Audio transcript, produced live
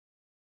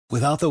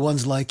Without the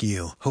ones like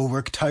you, who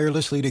work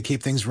tirelessly to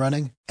keep things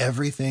running,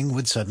 everything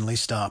would suddenly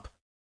stop.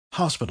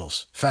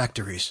 Hospitals,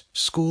 factories,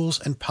 schools,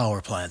 and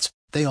power plants,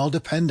 they all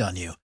depend on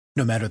you.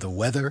 No matter the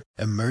weather,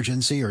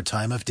 emergency, or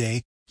time of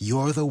day,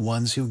 you're the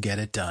ones who get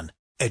it done.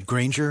 At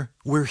Granger,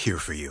 we're here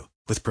for you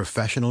with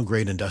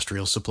professional-grade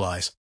industrial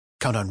supplies.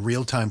 Count on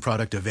real-time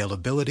product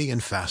availability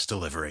and fast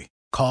delivery.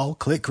 Call,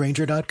 click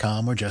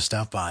Granger.com, or just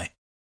stop by.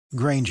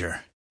 Granger,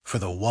 for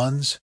the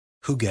ones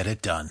who get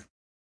it done.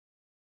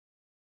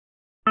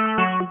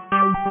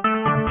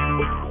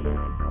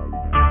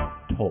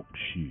 Talk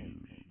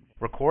shoes.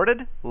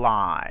 Recorded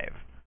live.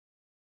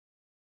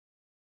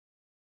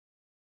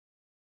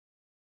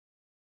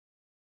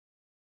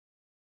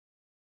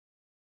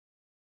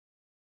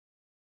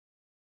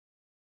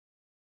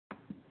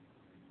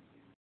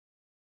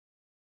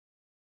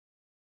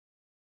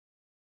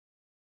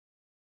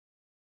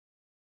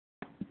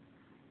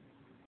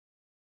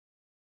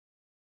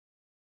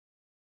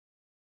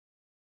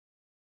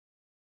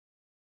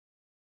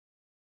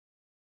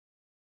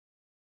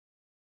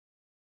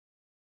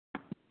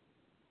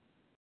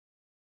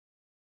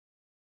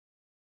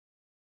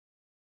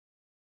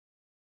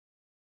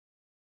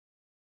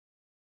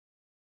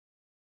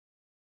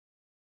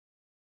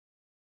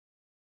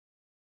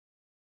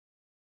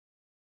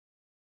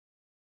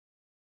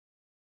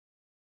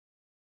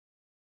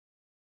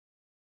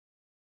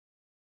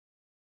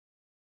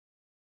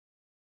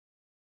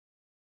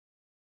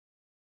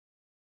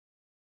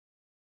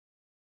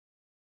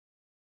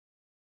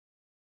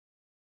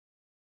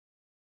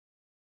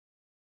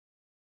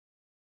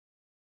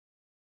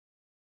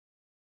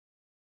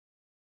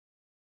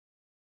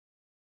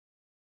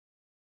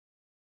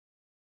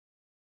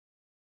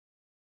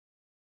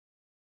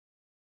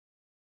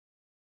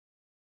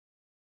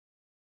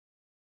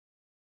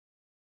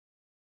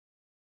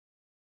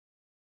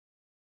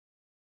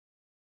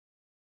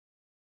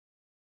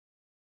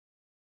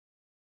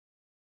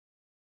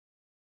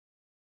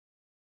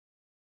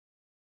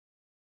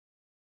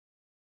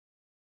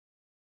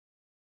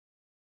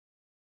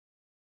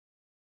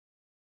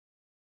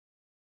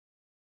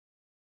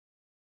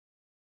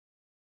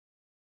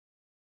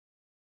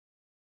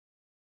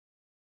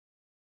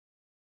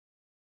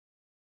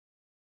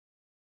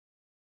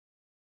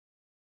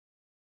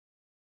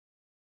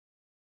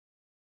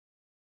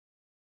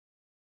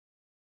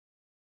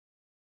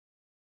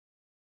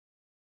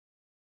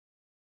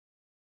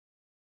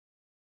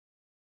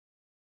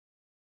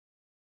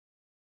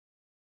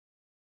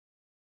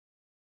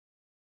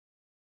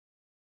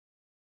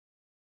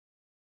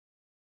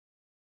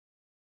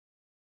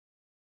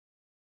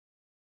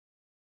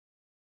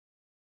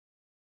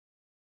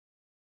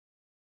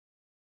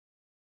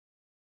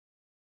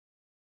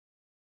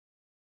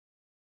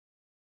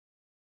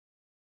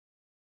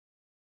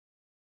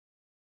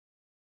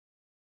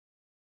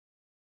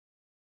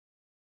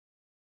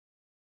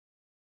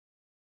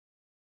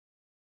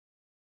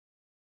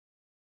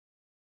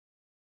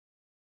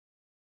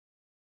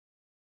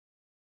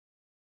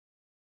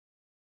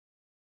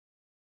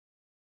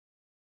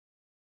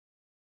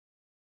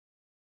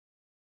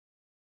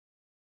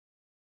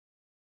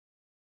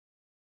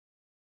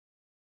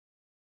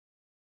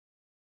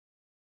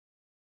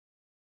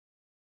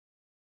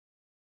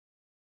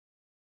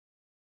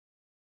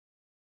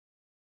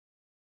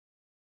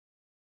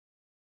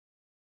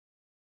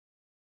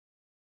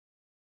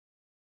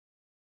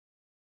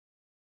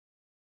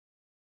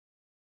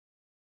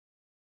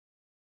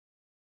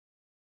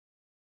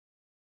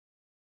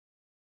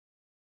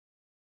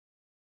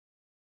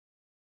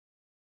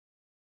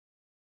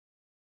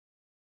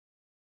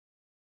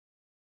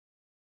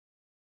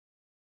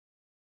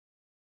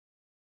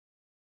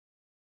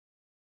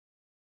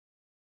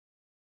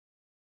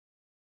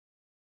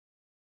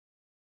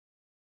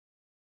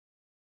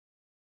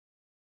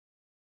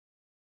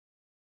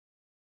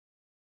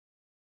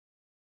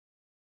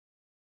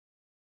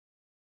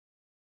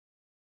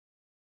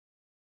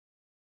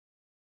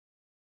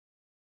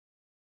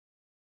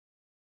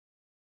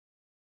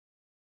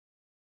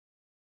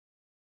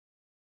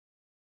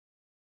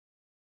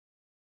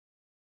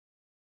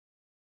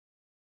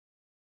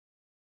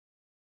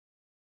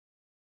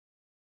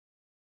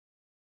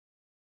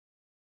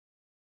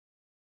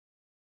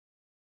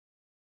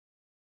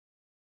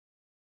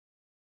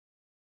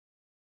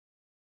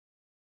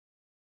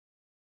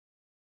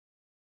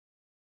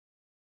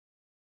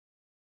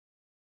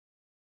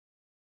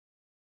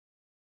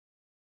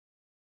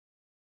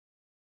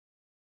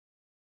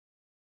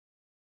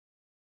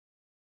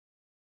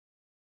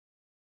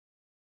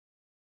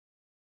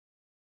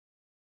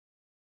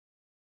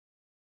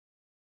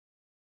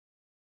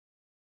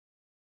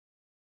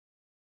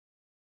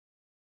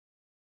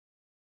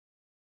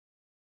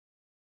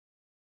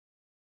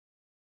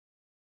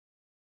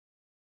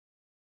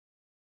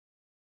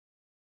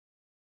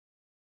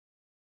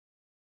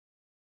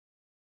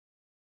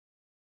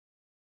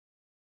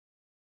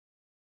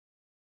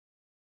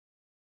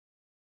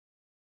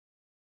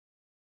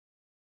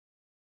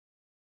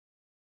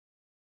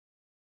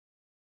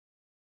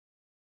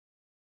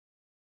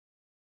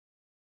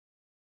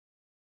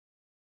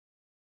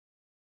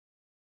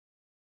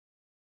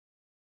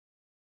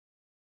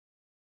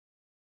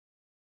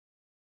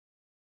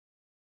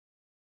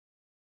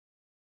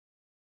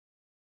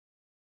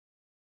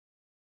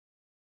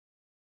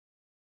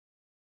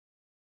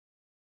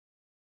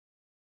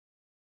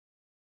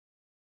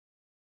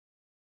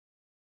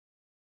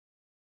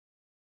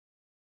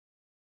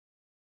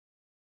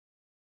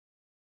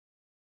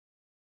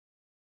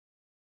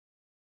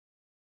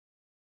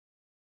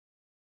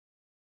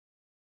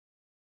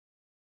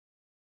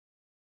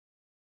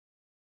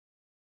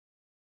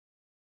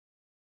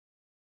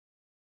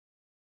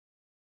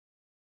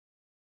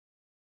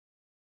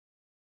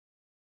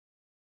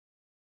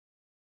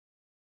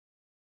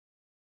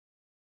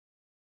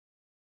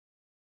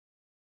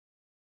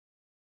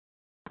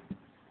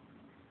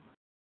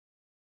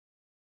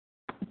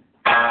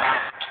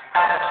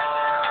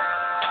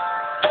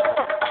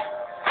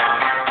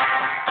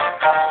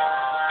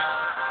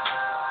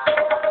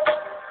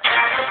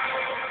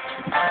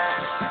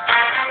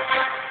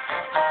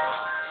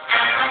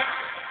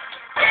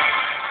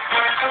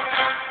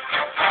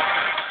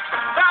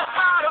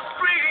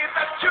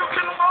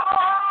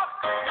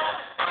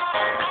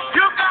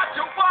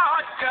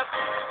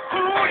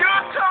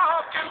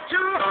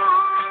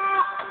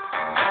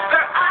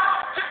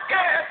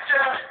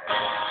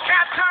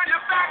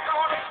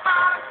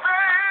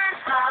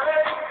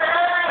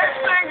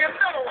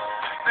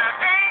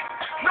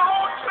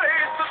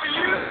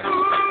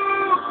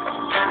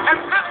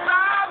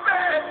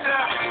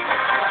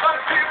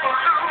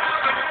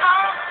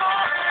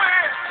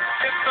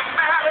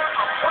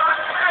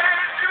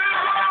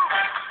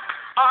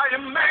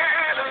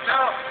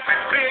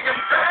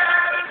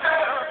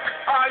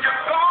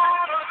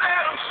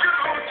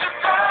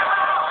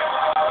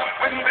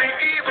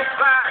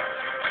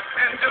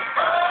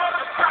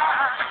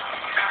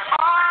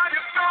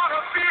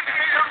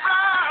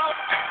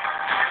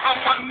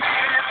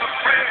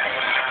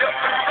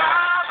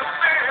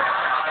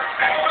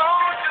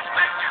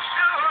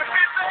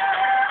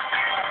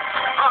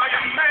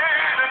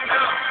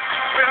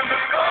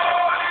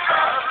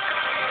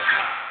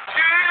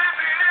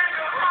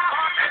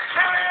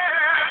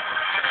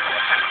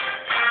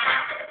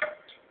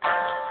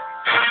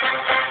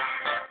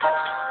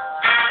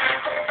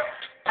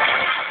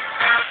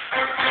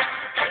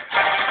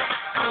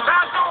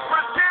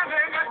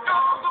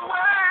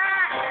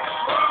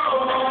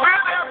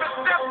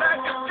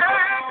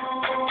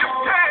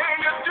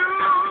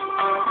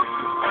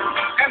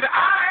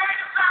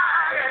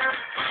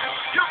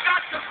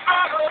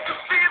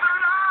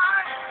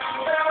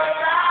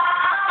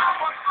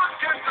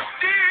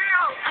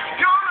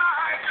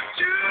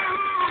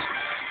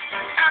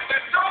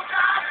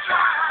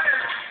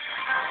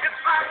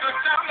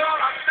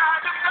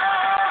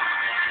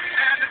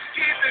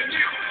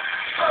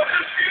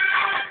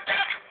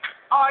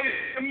 Are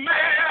you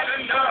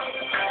mad enough?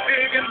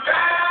 Big and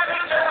bad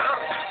enough?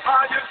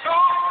 Are you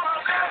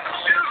gonna let the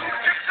shoot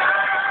you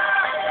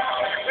down?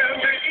 When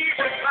the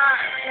evil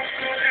line and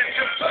the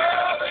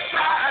other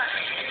side,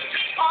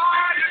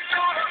 are you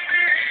gonna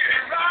be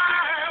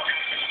around?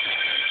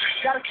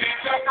 Gotta keep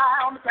your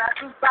eye on the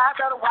passers by,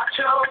 gotta watch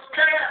your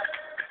step.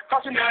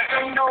 Cause you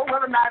never know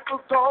where the night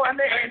will go and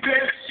they ain't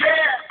finished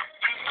yet.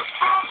 The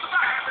folks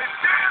about the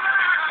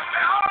down,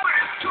 they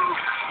always do.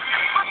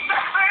 But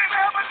nothing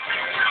ever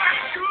seems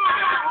to.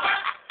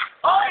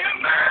 Are you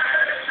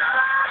mad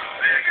enough?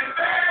 Big and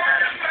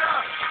bad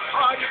enough?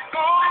 Are you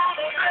gonna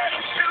let them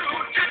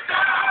shoot you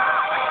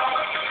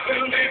down?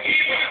 Will they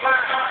keep you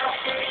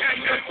around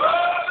and your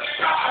brother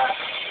side?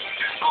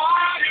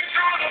 Are you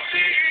gonna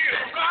be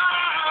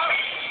around?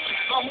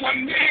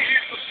 Someone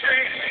needs to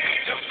say,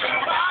 just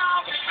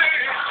around the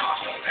same.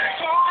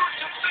 Don't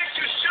you think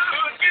you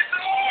should get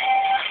there?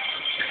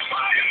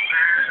 Are you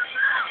mad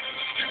enough?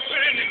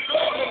 When you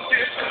go to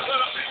get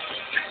up,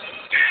 is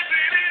it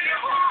in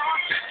your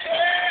heart to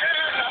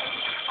tell?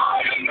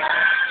 Are you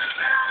mad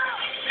enough?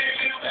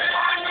 Are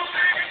you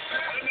mad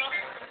enough?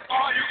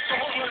 Are you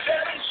gonna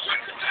let them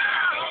shoot you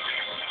down?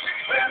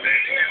 When they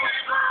hear you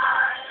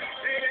cry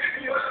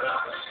in your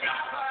love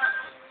sky,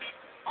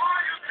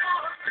 are you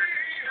gonna be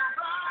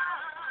around?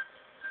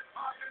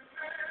 Are you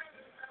mad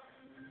enough?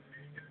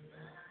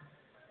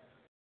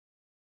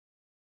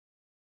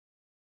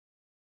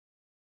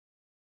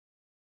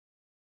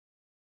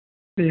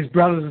 These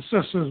brothers and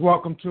sisters,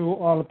 welcome to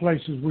all the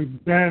places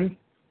we've been.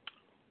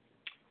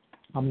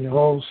 I'm your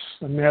host,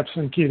 Annette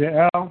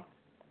Sankita L.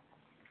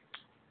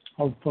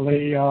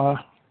 Hopefully,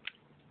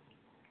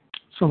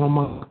 some of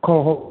my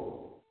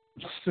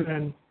co-hosts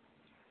and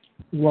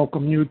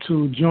welcome you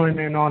to join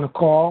in on the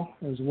call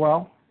as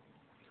well.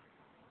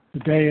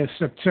 Today is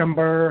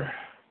September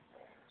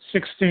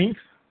 16th,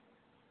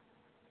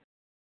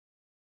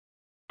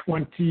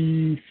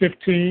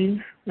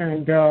 2015,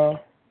 and a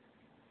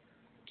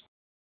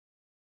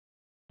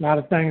lot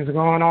of things are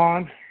going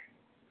on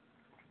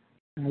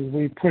as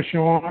we push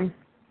on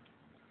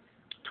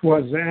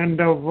towards the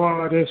end of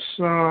this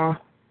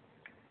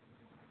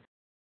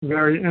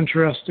very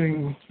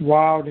interesting,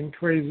 wild, and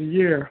crazy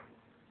year.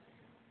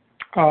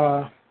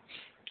 That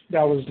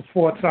was the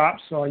Four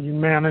Tops, Are You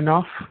Man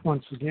Enough?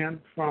 Once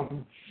again,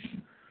 from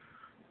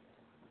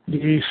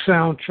the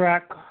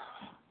soundtrack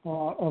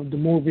of the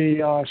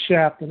movie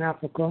Shaft in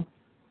Africa,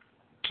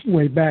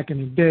 way back in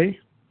the day.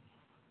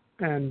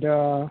 And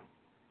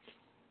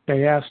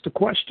they asked the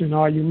question,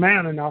 are you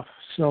man enough?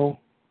 So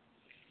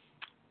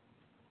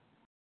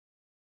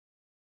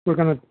we're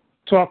going to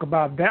talk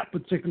about that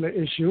particular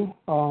issue,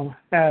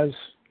 as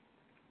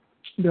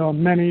there are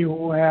many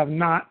who have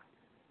not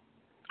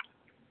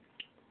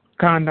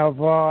kind of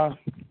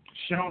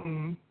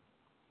shown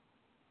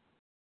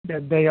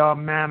that they are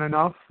man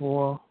enough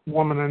or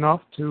woman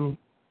enough to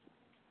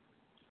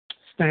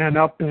stand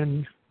up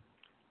and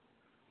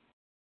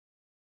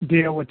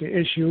deal with the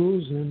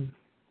issues and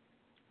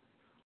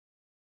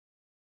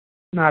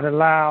not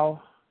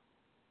allow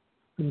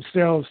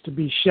themselves to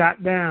be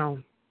shot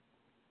down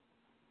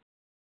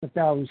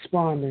without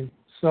responding.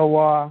 So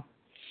a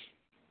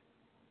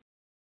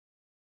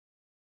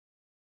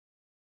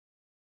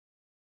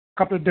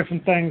couple of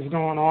different things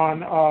going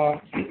on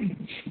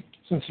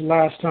since the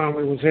last time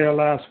we was here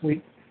last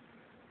week.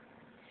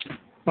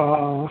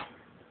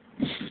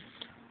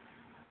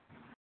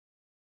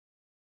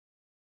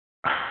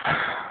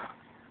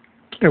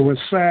 It was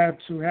sad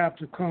to have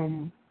to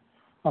come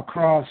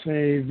across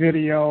a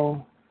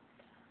video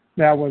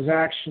that was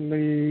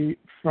actually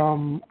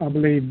from, I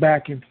believe,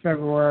 back in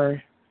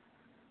February.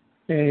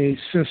 A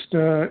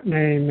sister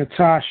named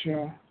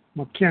Natasha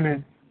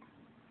McKinnon,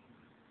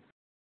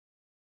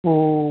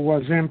 who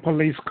was in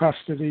police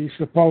custody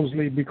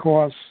supposedly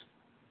because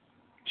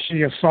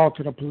she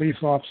assaulted a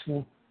police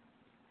officer.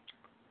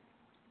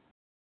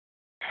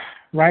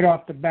 Right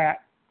off the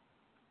bat,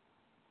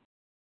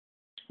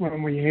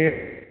 when we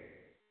hear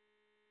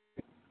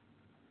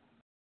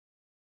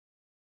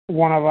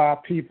one of our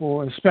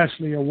people,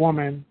 especially a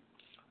woman,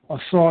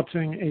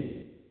 assaulting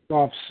a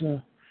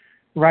officer,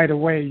 right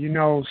away, you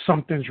know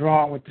something's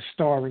wrong with the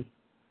story.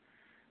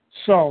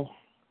 So,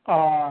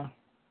 the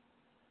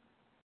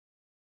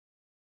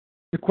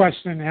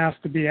question has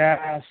to be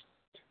asked,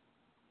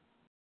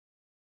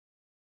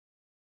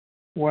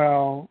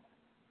 well,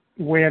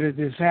 where did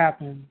this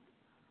happen?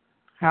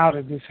 How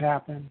did this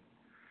happen?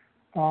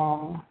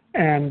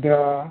 And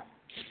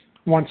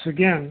once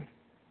again,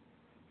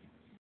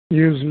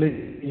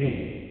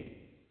 usually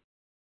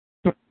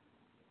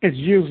it's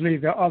usually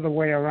the other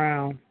way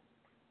around.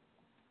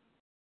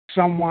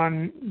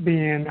 Someone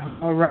being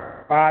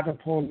harassed by the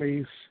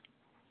police,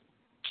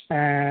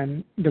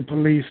 and the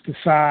police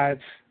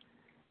decides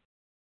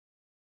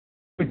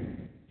to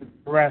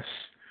arrest,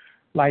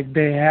 like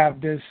they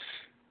have this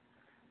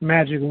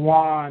magic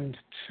wand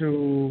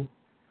to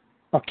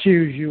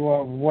accuse you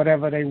of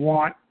whatever they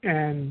want,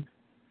 and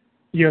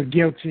you're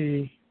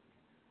guilty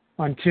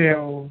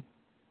until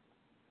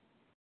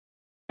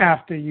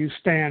after you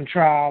stand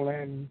trial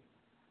and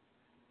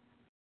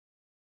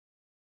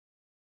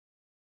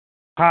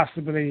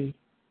possibly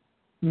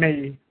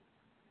may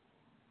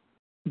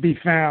be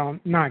found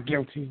not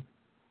guilty.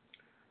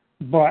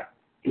 But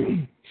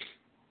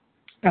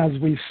as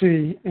we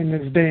see in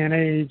this day and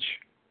age,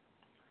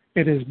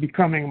 it is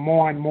becoming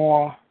more and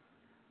more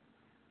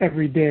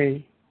every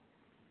day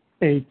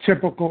a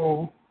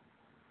typical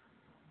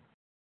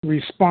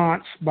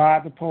response by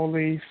the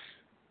police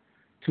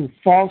to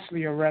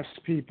falsely arrest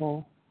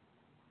people,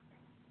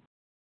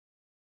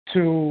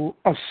 to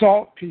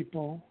assault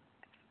people,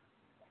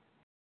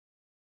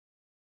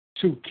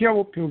 to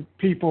kill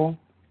people,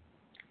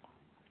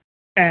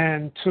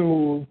 and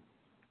to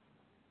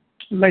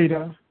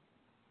later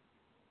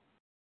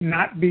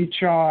not be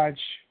charged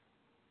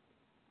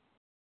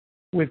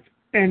with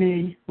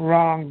any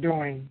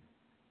wrongdoing,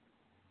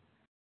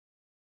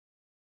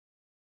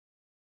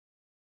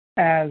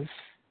 as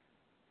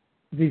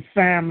the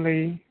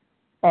family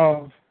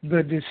of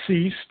the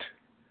deceased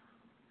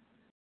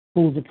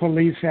who the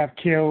police have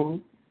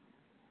killed,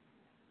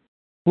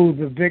 who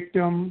the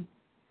victim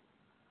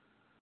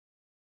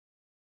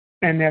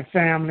and their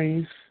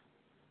families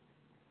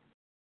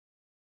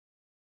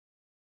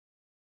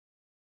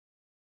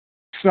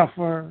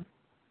suffer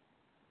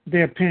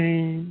their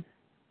pain,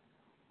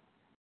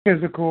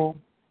 physical,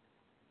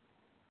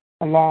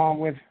 along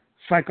with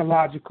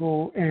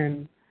psychological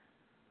and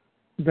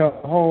the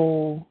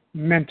whole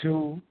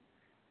mental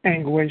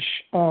anguish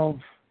of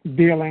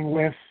dealing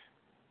with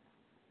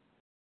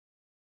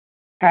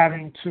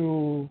having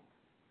to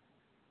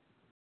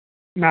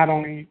not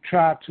only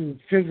try to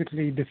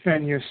physically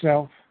defend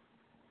yourself,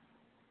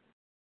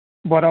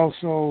 but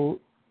also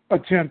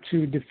attempt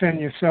to defend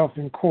yourself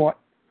in court,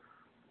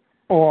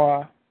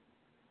 or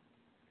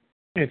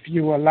if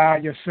you allow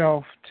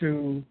yourself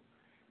to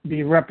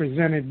be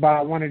represented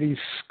by one of these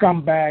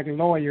scumbag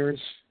lawyers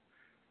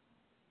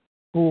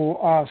who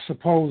are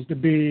supposed to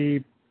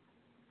be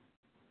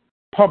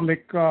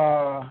public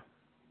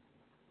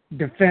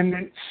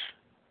defendants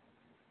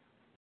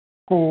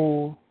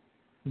who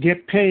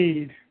get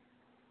paid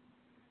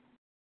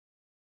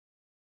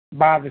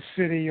by the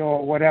city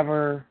or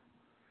whatever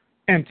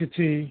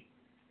entity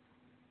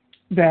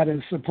that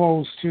is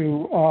supposed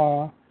to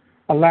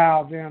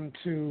allow them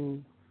to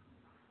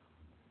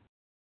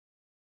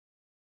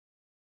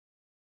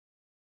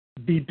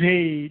be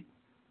paid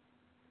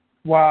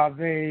while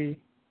they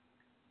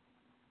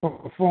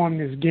perform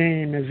this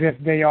game as if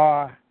they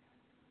are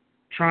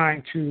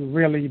trying to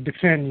really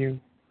defend you.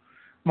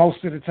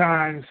 Most of the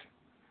times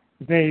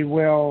they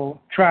will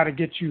try to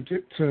get you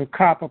to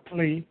cop a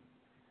plea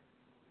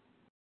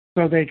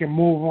so they can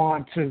move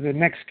on to the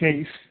next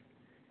case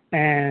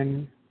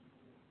and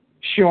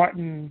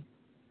shorten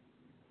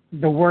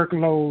the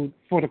workload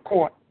for the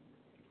court.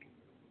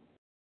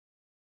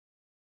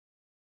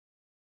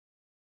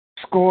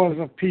 Scores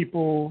of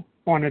people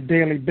on a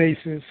daily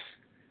basis,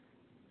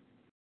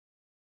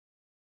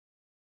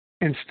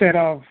 instead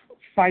of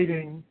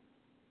fighting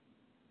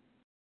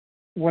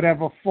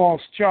whatever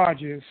false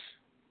charges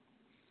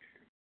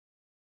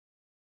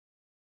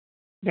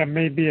that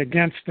may be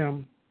against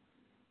them,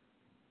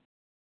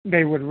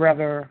 they would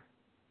rather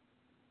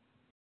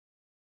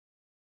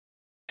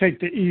take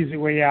the easy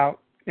way out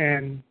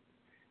and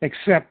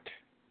accept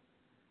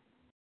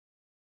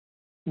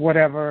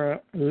whatever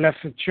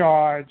lesser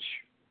charge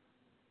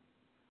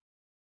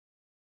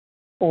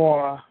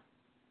or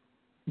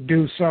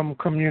do some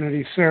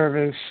community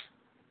service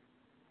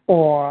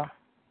or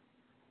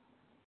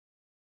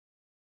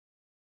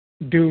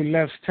do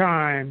less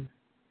time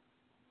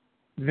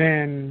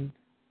than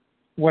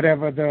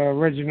whatever the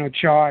original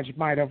charge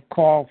might have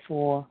called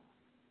for,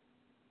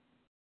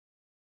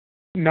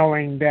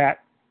 knowing that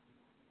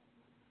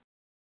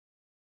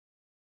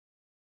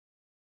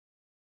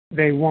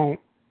they won't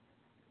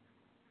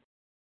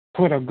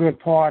put a good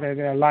part of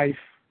their life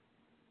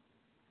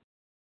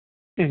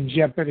in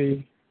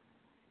jeopardy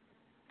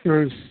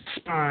through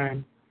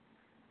time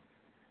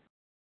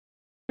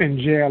in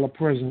jail or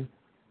prison.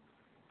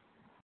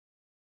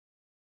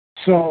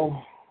 So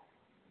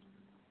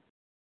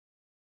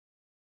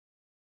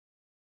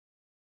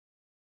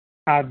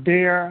our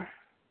dear,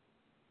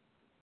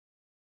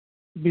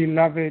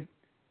 beloved,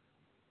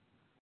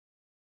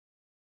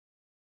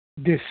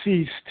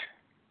 deceased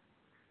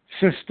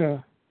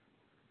sister,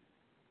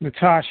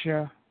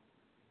 Natasha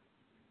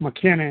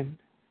McKinnon,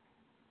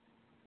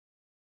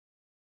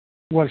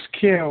 was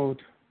killed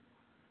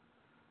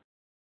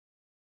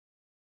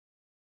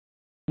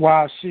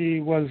while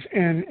she was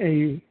in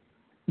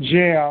a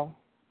jail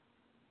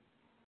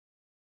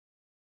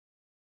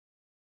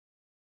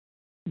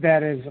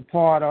that is a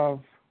part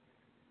of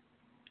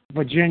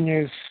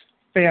Virginia's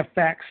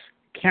Fairfax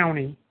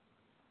County.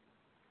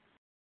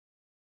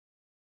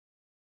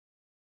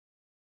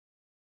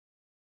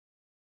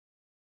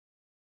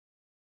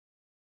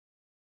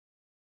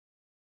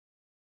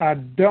 I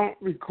don't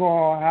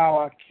recall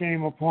how I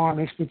came upon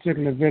this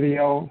particular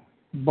video,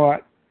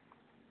 but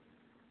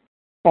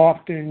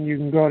often you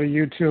can go to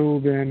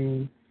YouTube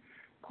and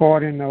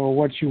according to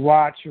what you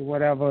watch or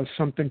whatever,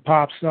 something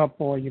pops up,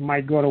 or you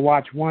might go to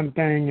watch one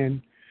thing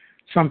and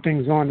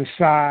something's on the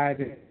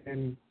side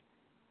and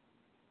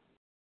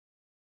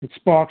it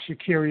sparks your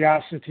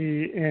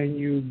curiosity and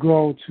you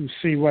go to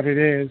see what it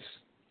is.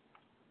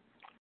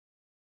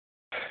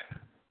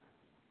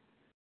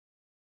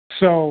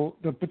 So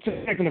the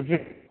particular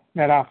video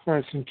that I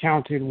first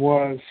encountered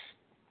was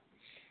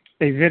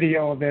a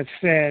video that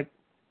said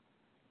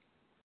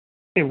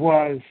it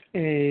was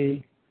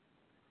a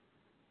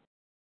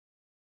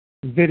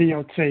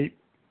videotape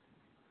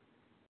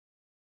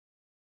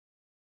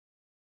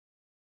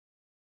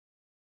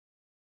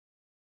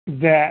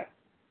that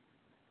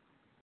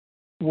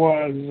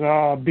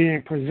was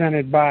being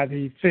presented by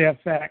the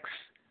Fairfax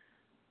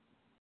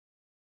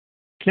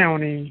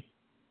County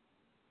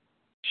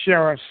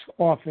Sheriff's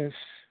Office.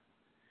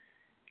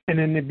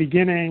 And in the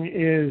beginning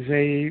is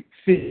a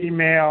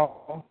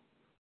female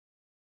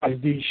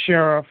as the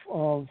sheriff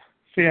of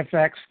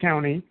Fairfax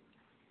County,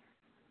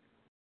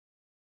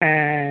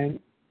 and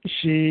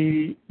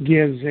she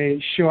gives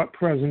a short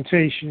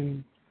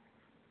presentation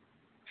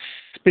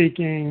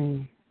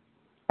speaking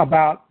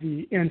about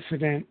the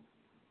incident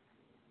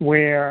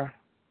where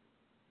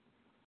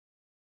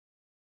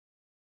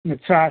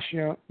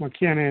Natasha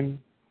McKinnon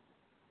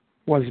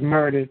was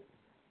murdered.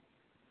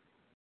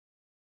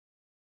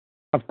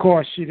 Of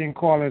course, she didn't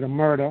call it a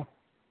murder. Of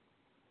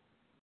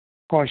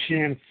course, she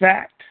in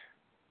fact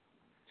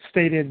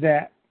stated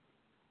that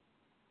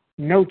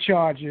no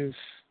charges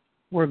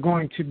were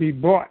going to be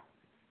brought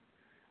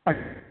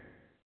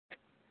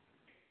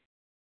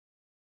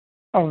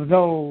of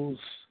those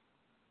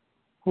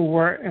who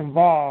were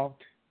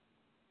involved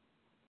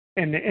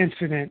in the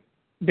incident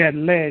that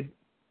led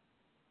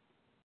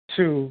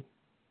to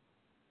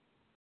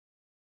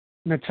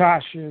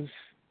Natasha's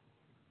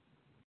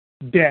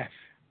death.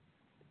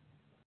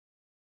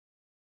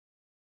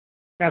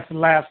 That's the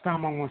last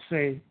time I'm going to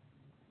say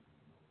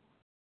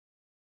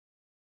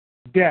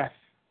death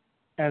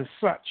as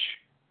such,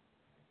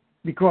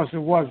 because it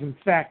was in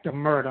fact a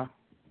murder.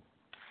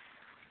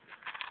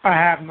 I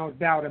have no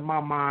doubt in my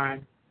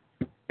mind,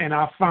 and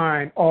I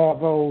find all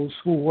those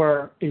who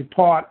were a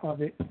part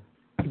of it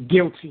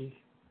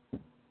guilty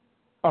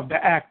of the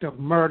act of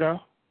murder,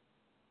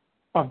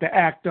 of the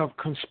act of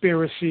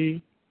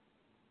conspiracy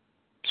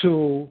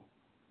to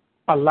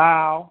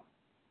allow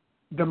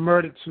the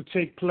murder to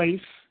take place,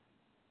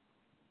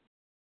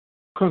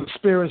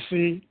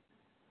 conspiracy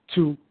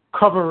to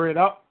cover it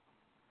up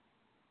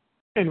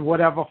in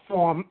whatever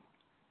form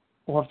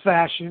or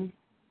fashion,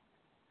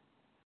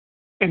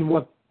 and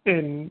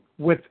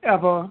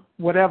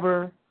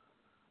whatever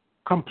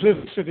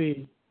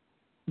complicity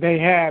they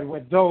had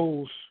with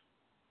those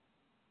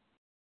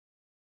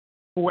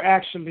who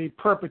actually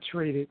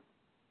perpetrated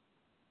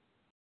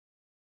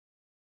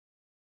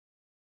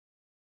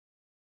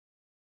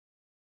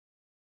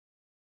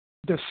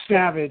the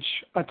savage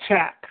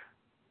attack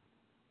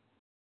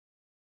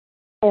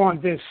on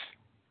this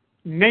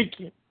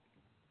naked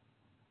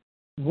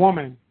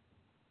woman.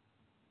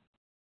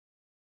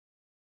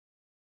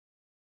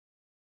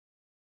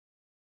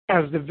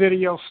 As the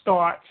video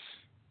starts,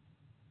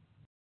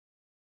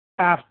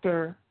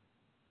 after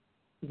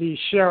the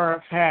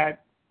sheriff had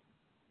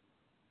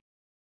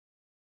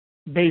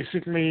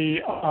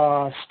basically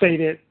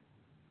stated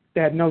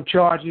that no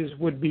charges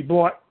would be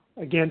brought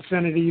against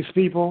any of these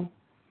people,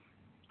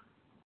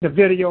 the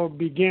video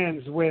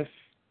begins with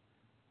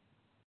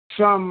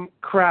some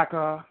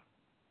cracker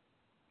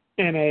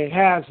in a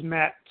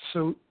hazmat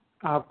suit.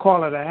 I'll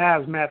call it a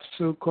hazmat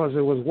suit because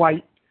it was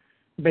white,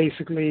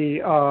 basically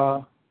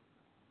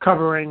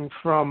covering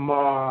from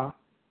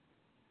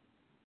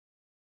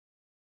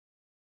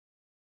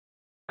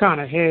kind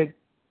of head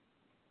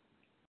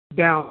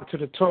down to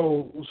the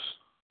toes,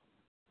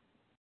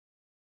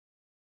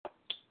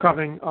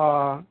 covering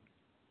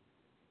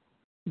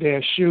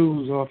their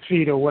shoes or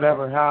feet or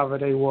whatever, however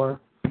they were,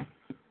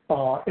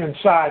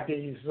 inside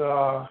these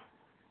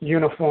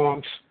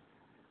uniforms,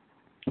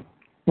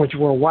 which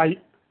were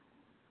white,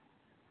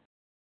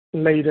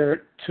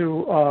 later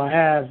to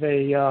have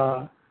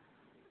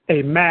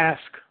a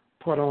mask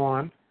put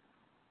on.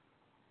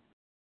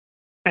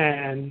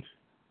 And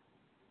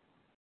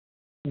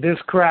this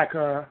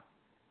cracker,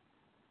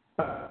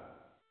 I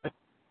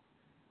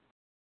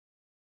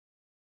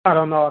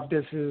don't know if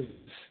this is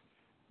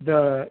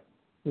the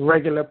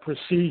regular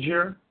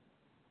procedure.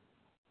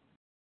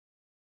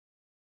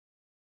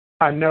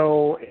 I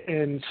know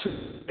in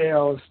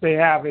sales they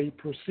have a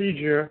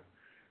procedure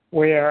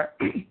where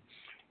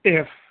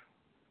if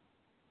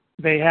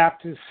they have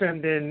to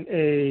send in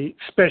a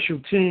special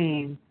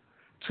team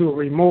to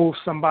remove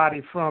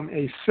somebody from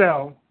a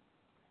cell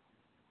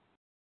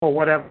or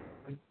whatever,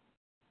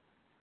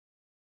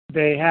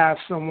 they have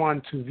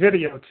someone to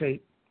videotape.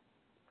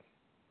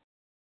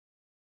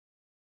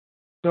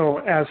 So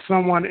as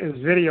someone is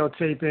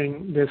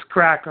videotaping this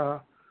cracker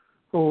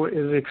who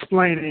is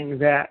explaining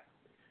that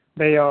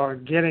they are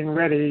getting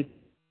ready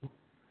to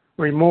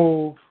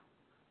remove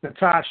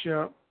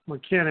Natasha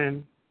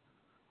McKinnon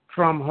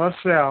from her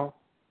cell,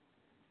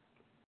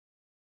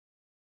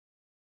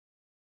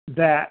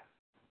 that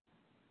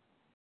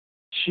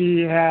she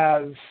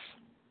has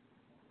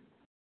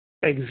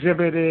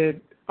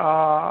exhibited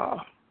kind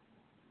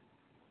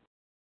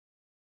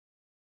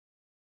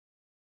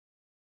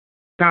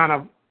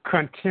of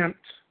contempt,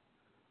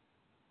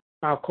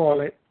 I'll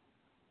call it,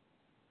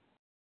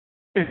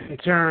 in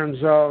terms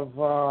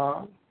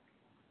of,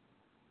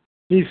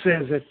 he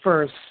says at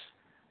first,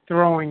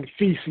 throwing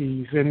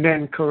feces, and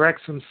then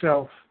corrects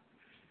himself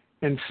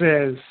and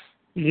says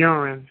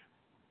urine.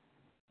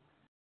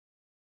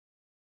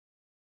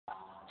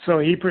 So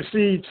he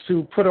proceeds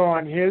to put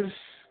on his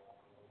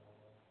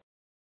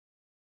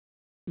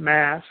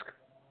mask,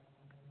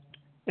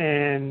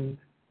 and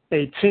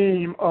a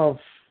team of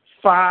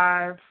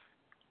 5,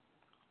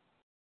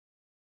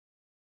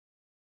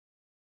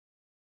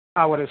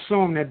 I would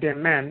assume that they're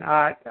men.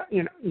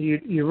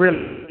 You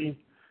really,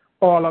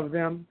 all of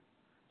them,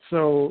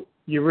 so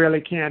you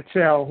really can't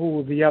tell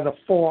who the other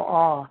 4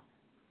 are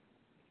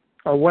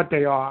or what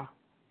they are.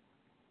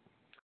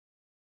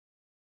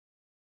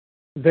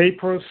 They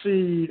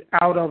proceed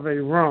out of a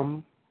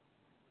room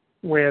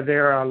where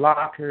there are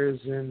lockers,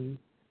 and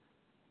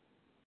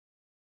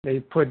they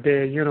put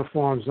their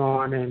uniforms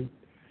on and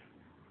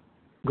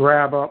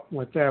grab up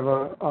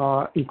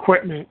whatever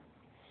equipment,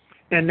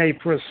 and they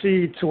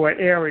proceed to an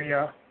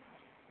area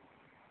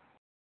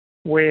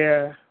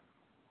where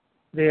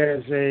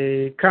there's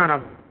a kind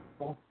of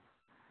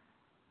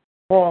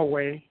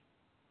hallway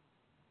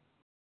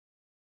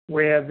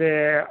where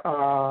there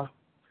are,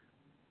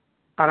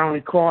 I don't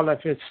recall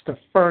if it's the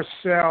first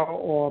cell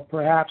or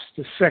perhaps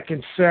the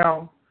second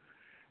cell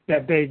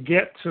that they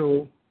get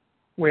to,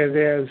 where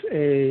there's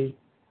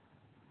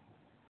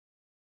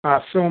I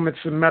assume it's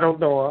a metal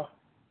door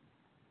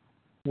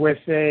with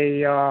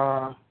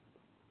a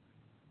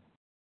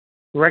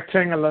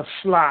rectangular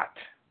slot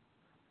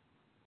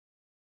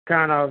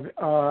kind of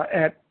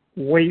at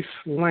waist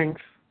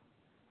length,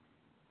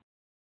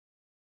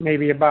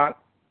 maybe about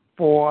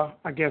 4,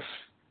 I guess,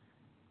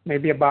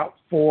 maybe about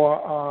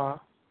 4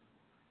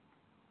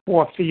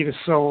 feet or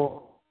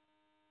so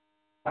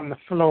on the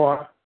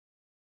floor,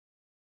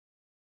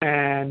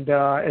 and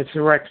it's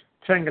a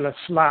rectangular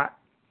slot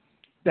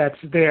that's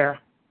there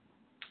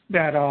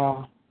that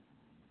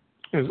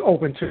is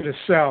open to the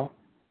cell.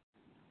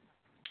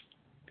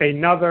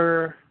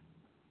 Another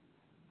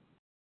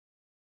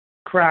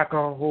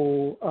cracker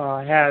who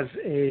has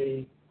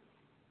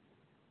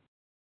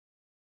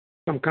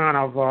some kind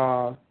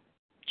of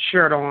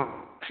shirt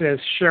on, says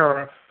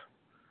sheriff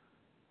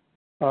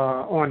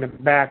on the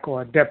back,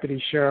 or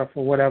deputy sheriff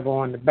or whatever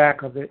on the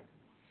back of it.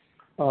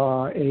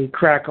 A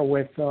cracker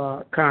with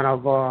kind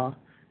of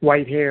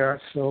white hair,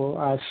 so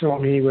I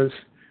assume he was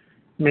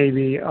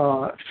maybe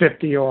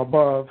 50 or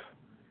above.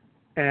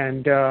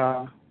 And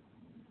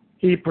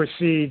he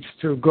proceeds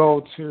to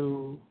go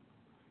to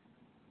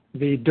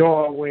the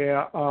door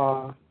where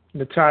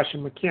Natasha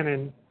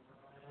McKinnon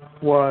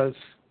was,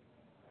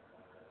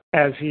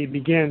 as he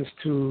begins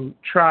to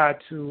try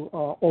to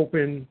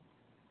open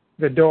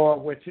the door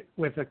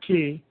with a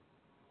key.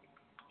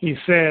 He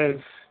says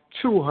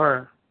to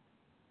her,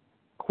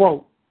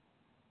 quote,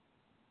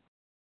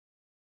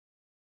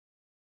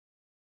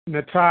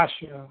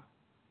 "Natasha,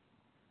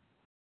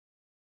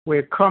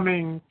 we're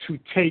coming to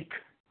take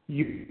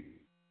you."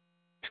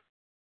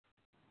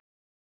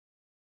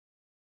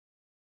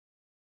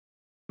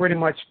 Pretty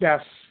much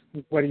that's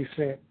what he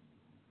said.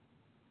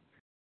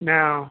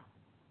 Now,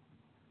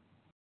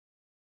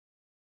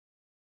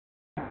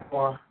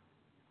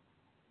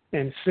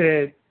 and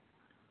said,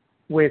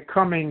 "We're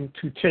coming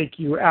to take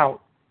you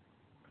out."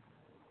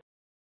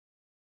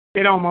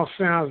 It almost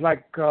sounds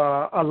like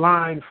a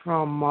line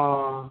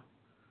from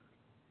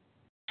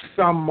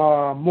some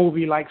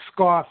movie like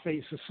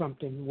Scarface or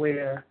something,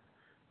 where,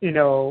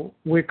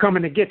 we're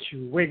coming to get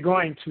you. We're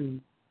going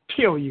to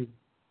kill you.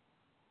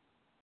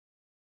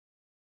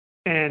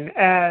 And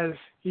as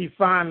he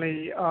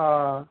finally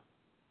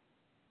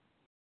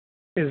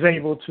is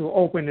able to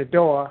open the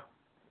door,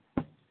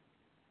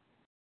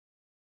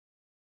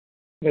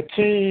 the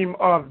team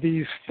of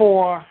these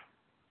 4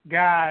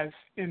 guys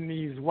in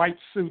these white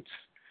suits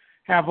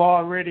have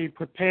already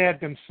prepared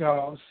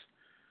themselves,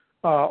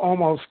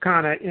 almost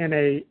kind of in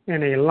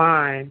a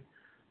line.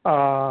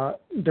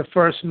 The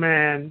first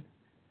man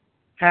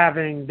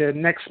having the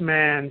next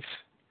man's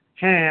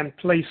hand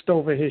placed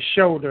over his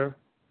shoulder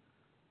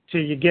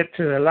till you get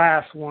to the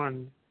last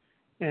one,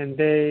 and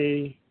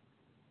they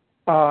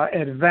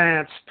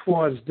advance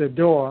towards the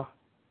door.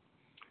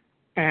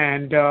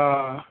 And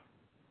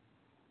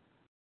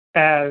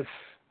as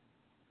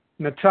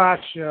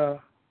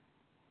Natasha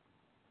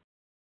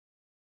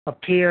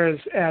appears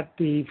at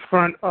the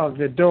front of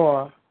the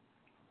door,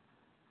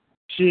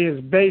 she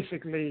is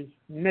basically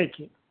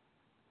naked,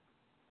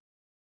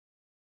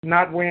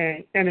 not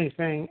wearing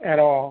anything at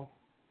all.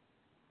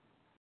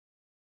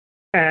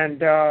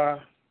 And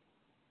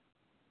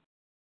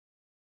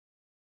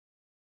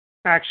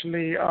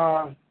actually,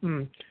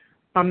 I'm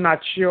not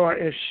sure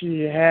if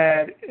she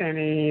had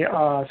any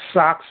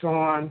socks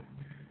on,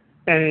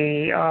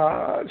 any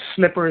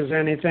slippers,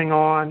 anything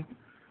on.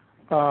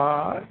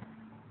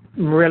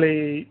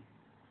 really,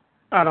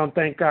 I don't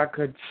think I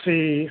could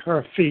see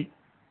her feet.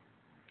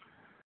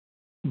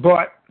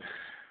 But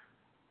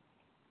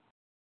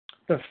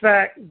the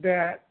fact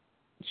that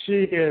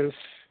she is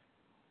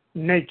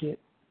naked,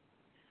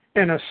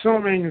 and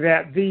assuming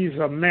that these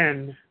are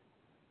men,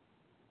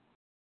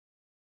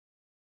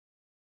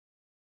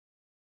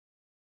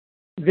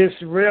 this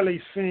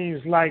really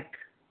seems like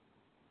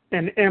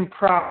an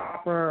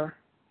improper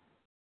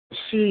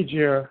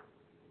procedure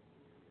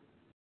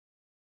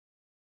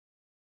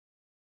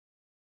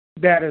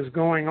that is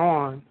going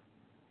on.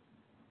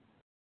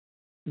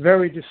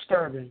 Very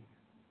disturbing.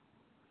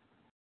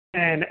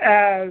 And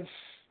as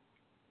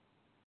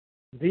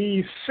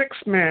these 6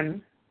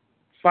 men,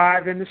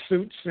 5 in the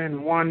suits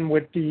and 1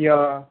 with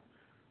the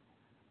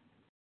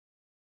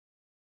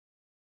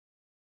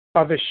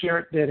other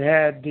shirt that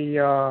had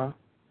the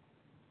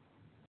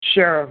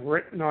sheriff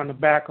written on the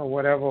back or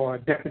whatever, or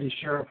deputy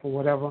sheriff or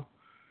whatever,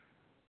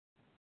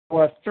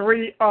 or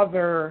 3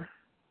 other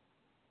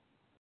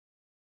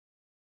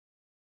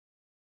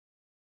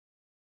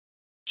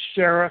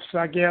sheriffs,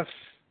 I guess,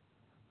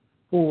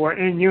 who were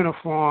in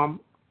uniform,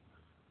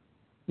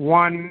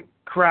 1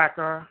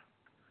 cracker,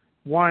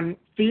 1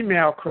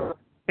 female cracker,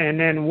 and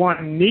then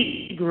 1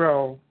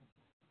 Negro.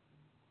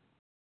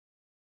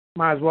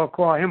 Might as well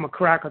call him a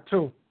cracker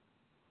too.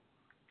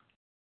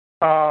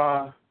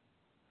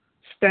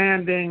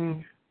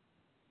 Standing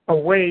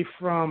away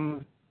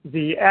from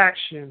the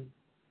action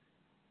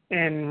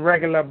in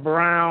regular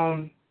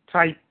brown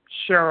type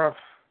sheriff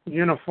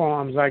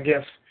uniforms, I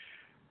guess.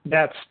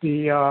 That's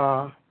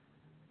the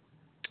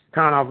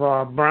kind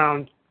of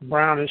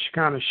brownish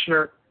kind of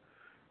shirt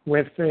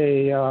with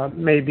a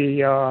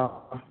maybe I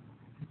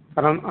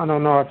don't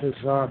know if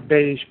it's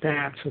beige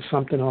pants or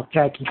something, or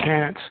khaki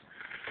pants,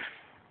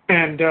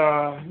 and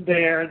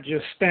they're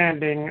just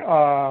standing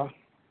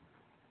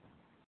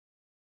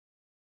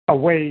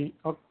away,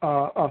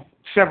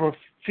 several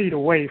feet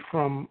away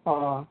from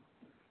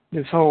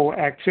this whole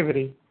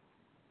activity.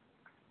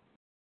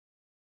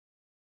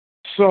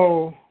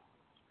 So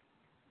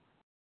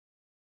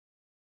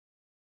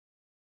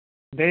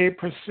they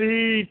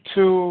proceed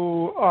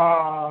to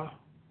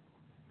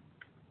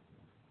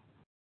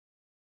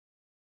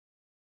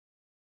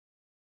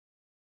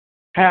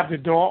have the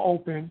door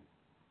open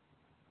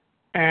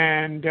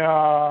and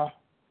try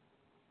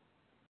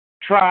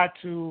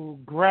to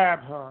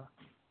grab her.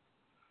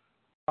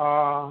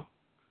 I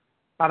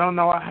don't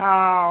know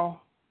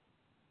how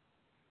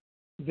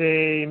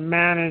they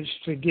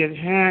managed to get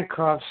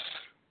handcuffs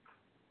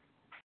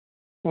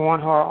on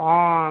her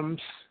arms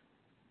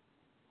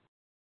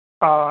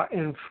while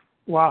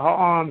her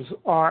arms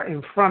are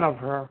in front of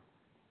her.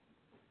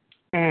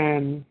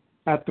 And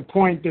at the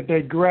point that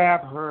they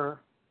grab her,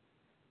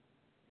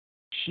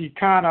 she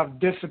kind of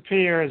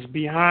disappears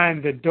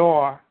behind the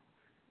door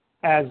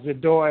as the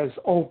door is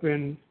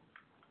open,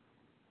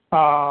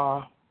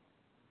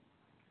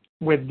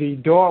 with the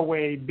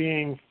doorway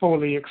being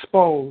fully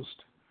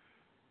exposed.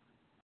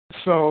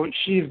 So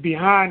she's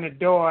behind the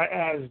door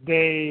as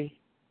they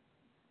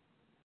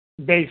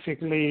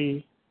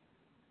basically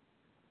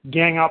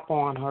gang up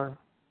on her.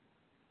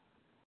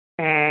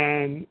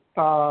 And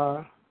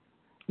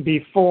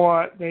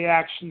before they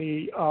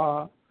actually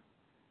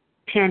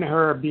pin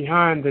her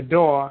behind the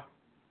door,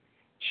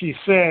 she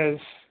says,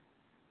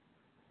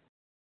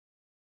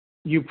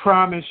 "You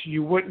promised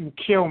you wouldn't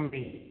kill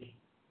me."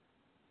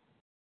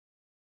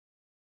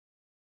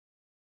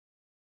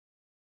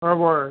 Her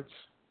words.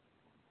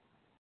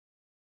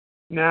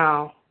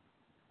 Now,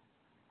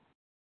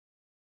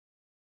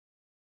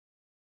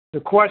 the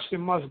question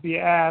must be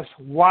asked,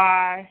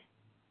 why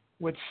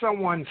would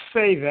someone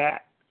say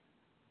that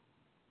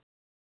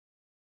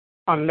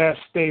unless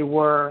they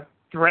were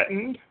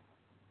threatened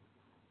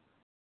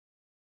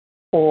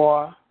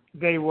or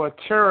they were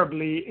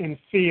terribly in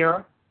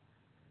fear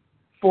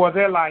for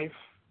their life,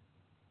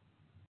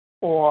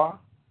 or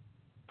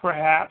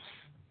perhaps,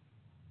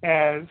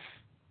 as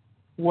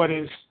what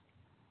is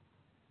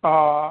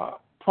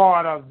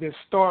part of this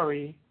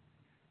story,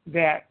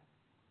 that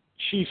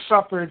she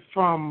suffered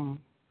from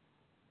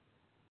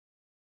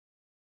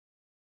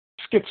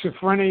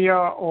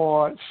schizophrenia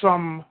or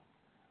some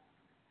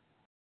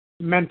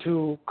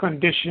mental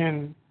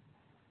condition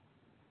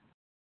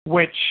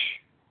which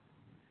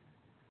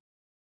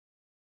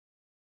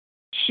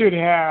should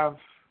have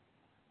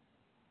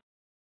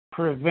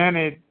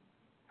prevented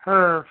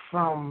her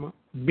from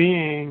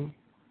being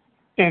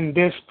in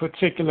this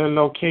particular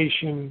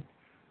location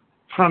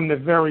from the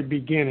very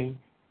beginning.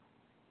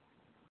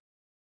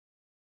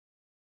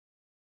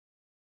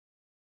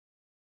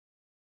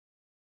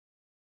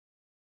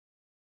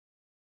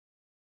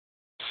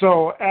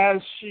 So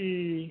as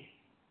she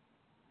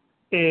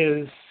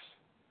is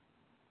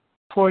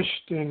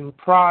pushed and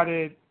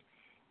prodded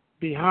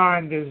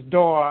behind this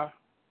door,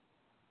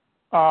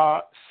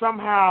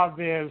 somehow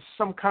there's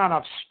some kind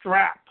of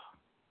strap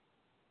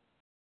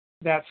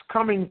that's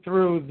coming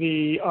through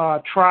the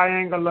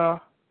triangular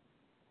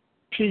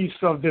piece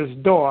of this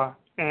door.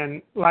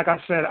 And like I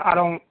said, I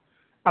don't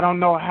I don't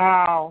know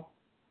how,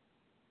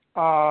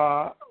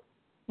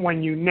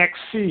 when you next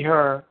see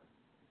her,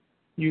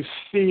 you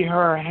see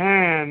her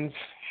hands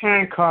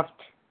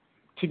handcuffed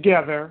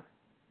together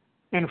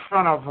in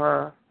front of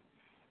her,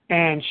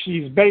 and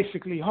she's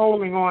basically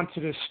holding on to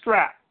the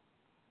strap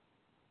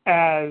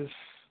as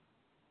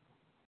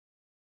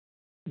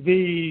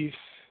these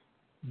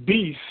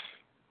beasts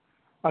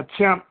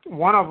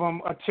one of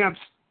them attempts,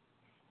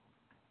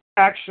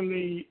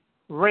 actually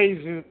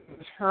raises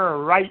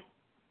her right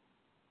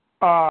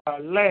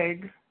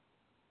leg.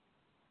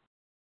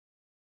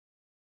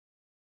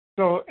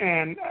 So,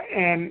 and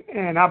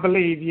I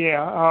believe,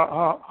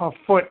 her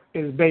foot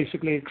is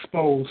basically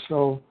exposed.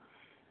 So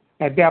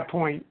at that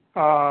point,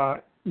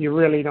 you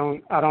really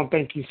I don't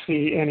think you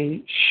see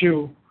any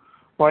shoe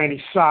or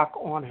any sock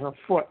on her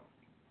foot.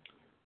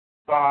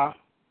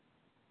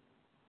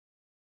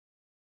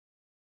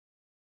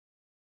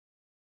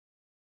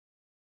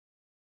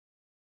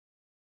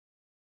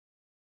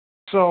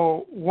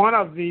 So one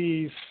of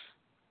these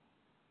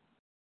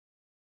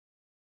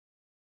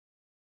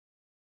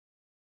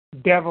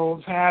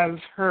devils has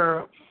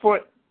her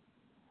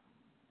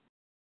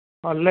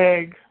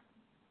leg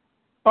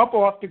up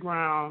off the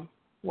ground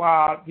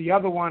while the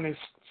other one is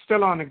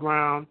still on the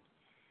ground.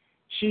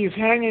 She's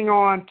hanging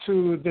on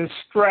to this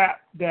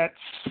strap that's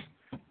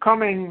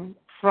coming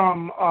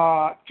from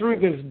through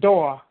this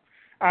door.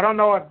 I don't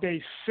know if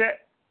they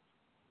set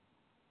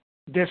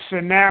this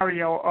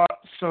scenario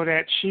up so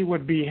that she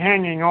would be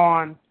hanging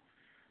on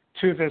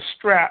to the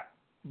strap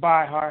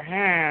by her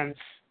hands,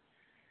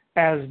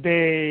 as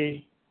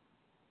they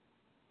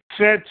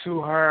said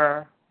to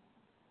her,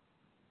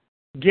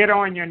 "Get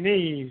on your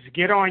knees,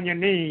 get on your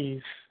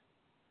knees."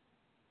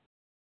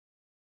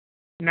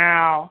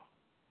 Now,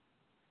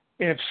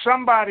 if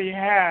somebody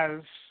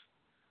has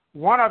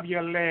one of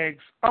your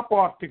legs up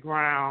off the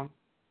ground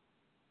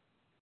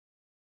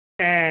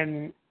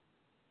and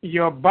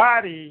your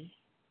body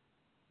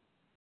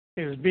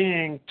is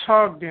being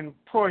tugged and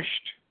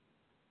pushed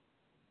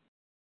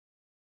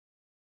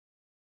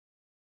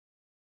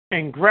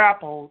and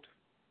grappled,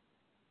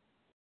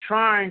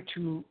 trying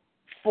to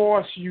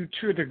force you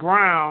to the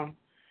ground,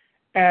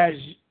 as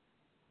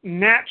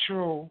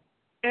natural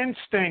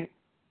instinct,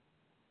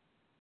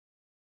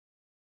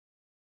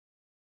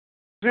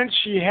 since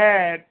she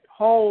had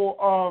hold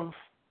of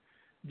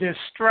this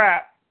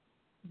strap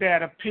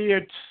that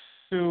appeared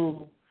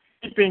to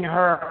keeping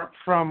her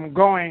from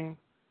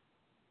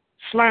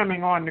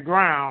slamming on the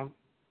ground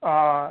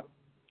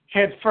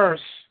head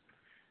first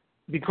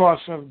because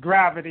of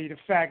gravity, the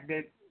fact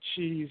that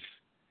she's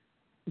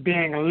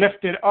being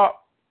lifted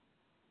up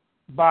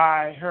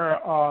by her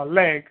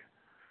leg.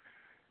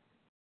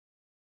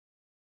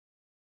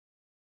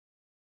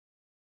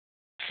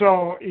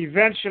 So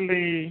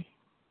eventually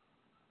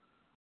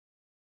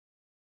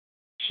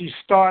she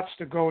starts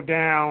to go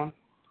down,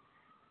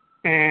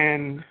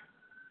 and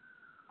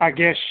I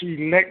guess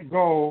she let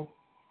go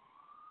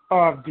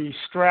of the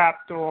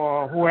strap,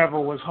 or whoever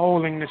was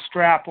holding the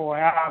strap, or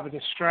however the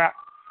strap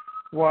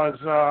was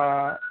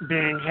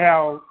being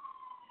held.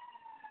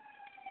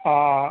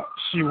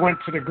 She went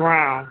to the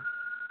ground,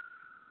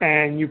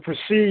 and you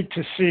proceed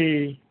to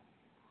see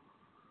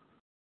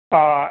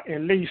at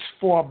least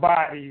 4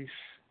 bodies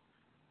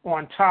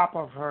on top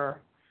of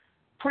her,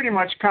 pretty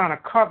much kind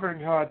of covering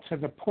her to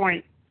the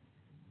point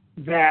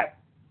that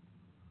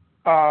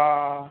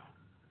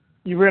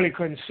you really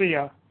couldn't see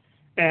her.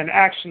 And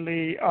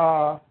actually,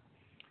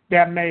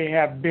 that may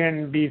have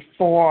been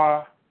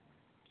before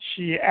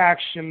she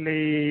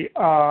actually,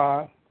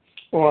 or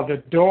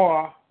the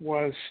door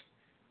was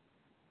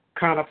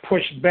kind of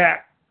pushed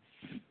back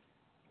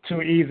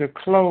to either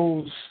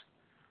close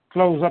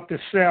up the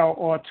cell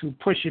or to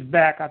push it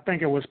back. I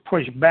think it was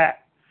pushed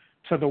back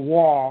to the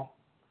wall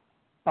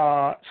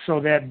so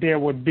that there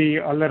would be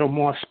a little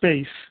more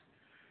space.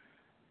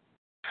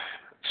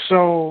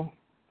 So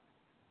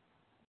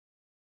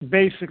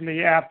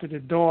basically, after the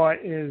door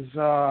is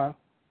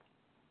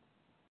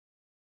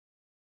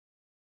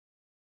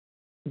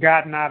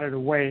gotten out of the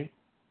way,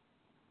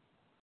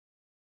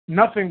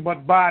 nothing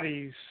but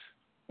bodies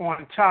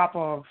on top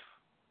of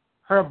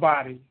her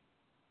body,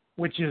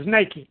 which is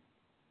naked.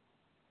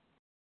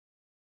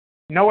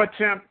 No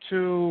attempt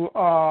to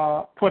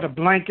put a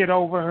blanket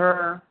over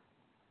her,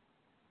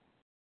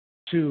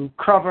 to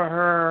cover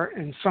her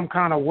in some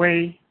kind of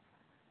way.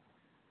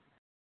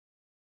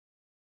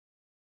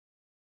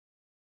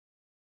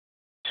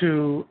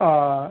 To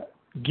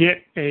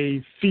get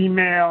a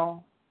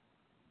female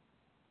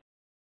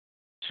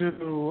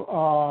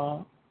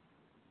to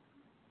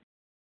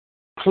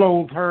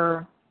clothe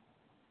her.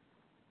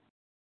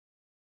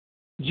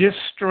 Just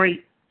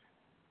straight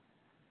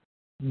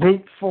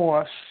brute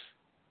force,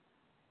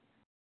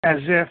 as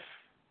if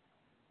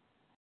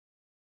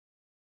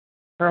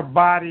her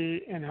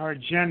body and her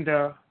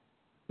gender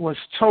was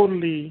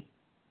totally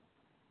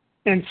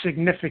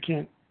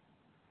insignificant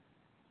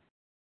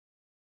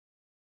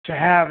to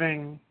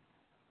having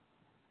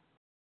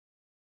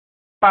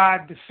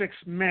 5 to 6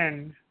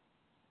 men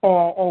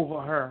all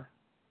over her,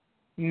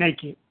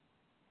 naked.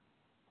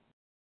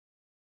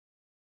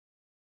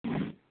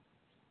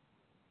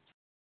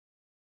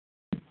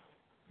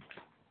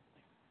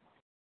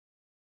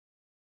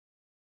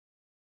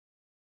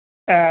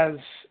 as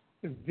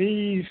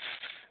these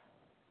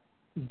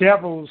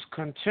devils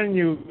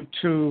continue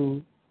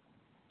to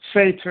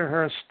say to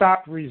her,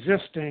 "Stop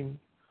resisting,"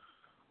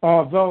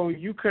 although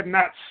you could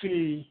not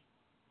see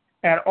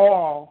at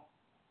all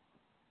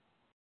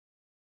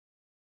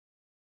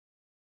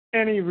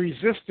any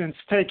resistance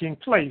taking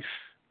place.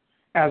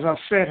 As I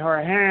said,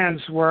 her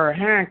hands were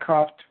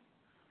handcuffed,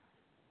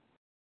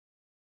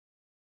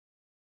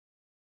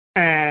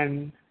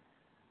 and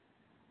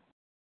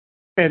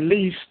at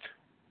least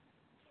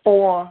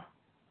 4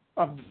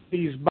 of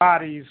these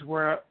bodies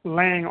were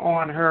laying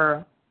on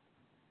her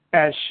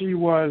as she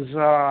was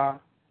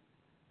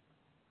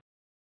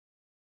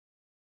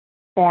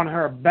on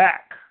her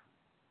back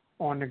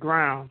on the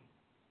ground.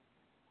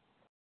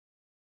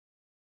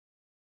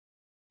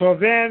 So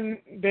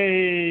then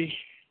they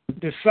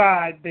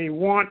decide they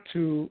want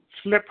to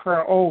flip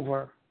her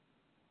over.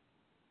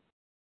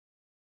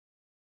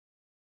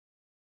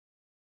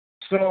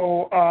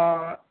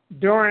 So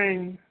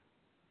during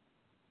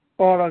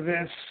all of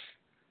this,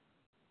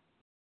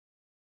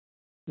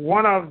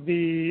 one of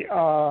the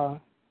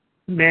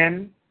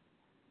men,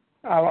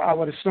 I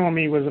would assume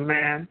he was a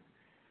man,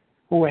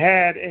 who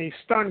had a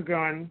stun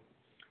gun,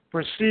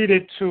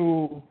 proceeded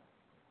to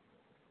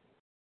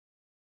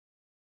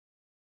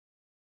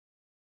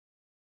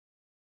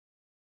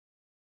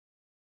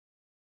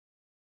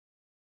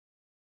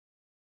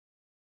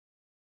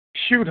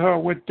shoot her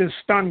with this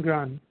stun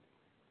gun.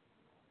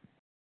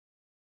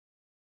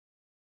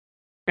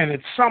 And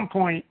at some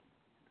point,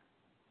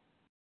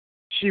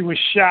 she was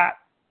shot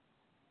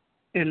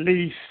at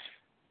least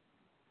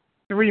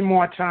 3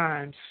 more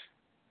times.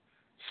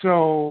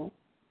 So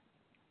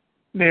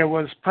there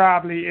was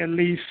probably at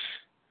least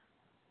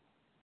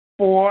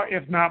 4,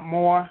 if not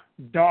more,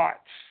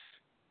 darts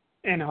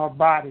in her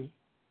body.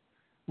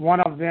 One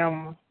of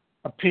them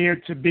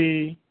appeared to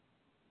be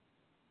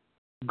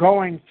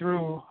going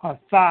through her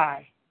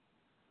thigh,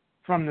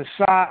 from the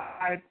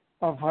side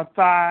of her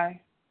thigh,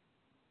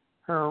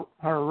 her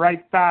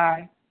right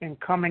thigh, and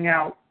coming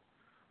out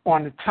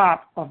on the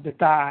top of the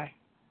thigh,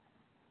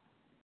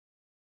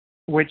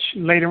 which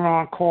later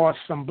on caused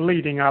some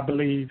bleeding, I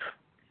believe.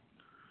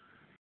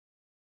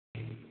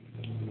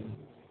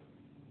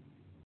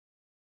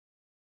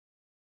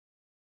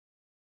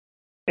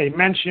 A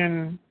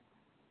mention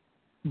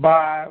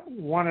by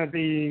one of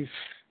these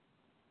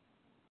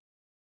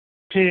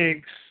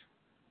pigs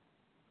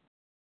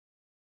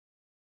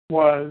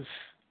was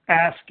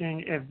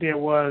asking if there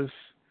was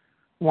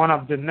one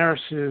of the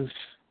nurses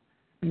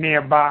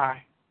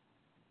nearby.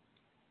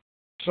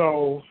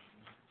 So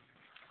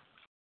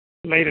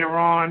later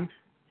on,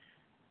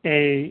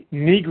 a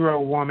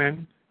Negro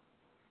woman,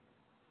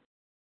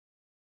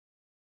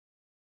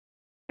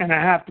 and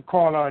I have to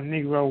call her a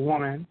Negro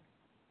woman,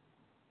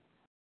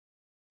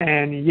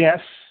 and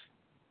yes,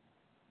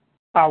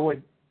 I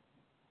would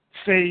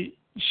say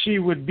she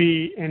would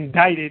be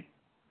indicted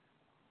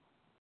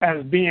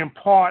as being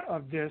part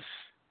of this,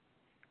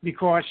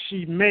 because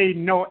she made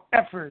no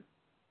effort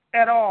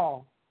at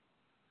all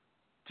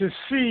to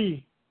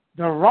see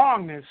the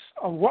wrongness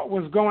of what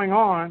was going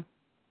on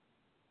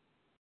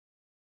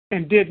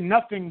and did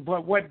nothing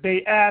but what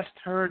they asked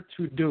her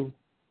to do.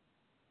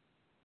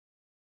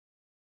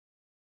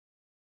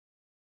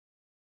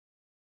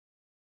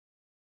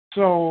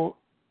 So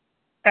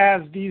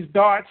as these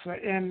darts are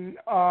in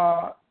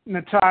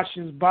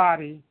Natasha's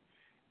body,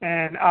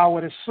 and I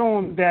would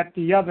assume that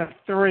the other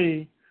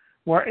 3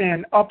 were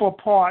in upper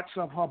parts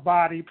of her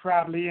body,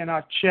 probably in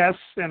her chest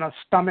and her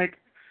stomach.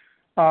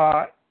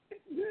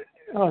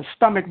 Her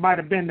stomach might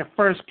have been the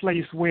first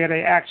place where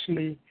they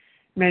actually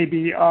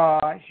maybe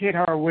hit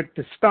her with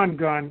the stun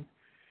gun,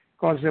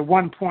 because at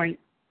one point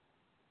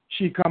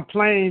she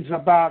complains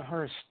about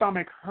her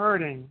stomach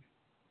hurting.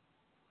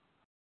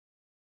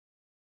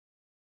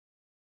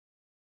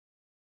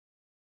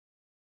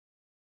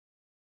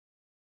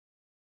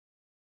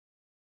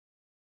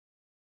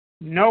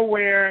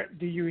 Nowhere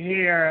do you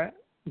hear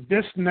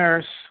this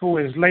nurse, who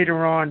is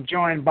later on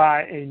joined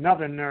by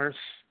another nurse,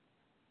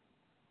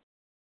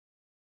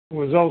 who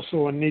was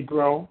also a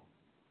Negro.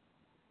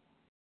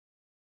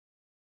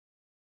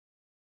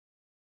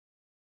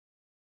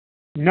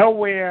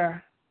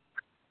 Nowhere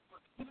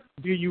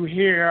do you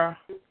hear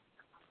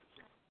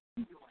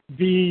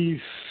these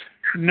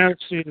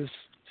nurses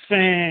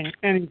saying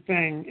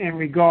anything in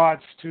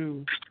regards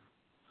to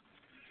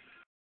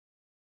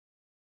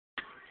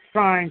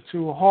trying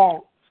to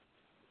halt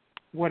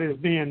what is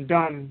being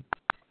done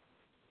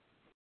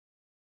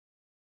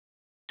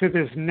to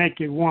this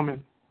naked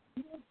woman.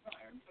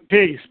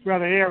 Peace,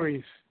 Brother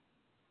Aries.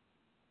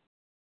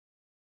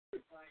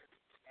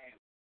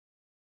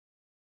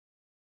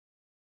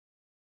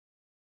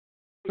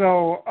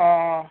 So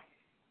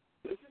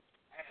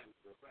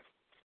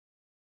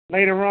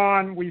later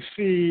on, we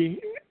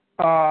see,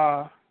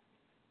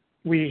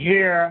 we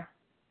hear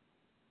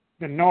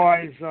the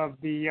noise of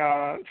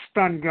the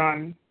stun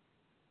gun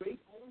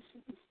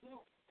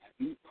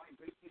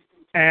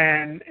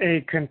and a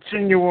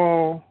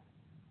continual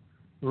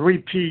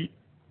repeat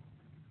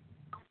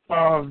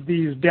of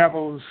these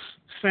devils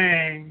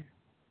saying,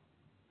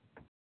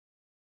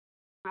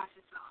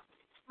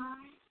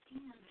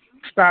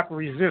 stop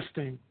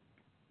resisting.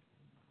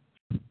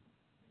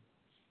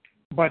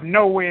 But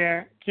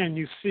nowhere can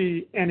you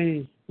see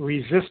any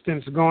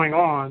resistance going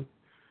on,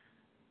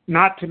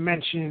 not to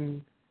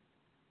mention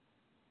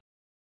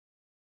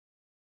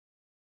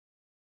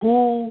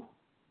who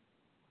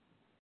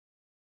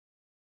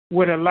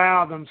would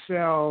allow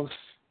themselves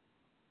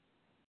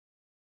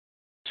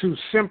to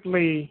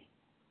simply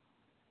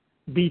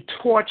be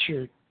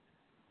tortured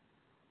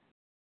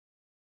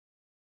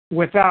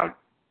without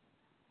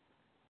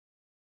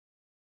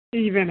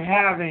even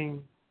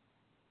having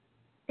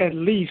at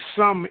least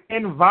some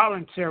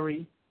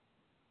involuntary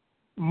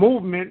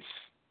movements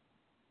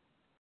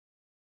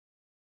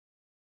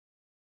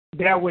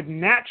that would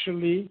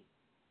naturally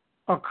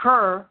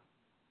occur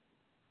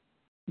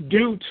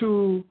due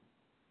to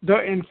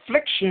the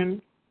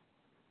infliction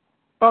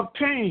of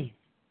pain.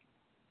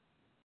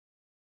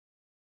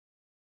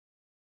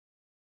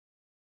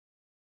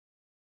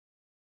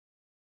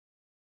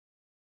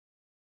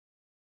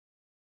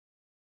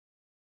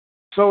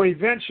 So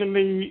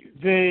eventually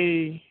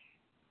they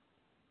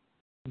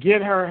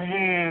get her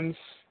hands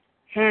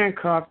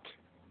handcuffed.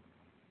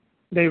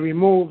 They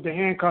remove the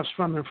handcuffs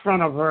from in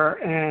front of her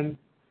and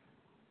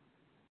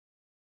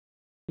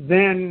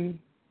then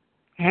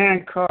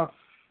handcuff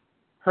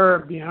her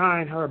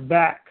behind her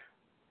back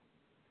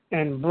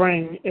and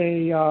bring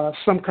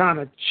some kind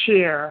of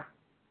chair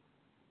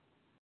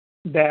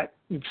that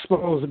is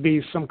supposed to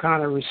be some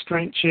kind of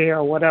restraint chair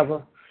or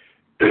whatever.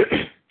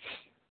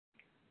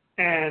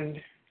 And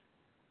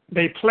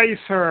they place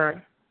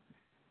her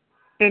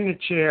in the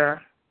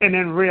chair and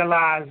then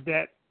realize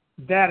that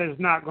that is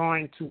not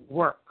going to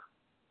work.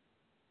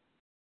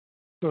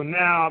 So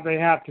now they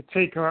have to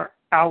take her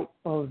out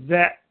of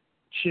that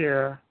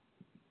chair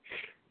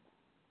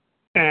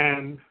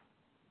and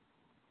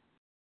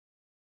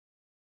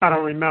I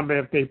don't remember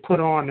if they put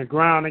her on the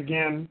ground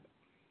again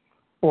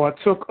or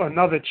took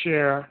another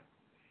chair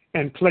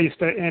and placed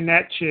her in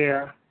that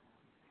chair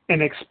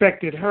and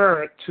expected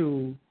her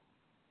to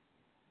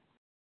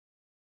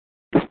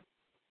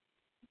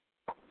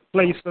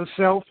place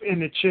herself in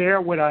the chair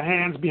with her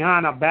hands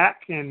behind her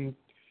back and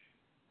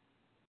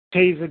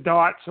taser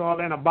darts all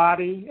in her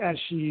body as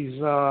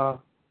she's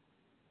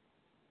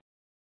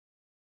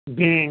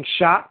being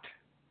shot.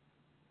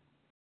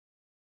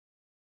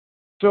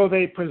 So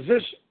they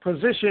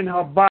position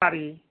her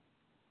body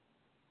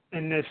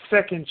in this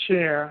second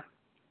chair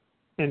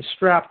and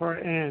strap her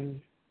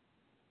in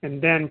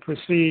and then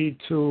proceed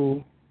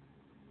to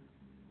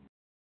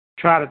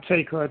try to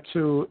take her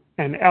to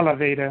an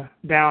elevator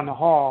down the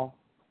hall.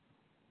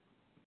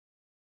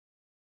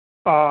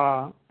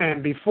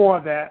 And before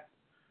that,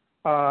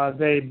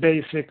 they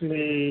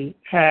basically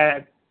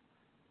had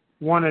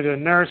one of the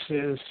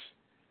nurses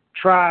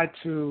try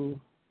to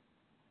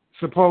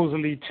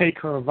supposedly take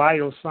her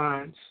vital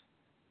signs.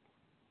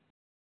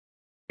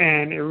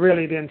 And it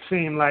really didn't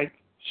seem like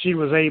she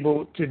was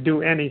able to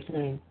do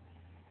anything,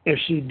 if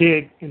she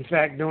did, in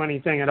fact, do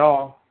anything at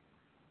all.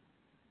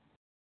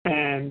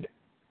 And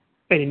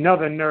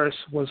another nurse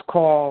was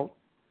called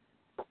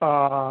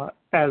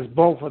as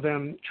both of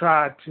them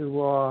tried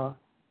to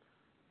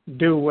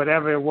do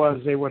whatever it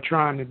was they were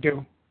trying to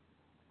do.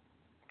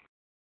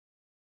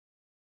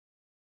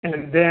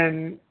 And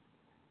then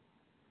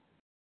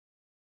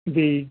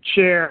the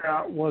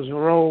chair was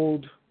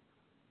rolled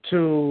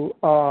to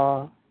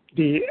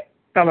the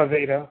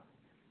elevator,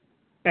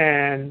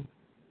 and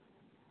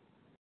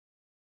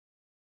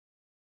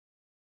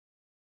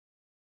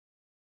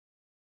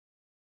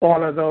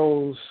all of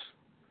those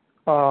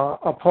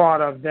are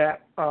part of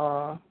that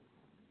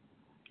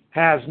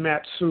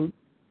hazmat suit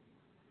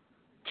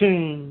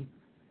team,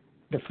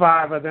 the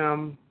five of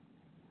them,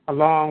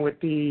 along with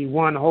the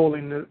one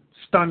holding the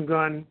stun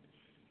gun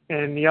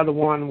and the other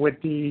one with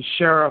the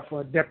sheriff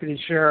or deputy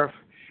sheriff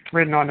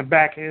written on the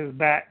back of his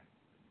back,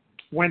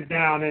 went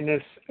down in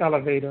this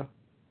elevator.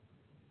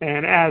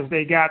 And as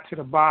they got to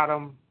the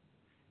bottom,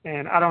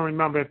 and I don't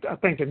remember, I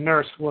think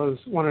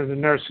one of the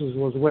nurses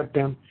was with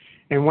them.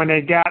 And when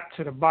they got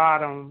to the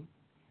bottom,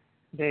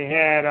 they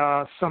had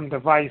some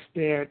device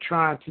there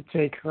trying to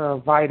take her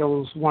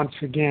vitals once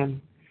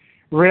again,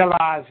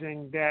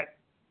 realizing that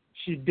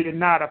she did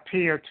not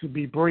appear to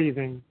be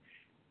breathing.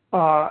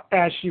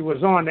 As she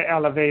was on the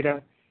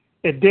elevator,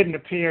 it didn't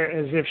appear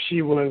as if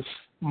she was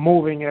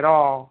moving at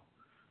all.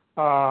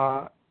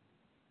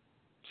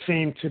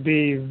 Seemed to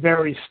be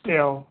very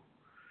still,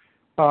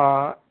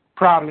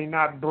 probably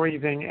not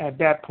breathing at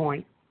that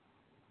point.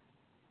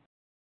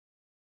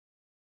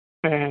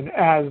 And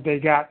as they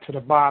got to the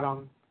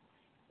bottom,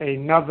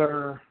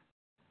 another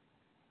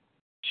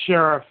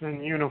sheriff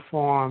in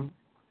uniform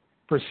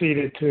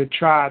proceeded to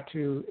try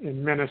to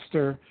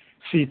administer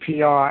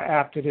CPR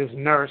after this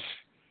nurse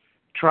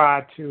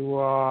tried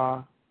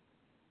to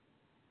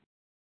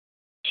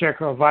check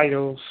her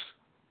vitals.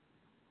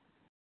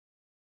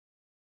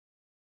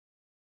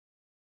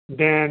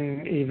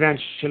 Then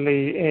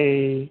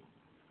eventually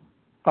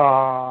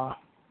a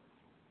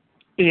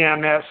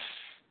EMS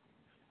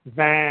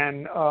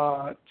van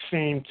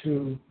seemed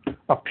to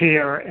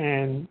appear,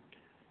 and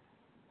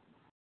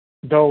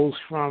those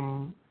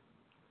from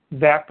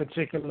that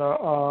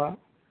particular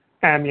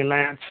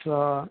ambulance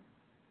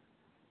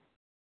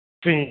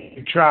seemed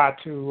to try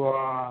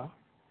to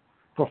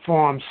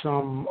perform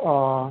some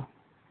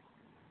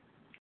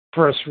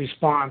first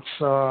response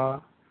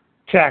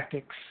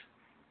tactics,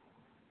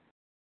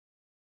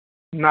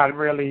 not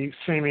really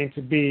seeming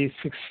to be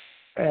successful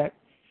at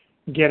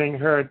getting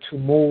her to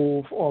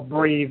move or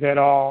breathe at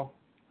all.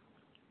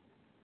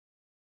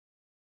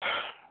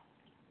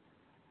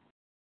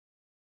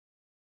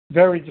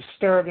 Very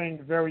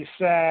disturbing, very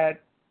sad.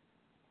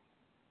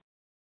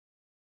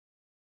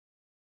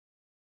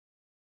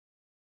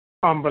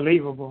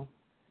 Unbelievable.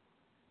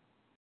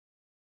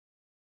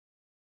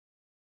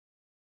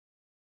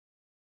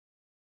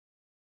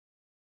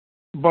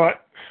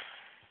 But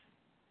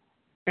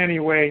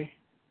anyway,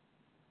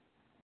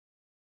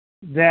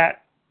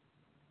 that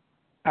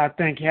I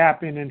think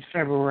happened in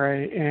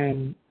February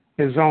and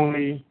is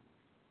only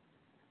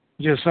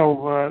just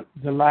over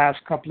the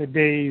last couple of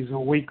days, a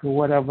week or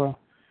whatever,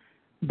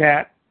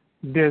 that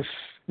this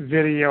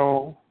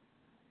video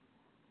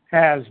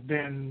has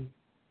been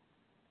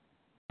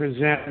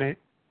presented.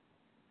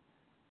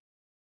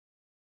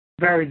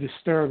 Very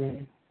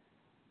disturbing.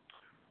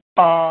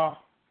 Caller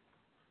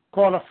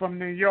from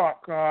New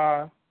York.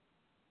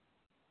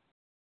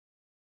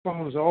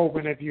 Phones are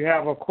open if you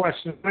have a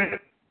question.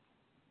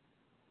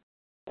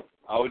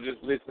 I was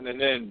just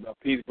listening in.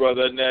 Peace,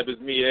 brother. Neb,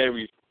 it's me,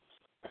 Aries.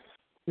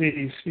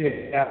 Peace,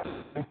 yeah.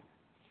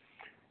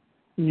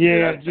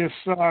 Yeah, just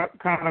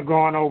kind of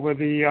going over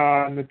the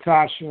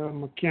Natasha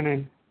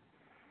McKinnon.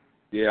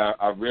 Yeah,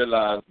 I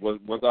realized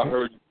once I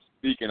heard you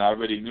speaking, I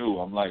already knew.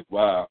 I'm like,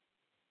 wow.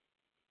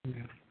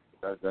 Yeah.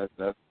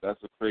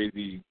 That's a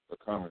crazy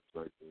occurrence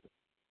right there.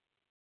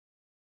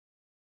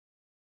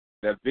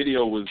 That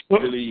video was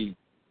really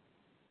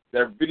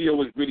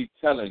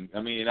telling.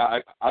 I mean,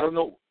 I don't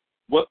know.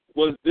 What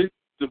was this?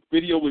 The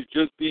video was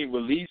just being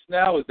released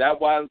now. Is that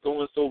why it's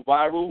going so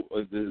viral?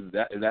 Or is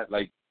that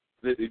like,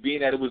 being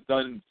that it was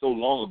done so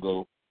long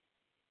ago?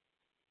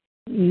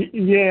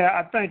 Yeah,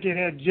 I think it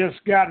had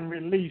just gotten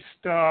released.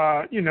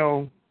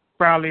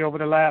 Probably over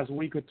the last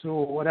week or two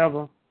or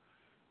whatever.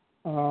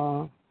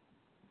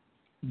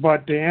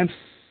 But the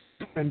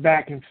incident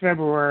back in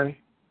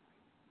February,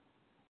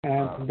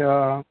 and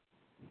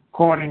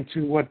according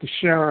to what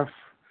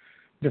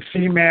the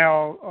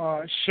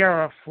female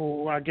sheriff,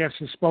 who I guess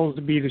is supposed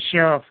to be the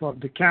sheriff of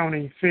the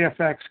county,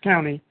 Fairfax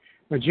County,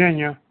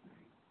 Virginia,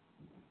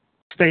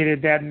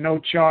 stated that no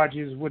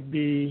charges would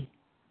be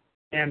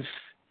against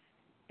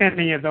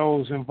any of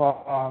those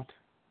involved.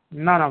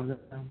 None of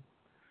them.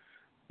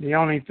 The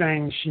only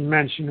thing she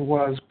mentioned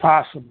was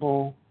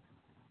possible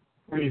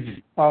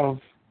review of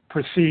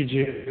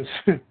procedures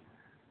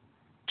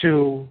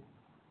to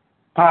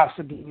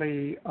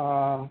possibly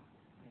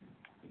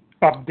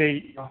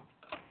update,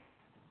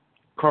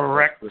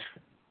 correct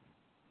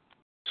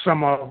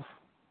some of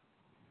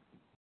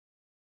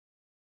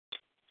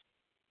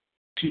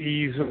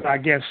she's, I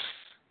guess,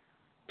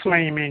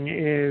 claiming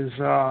is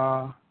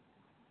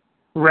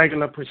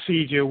regular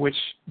procedure which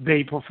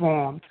they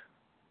performed.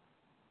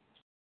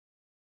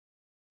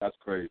 That's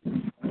crazy.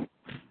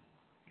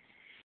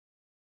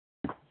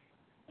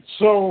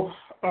 So,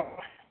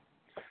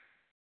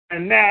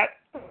 and that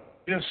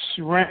just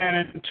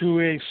ran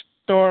into a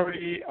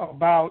story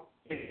about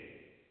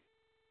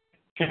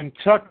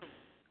Kentucky,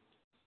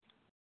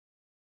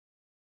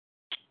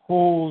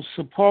 who's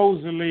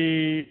supposed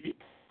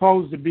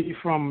to be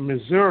from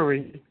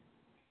Missouri,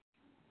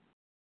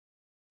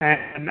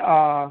 and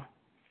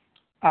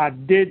I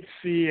did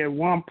see at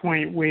one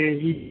point where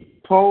he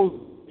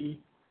supposedly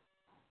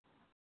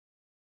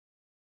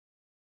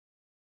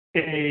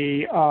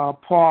a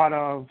part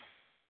of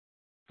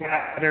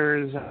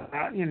matters,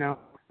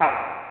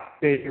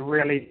 they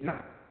really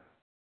not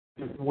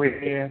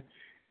where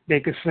they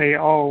could say,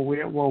 oh,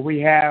 we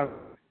have,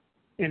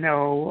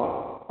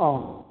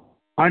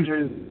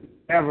 hundreds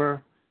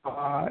ever,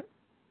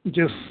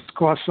 just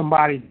because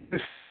somebody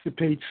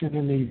participates in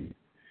any,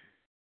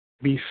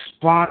 be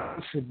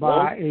sponsored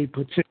by a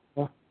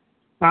particular,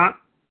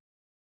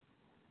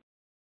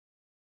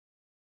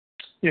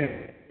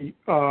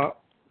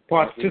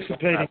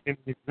 participating in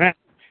an event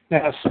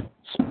that's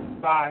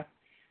by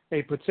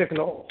a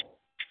particular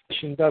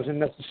organization doesn't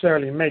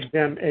necessarily make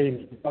them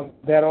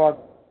that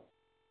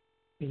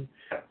organization.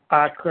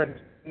 I could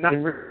not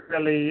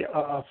really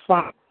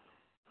find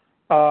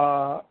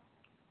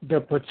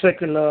the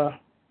particular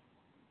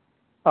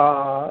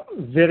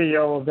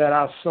video that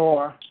I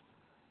saw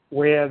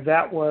where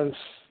that was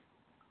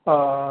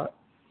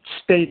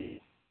stated.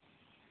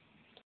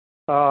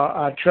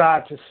 I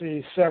tried to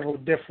see several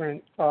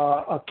different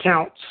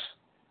accounts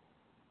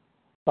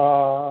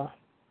of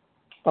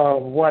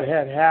what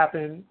had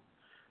happened.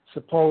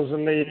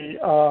 Supposedly,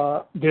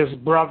 this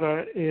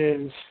brother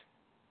is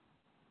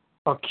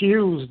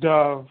accused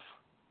of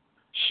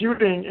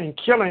shooting and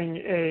killing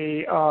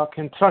a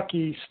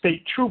Kentucky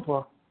state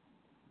trooper.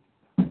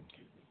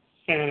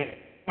 and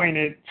when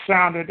it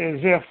sounded as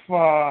if,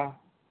 I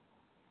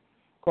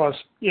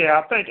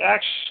think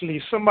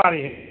actually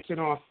somebody hit it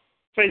on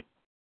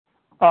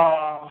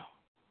Facebook,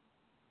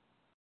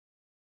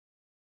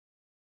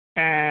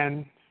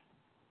 and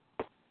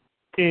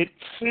and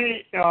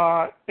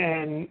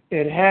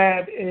it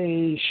had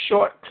a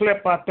short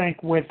clip, I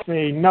think, with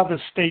another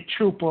state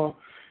trooper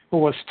who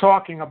was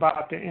talking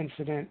about the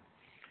incident,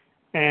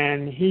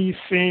 and he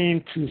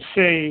seemed to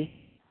say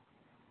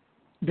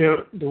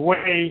the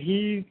way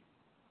he,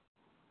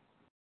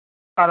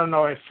 I don't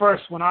know, at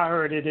first when I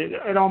heard it,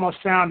 it almost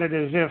sounded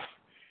as if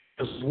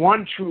it was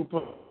one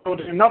trooper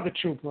killed another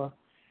trooper,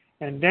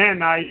 and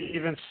then I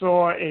even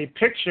saw a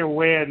picture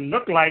where it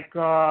looked like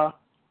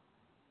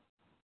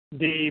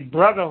the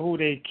brother who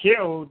they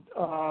killed,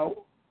 a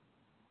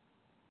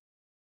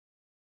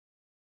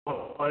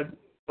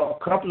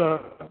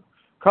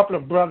couple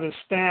of brothers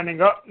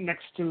standing up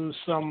next to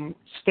some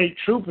state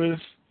troopers,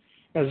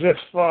 as if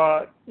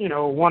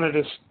one of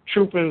the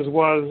troopers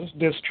was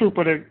this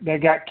trooper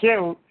that got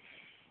killed.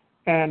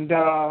 And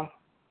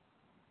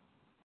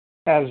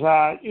as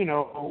I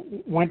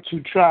went to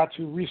try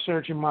to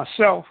research it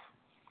myself,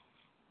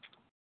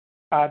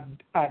 I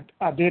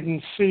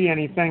didn't see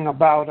anything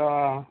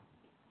about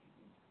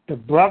the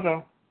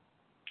brother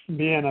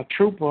being a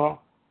trooper,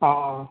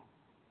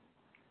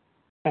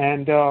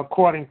 and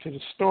according to the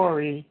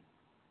story,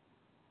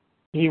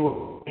 he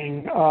was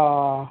being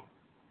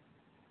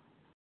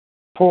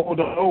pulled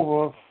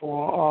over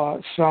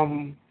for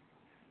some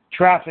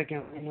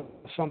trafficking or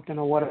something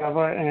or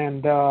whatever,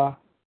 and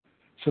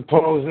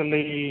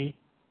supposedly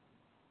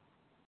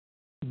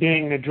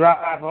being the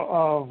driver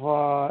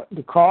of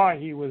the car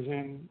he was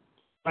in,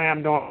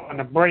 slammed on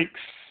the brakes,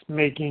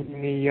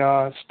 making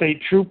the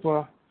state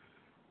trooper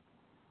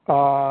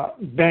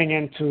bang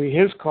into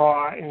his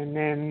car, and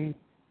then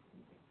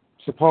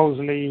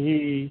supposedly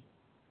he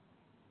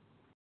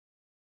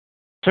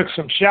took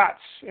some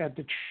shots at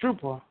the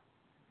trooper.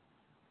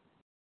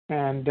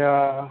 And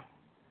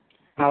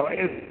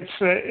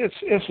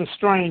it's a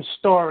strange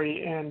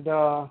story, and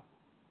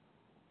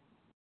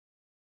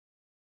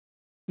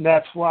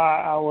that's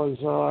why I was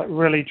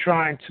really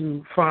trying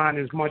to find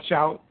as much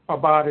out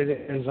about it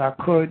as I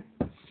could,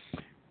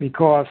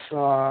 because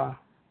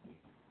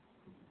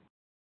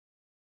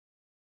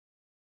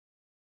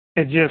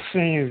it just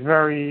seems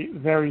very,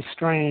 very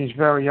strange,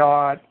 very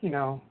odd,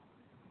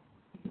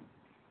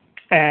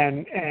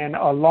 And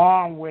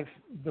along with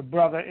the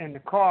brother in the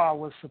car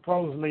was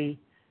supposedly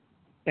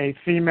a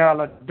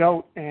female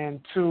adult and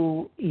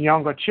 2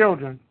 younger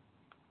children.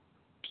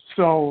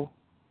 So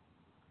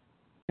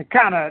it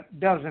kind of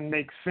doesn't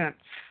make sense.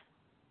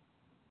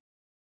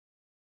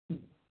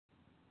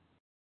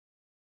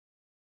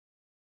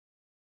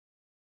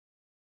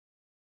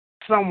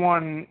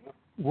 Someone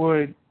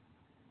would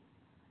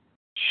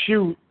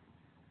shoot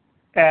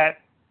at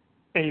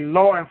a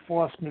law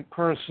enforcement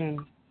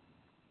person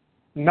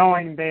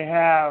knowing they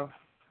have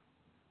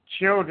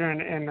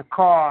children in the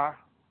car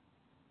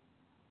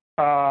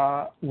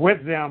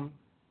with them,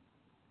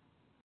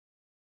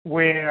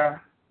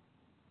 where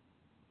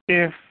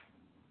if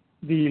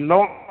the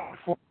law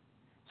enforcement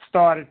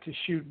started to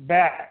shoot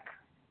back,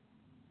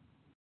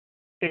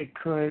 it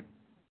could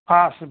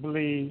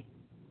possibly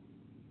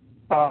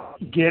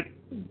get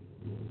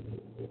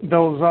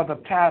those other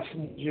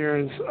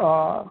passengers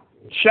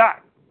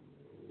shot.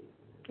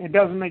 It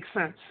doesn't make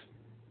sense.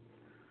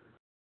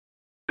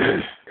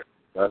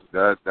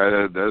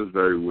 That is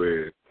very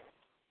weird.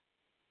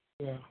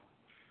 Yeah.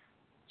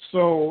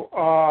 So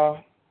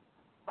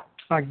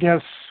I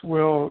guess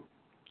we'll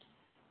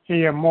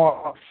hear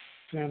more,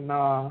 and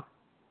I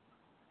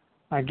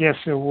guess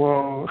it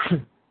will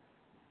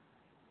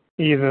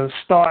either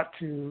start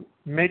to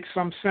make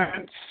some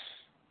sense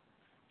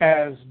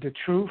as the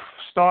truth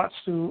starts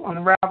to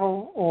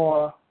unravel,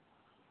 or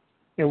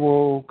it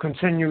will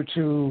continue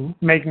to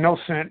make no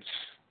sense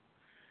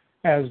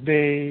as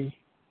they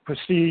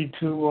proceed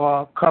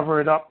to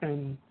cover it up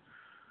and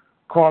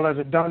call it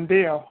a done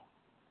deal.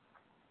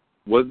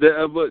 Was there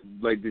ever,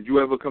 did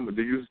you ever come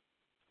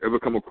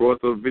across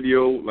a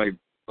video, like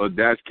a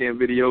dash cam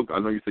video? I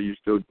know you said you're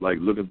still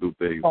looking through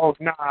things. Oh,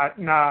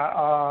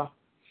 nah.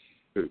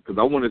 Because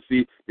I want to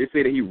see. They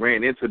say that he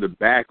ran into the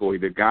back, or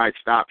the guy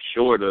stopped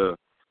short or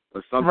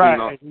something.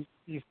 Right.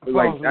 He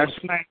supposedly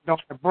slammed on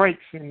the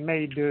brakes and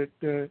made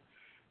the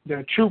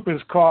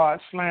trooper's car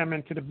slam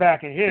into the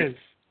back of his.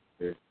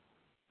 Yeah.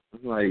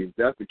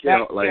 That's the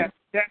case.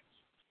 That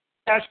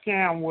dash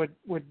cam would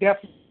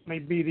definitely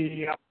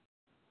be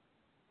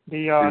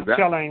the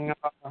telling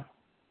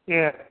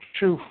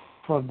truth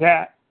for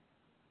that.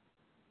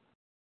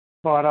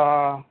 But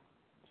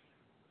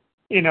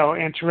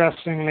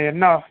interestingly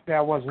enough,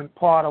 that wasn't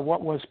part of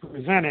what was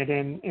presented,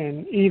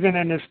 and even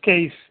in this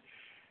case,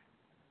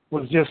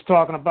 was just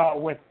talking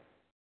about with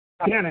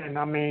Cannon.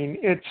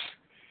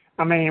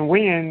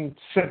 We in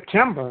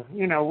September.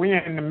 We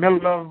in the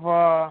middle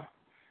of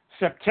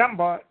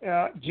September,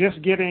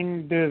 just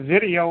getting the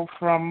video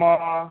from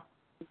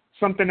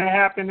something that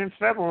happened in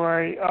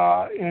February,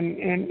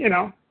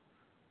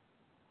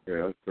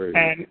 Yeah, that's crazy.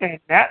 And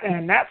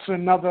that's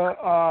another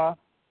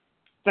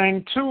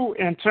thing too,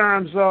 in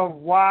terms of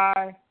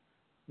why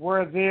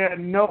were there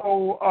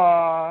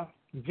no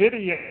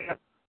video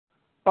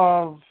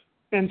of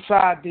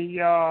inside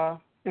the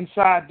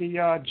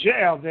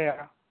jail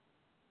there,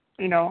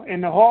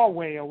 in the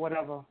hallway or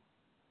whatever,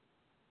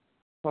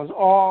 because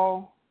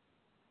all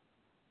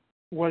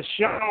was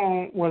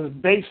shown was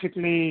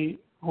basically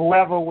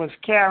whoever was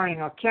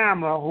carrying a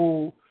camera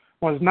who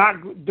was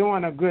not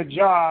doing a good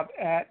job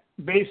at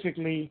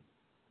basically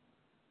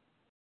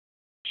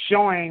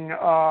showing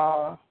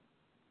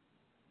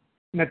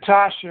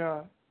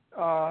Natasha,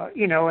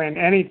 and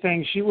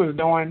anything she was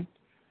doing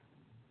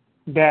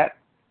that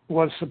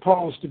was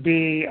supposed to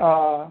be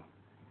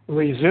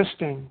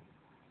resisting.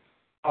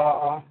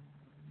 And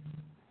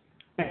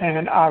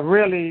I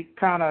really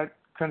kind of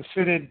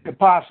considered the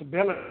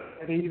possibility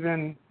that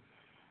even,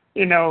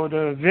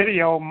 the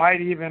video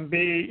might even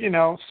be,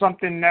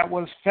 something that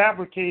was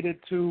fabricated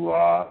to,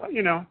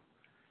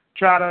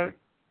 try to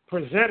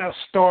present a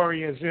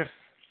story as if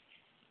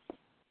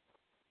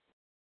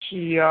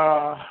she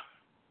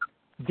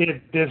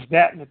did this,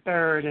 that, and the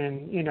third,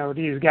 and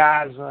these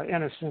guys are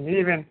innocent.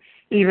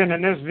 Even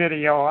in this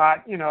video,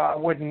 I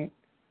wouldn't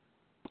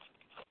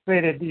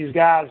say that these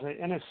guys are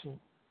innocent.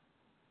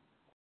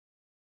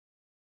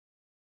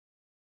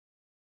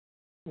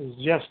 It's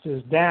just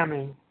as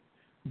damning,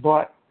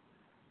 but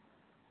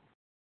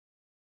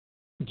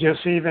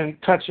just even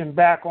touching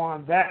back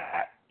on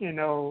that,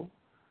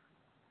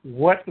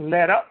 what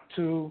led up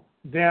to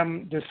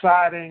them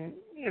deciding,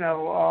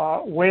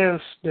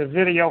 where's the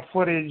video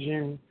footage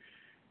and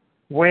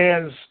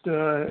where's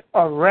the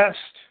arrest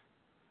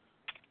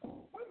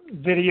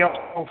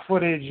video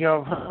footage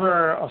of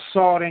her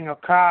assaulting a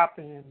cop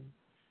and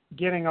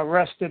getting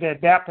arrested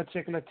at that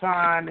particular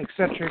time, et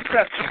cetera, et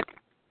cetera.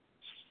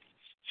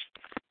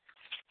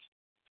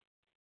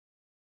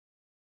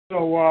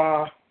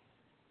 So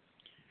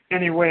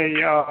anyway,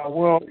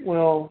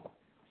 we'll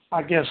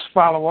I guess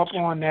follow up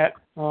on that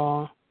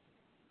to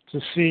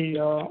see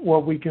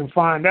what we can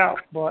find out.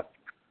 But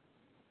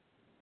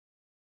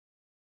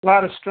a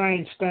lot of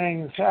strange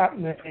things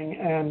happening,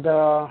 and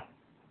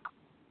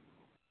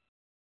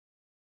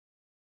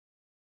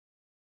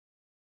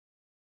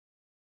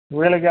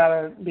really got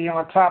to be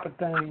on top of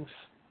things.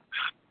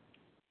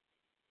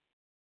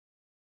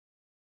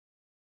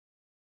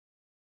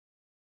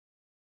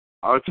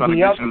 I was trying to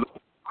get you.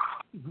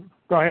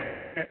 Go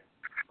ahead.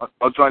 I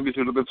was trying to get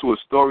you to look into a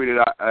story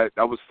that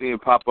I was seeing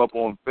pop up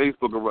on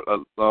Facebook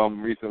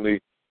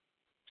recently,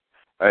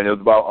 and it was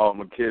about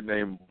a kid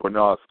named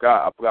Bernard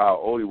Scott. I forgot how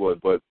old he was,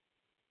 but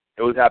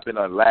it was happening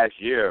last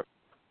year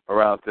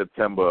around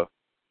September,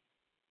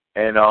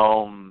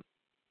 and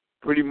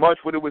pretty much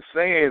what it was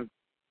saying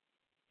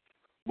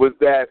was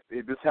that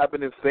this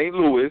happened in St.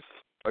 Louis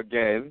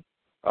again.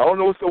 I don't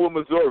know what's up with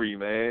Missouri,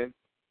 man.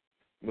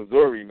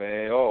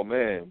 Oh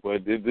man,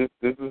 but this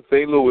is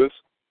St. Louis,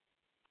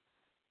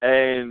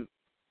 and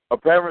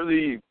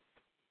apparently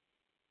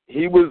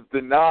he was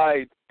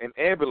denied an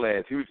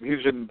ambulance. He was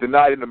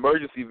denied an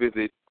emergency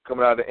visit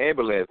coming out of the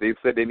ambulance. They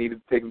said they needed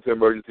to take him to the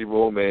emergency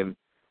room, and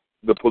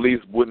the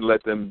police wouldn't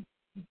let them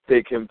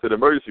take him to the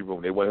emergency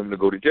room. They want him to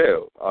go to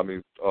jail. I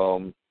mean,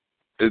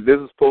 this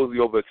is supposedly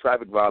over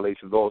traffic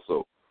violations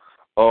also.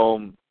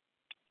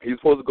 He's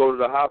supposed to go to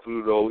the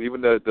hospital though. Even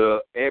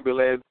the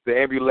ambulance, the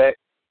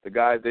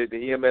guys,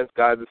 the EMS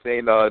guys are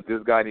saying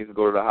this guy needs to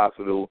go to the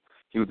hospital.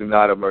 He was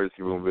denied an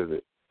emergency room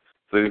visit.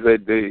 So he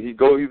said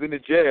he's in the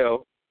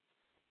jail.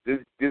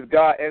 This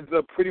guy ends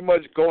up pretty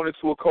much going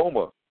into a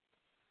coma.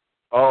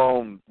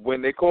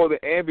 When they called the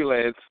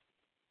ambulance,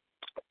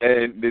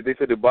 and they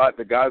said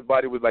the guy's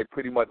body was like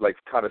pretty much like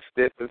kind of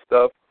stiff and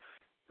stuff.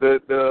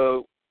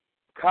 The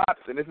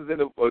cops, and this is in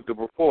the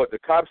report, the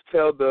cops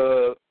tell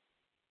the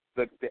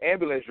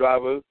ambulance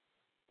driver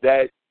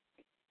that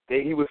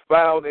he was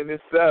found in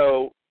his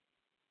cell,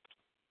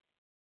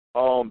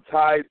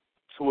 tied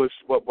to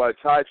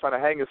trying to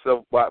hang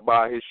himself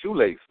by his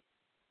shoelace.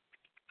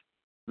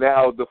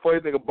 Now the funny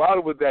thing about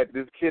it was that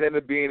this kid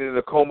ended up being in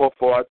a coma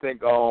for I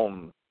think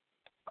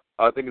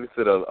it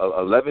said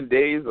 11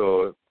 days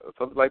or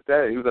something like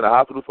that. He was in the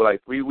hospital for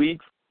like 3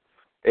 weeks,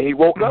 and he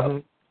woke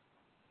up.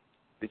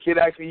 The kid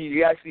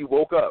actually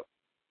woke up,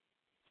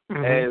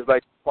 and it's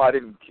like,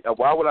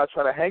 why would I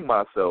try to hang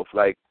myself?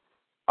 Like,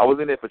 I was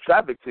in there for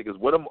traffic tickets.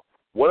 What am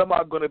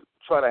I going to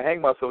try to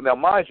hang myself? Now,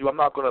 mind you, I'm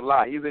not going to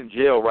lie. He's in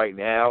jail right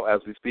now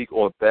as we speak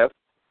on theft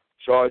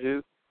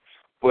charges.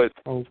 But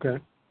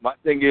my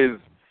thing is,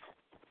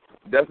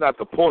 that's not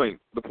the point.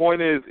 The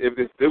point is,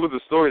 if there was a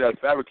story that's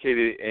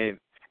fabricated and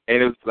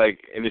it's like,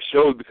 and it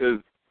shows because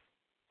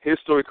his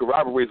story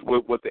corroborates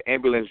what the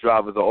ambulance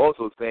drivers are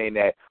also saying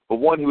that, for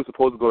one, he was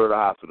supposed to go to the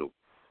hospital.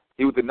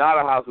 He was denied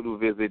a hospital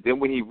visit. Then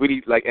when he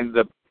really ended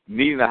up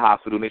needing a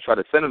hospital, and they tried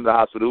to send him to the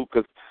hospital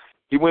because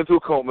he went into a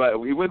coma.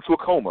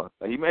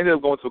 He ended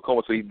up going to a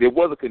coma. So there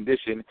was a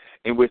condition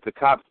in which the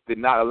cops did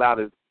not allow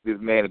this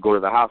man to go to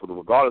the hospital,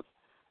 regardless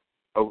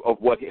of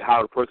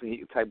type of person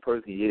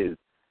he is.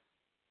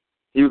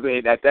 he was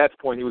in, at that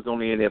point he was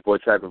only in there for a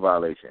traffic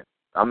violation.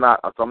 I'm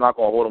not going to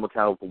hold him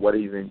accountable for what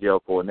he's in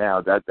jail for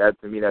now. That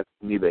to me, that's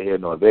neither here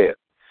nor there.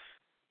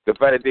 The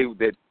fact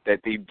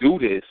that they do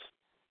this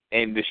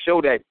and to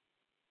show that,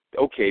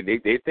 okay,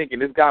 they're thinking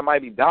this guy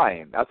might be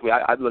dying. That's the way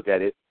I look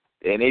at it.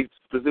 And they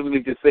specifically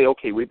just say,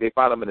 okay, they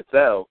found him in a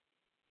cell,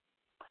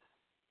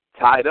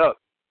 tied up,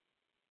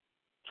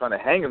 trying to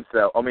hang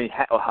himself. I mean,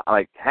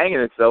 like hanging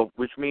himself,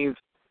 which means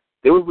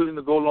they were willing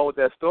to go along with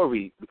that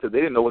story because they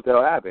didn't know what the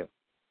hell happened.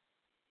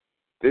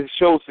 This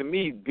shows to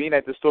me, being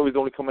that the story is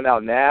only coming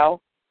out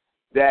now,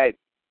 that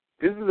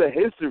this is a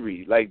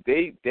history. Like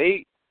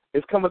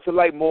it's coming to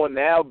light more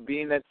now,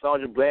 being that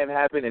Sergeant Bland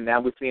happened, and now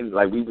we've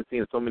been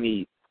seeing so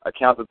many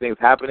accounts of things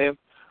happening.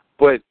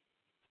 But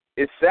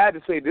it's sad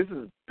to say this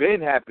has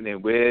been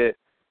happening where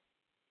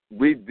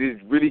we're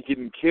really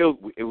getting killed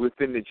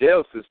within the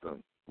jail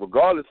system,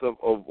 regardless of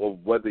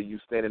whether you're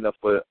standing up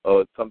for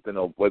something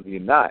or whether you're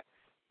not.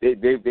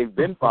 They've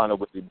been found out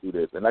what to do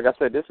this. And like I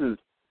said, this is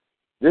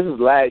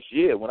last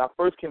year. When I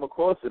first came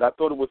across it, I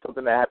thought it was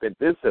something that happened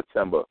this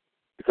September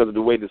because of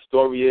the way the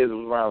story is. It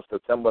was around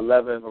September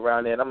 11th,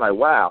 around there. And I'm like,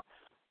 wow,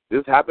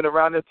 this happened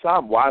around this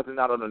time. Why is it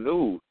not on the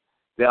news?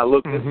 Then I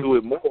looked into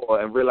it more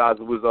and realized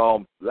it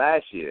was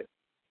last year,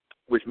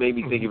 which made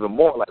me think even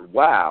more like,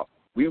 wow,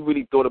 we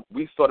really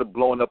we started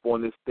blowing up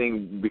on this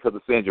thing because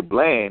of Sandra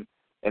Bland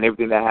and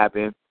everything that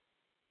happened.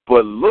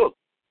 But look,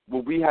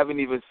 what we haven't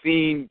even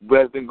seen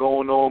what has been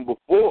going on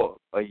before,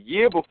 a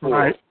year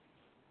before.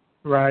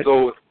 Right.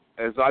 So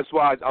that's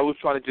why I was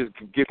trying to just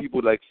get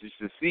people like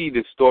to see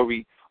this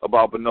story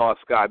about Bernard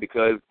Scott,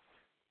 because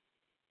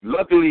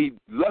luckily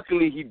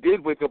he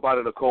did wake up out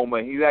of the coma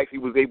and he actually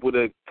was able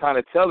to kind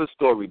of tell his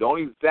story. The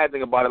only sad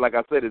thing about it, like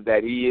I said, is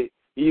that he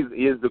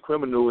is the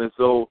criminal, and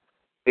so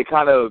it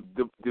kind of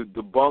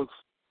debunks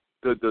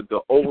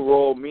the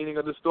overall meaning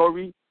of the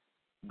story.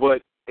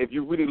 But if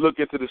you really look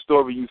into the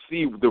story, you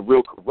see the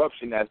real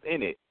corruption that's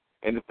in it,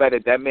 and the fact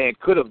that man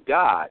could have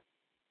died.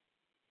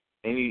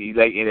 And and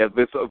if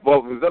it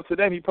was up to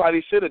them, he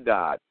probably should have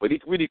died. But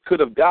he really could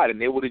have died, and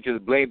they would have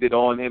just blamed it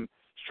on him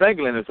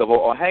strangling himself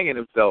or hanging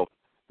himself,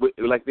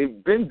 like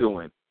they've been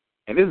doing.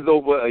 And this is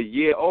over a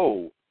year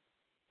old.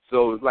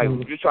 So it's like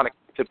you're trying to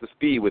catch up to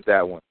speed with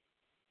that one.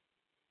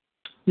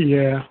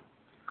 Yeah,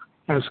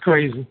 that's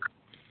crazy.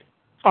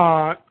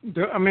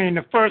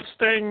 The first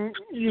thing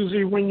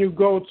usually when you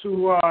go to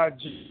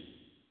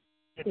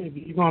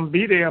you're going to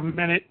be there a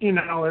minute,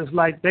 is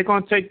like they're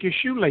going to take your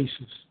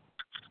shoelaces.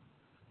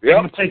 They're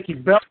going to take your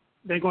belt.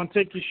 They're going to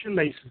take your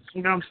shoelaces.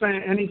 You know what I'm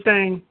saying?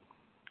 Anything,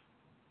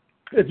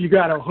 if you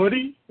got a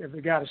hoodie, if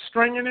it got a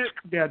string in it,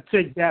 they'll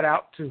take that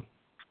out too.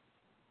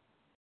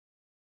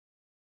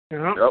 You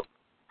know?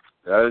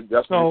 Yep.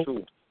 That's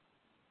true.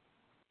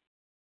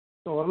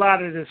 So a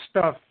lot of this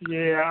stuff,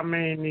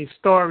 these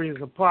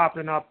stories are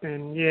popping up,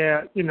 and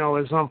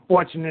it's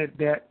unfortunate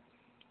that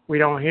we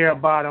don't hear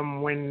about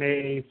them when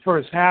they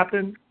first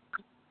happen.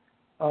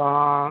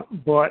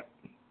 But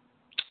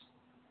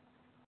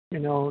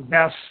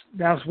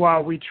that's why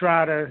we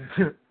try to,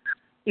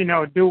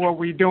 do what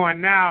we're doing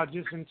now,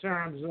 just in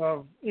terms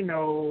of,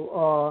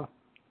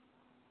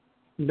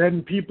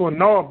 letting people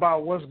know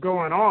about what's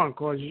going on,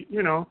 because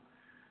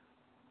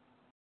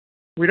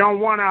we don't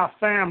want our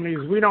families,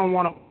 we don't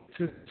want to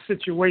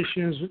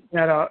situations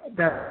that are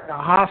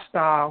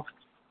hostile.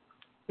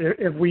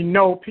 If we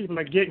know people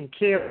are getting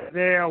killed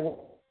there,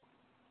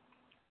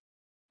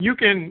 you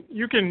can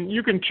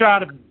try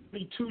to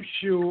be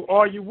two-shoe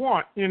all you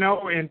want,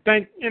 and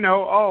think,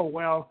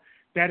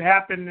 that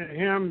happened to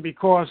him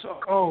because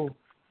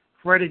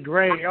Freddie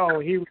Gray,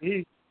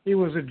 he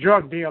was a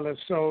drug dealer,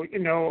 so he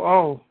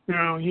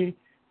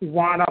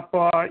wound up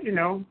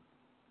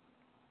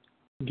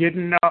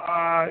getting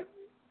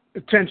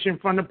attention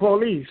from the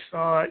police.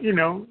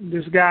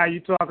 This guy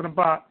you're talking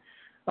about,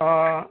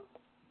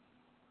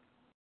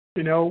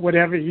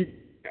 whatever it's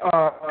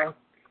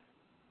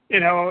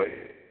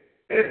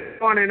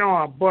on and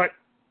on. But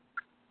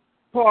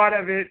part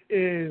of it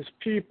is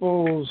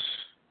people's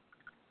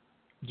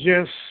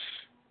just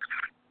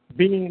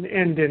being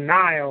in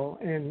denial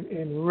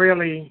and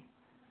really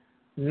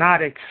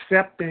not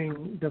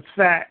accepting the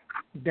fact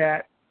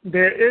that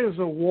there is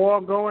a war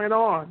going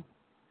on,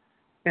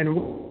 and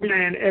we're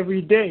playing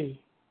every day.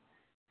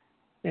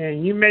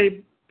 And you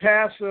may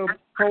pass a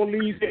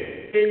police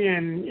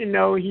and,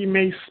 he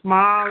may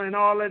smile and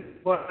all that,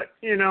 but,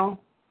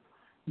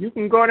 you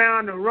can go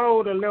down the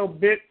road a little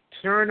bit,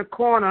 turn the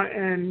corner,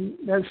 and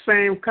that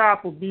same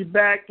cop will be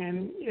back,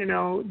 and,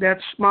 that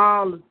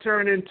smile will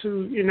turn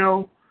into,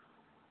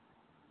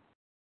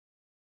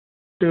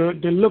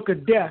 the look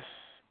of death.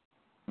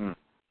 Of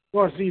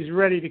course, he's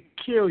ready to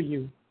kill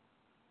you.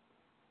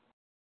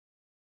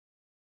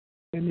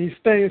 And these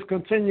things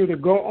continue to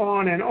go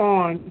on,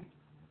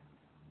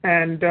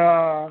 and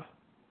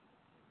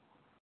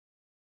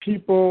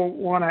people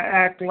want to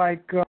act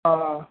like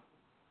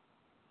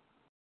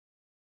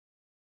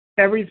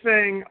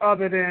everything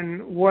other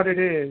than what it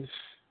is.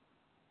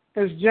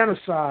 It's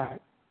genocide.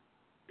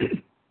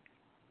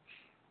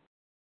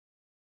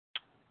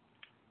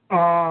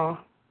 A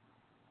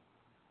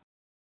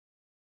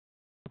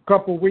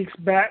couple weeks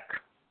back,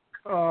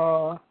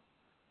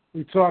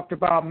 we talked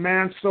about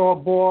Mansour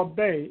Ball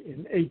Bay,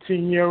 an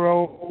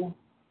 18-year-old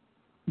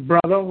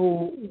brother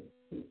who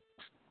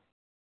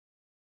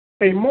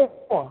a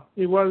Moor.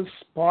 He was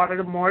part of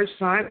the Moorish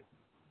Science.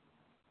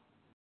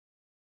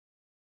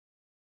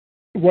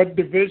 What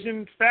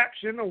division,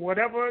 faction, or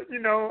whatever,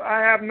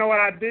 I have no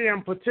idea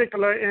in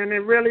particular, and it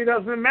really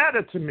doesn't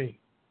matter to me.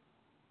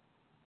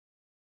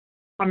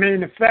 I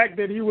mean, the fact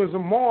that he was a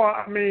Moor,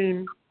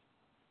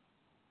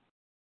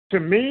 to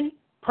me,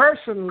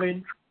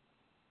 personally,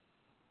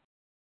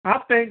 I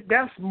think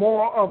that's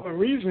more of a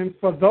reason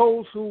for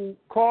those who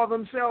call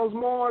themselves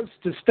Moors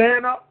to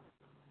stand up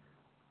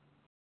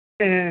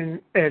and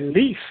at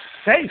least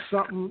say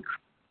something,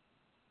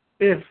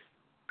 if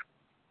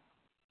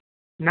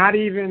not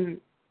even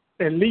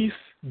at least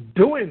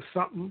doing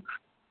something.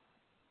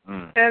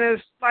 And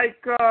it's like,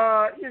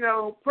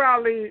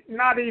 probably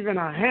not even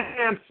a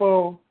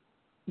handful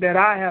that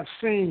I have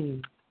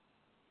seen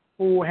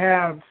who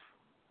have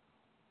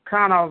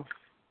kind of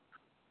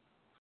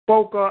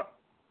spoke up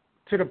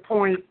to the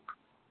point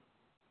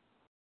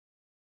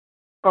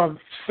of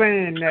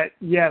saying that,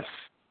 yes,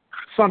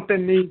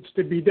 something needs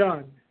to be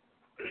done.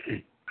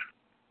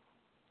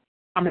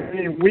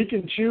 We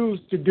can choose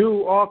to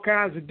do all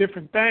kinds of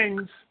different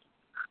things.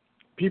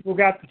 People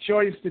got the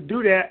choice to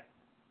do that.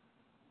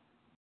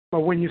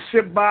 But when you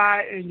sit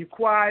by and you're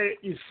quiet,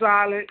 you're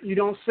silent, you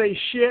don't say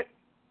shit,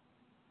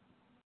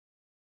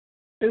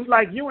 it's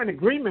like you're in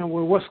agreement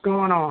with what's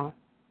going on.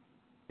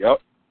 Yep.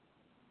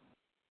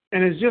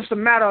 And it's just a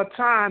matter of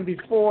time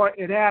before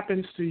it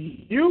happens to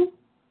you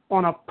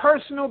on a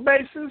personal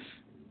basis,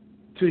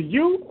 to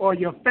you or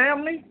your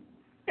family.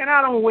 And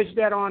I don't wish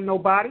that on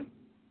nobody.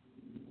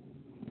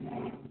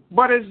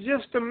 But it's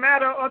just a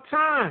matter of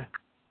time.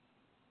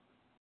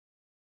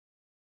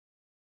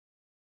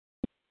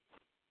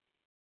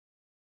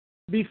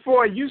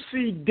 Before you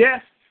see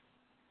death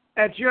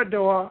at your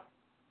door,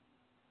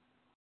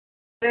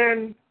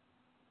 then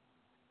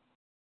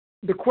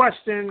the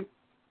question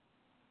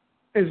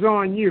is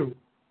on you.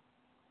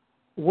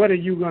 What are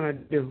you going to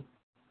do?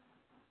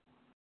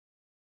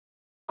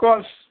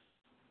 Because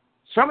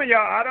some of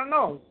y'all, I don't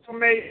know, some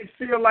may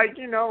feel like,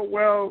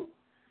 well,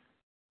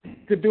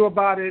 to do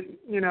about it,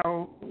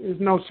 there's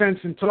no sense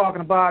in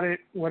talking about it,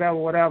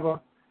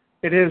 whatever.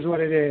 It is what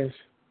it is.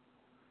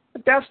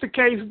 If that's the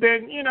case,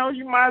 then,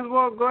 you might as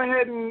well go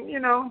ahead and,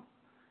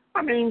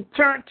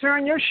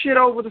 turn your shit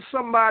over to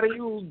somebody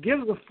who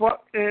gives a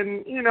fuck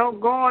and,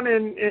 go on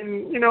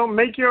and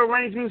make your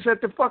arrangements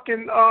at the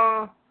fucking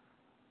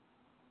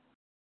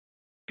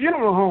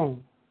funeral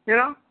home,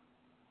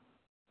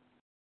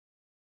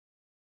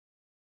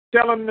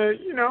 Tell them to,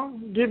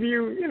 give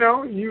you,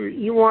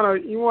 you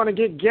want to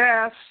get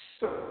gas,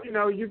 so,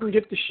 you can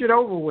get the shit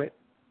over with.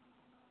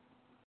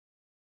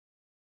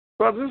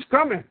 Because it's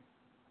coming.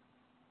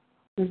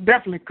 It's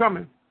definitely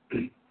coming.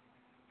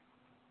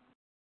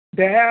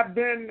 There have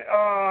been,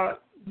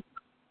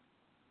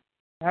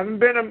 haven't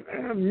been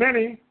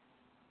many.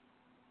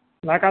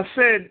 Like I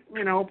said,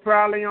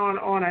 probably on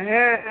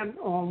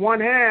one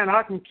hand,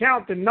 I can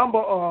count the number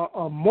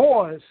of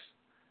Moors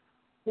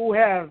who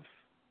have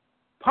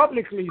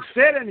publicly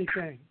said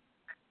anything,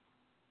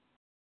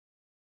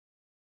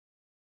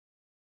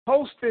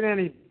 posted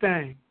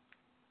anything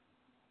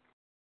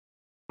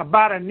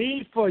about a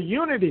need for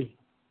unity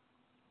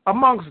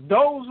amongst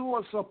those who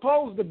are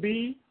supposed to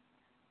be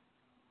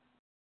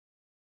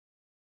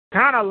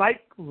kind of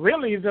like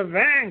really the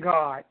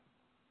vanguard,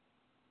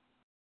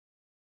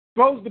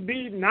 supposed to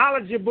be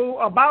knowledgeable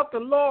about the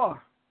law,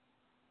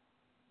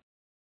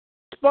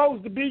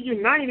 supposed to be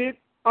united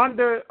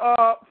under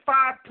 5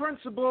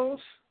 principles: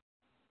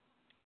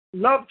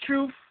 love,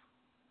 truth,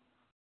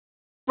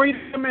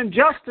 freedom, and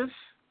justice.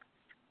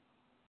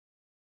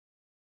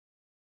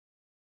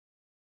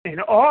 And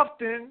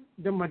often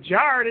the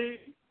majority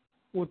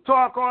will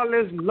talk all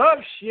this love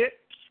shit,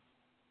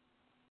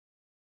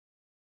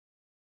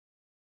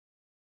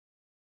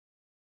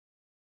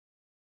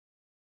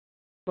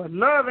 but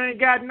love ain't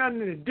got nothing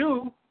to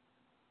do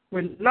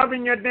with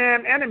loving your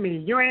damn enemy.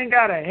 You ain't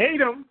got to hate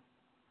them,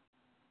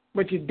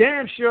 but you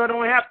damn sure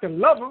don't have to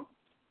love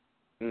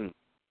them.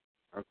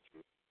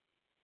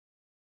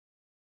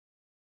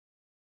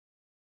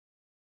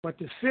 But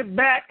to sit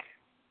back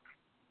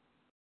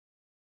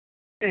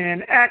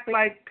and act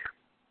like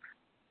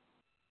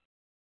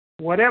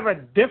whatever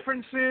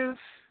differences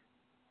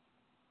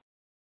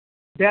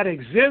that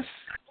exist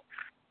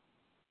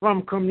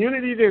from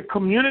community to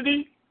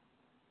community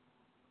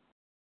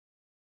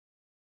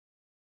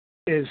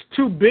is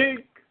too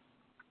big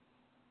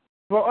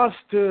for us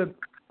to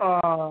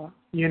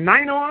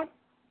unite on,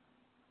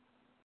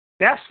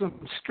 that's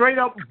some straight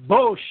up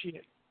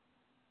bullshit.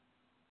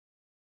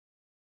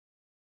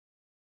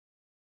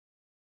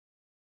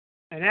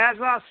 And as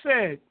I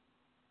said,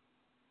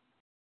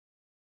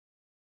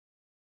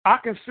 I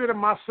consider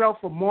myself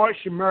a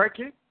Moorish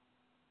American.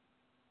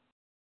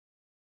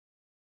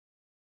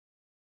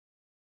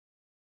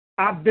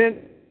 I've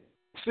been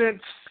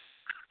since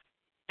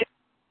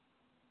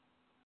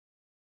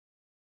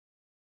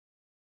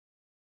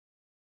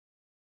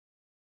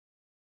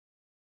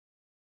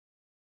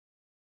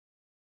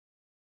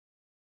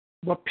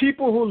But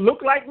people who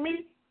look like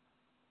me,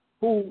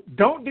 who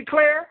don't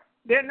declare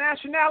their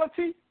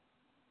nationality,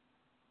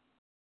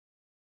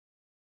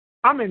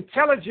 I'm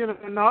intelligent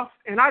enough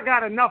and I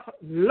got enough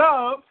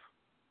love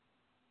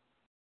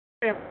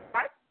and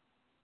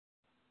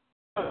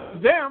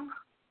them,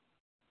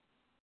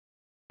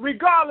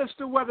 regardless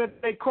to whether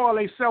they call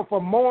themselves a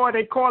Moor,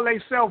 they call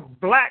themselves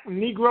black,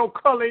 Negro,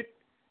 colored,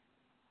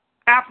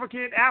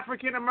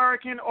 African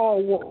American,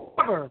 or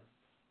whatever.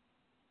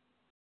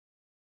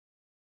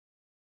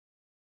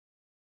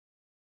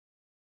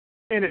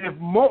 And if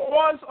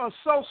Moors are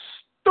so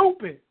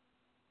stupid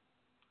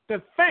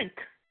to think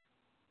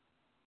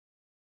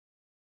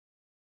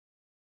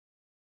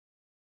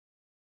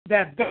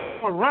that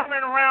they're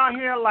running around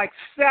here like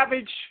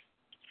savage,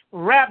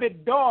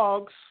 rabid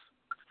dogs,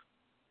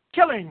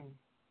 killing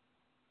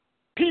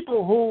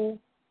people who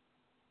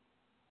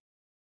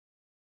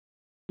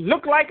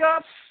look like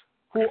us,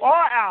 who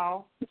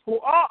are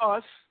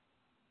us,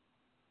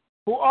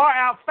 who are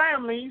our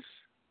families,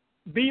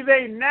 be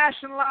they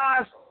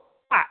nationalized or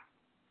not,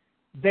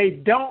 they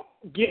don't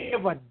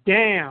give a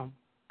damn.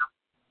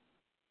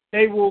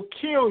 They will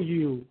kill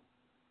you.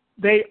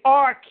 They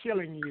are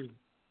killing you.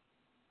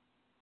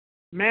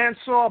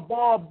 Mansour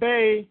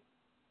Ball-Bey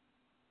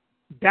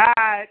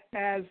died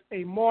as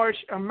a Moorish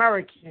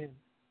American.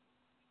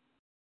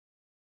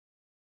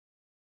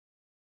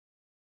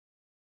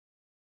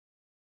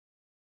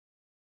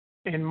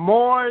 And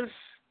Moors,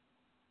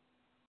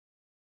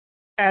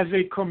 as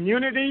a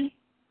community,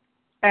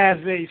 as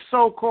a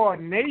so-called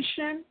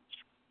nation,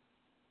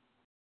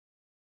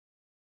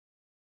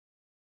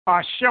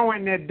 are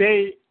showing that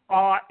they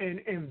are an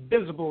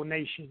invisible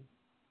nation.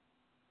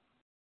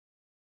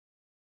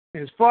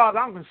 As far as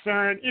I'm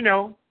concerned,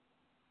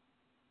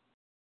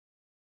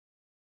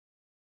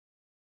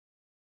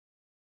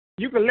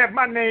 you can let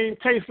my name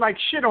taste like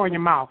shit on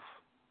your mouth.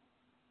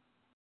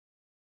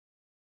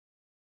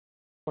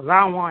 Because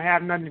I don't want to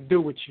have nothing to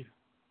do with you.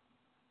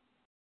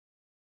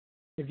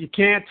 If you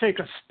can't take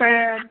a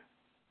stand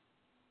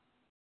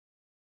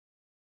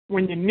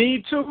when you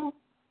need to,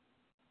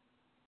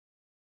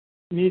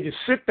 you need to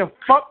sit the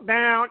fuck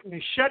down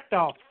and shut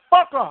the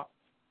fuck up.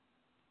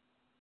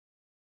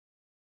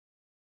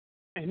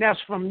 And that's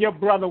from your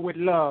brother with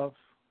love.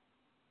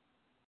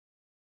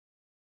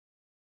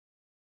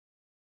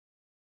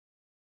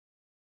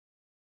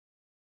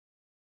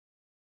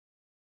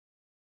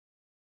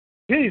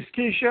 Peace,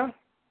 Keisha.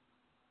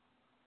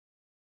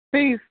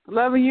 Peace.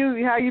 Loving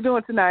you. How you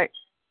doing tonight?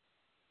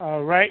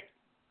 All right.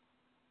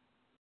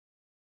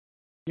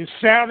 You're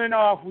sounding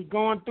off. We're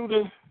going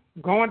through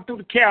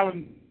the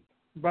calendar.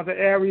 Brother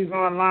Aries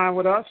online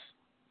with us.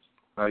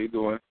 How you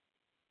doing?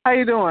 How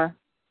you doing?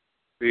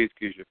 Peace,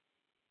 Keisha.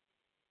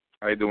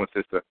 How you doing,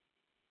 sister?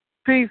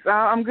 Peace.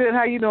 I'm good.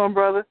 How you doing,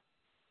 brother?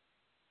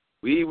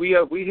 We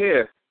here. We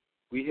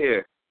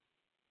here.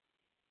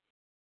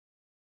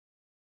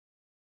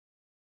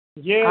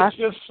 Yeah,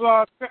 just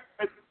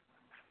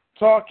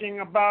talking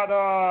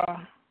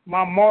about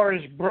my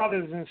Moorish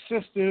brothers and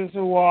sisters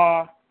who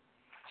are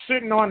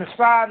sitting on the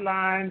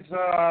sidelines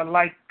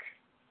like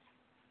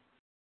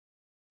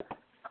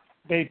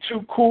they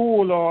too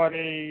cool or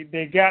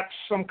they got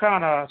some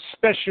kind of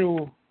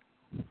special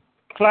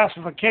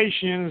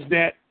classifications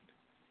that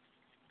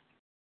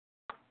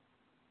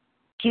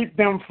keep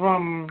them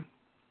from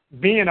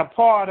being a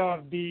part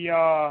of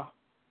the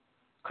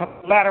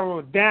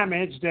collateral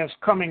damage that's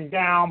coming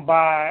down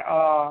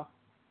by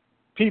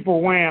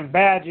people wearing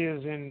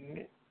badges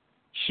and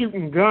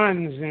shooting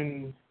guns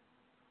and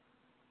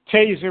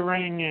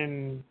tasering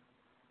and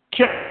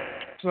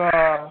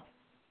killing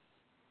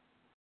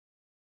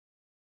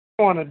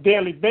on a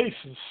daily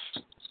basis.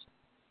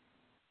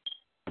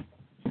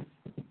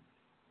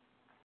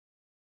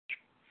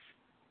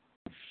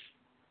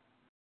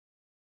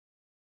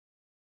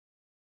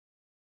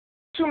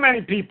 Too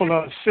many people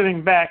are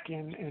sitting back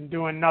and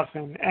doing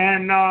nothing.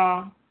 And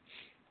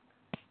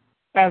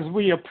as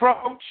we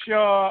approach,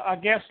 I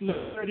guess,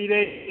 30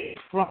 days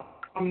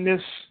from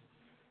this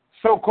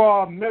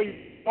so-called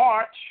Million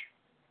March,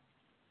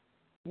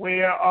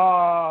 where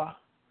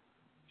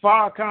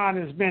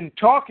Farrakhan has been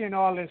talking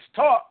all this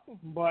talk,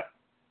 but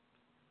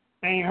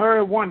ain't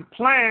heard one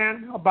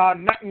plan about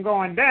nothing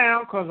going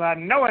down, because I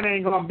know it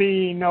ain't going to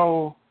be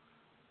no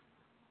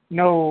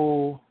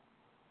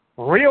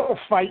real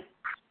fight.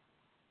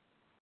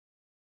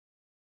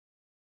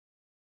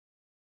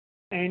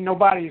 Ain't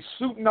nobody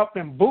suiting up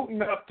and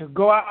booting up to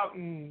go out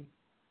and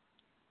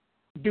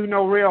do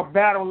no real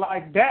battle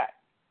like that.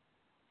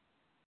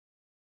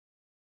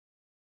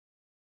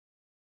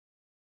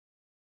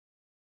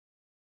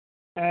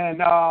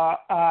 And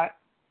I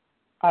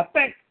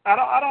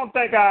don't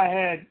think I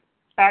had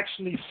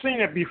actually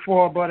seen it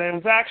before, but it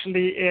was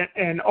actually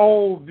an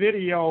old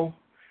video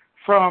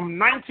from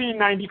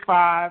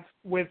 1995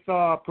 with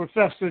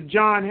Professor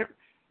John.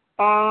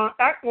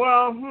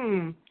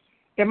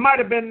 It might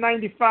have been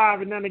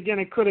 95, and then again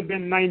it could have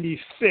been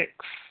 96.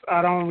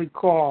 I don't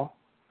recall,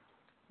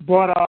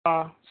 but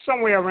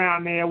somewhere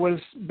around there. It was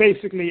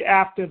basically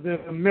after the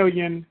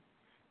Million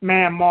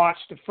Man March,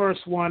 the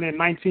first one in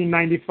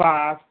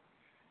 1995,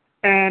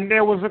 and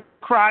there was a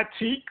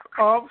critique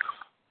of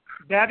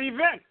that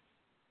event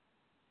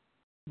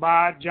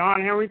by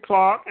John Henry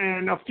Clark,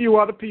 and a few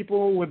other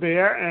people were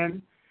there,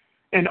 and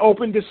an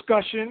open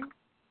discussion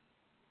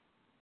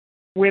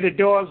where the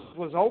doors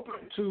was open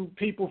to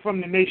people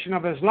from the Nation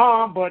of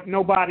Islam, but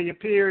nobody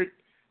appeared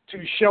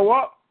to show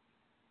up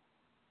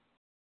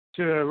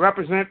to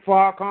represent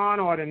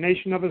Farrakhan or the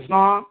Nation of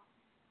Islam.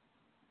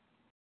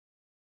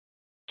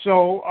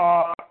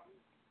 So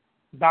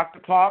Dr.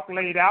 Clark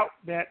laid out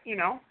that, you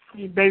know,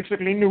 he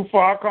basically knew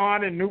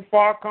Farrakhan and knew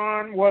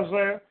Farrakhan was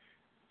a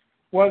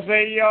what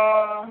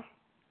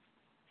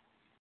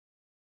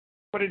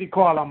did he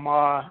call him?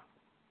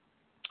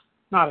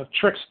 Not a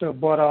trickster,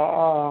 but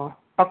a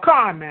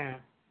con man,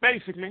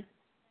 basically.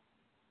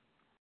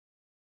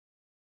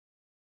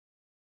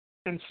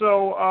 And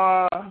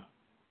so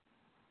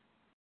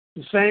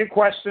the same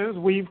questions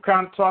we've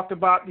kind of talked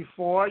about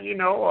before, you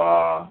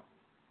know,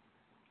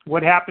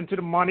 what happened to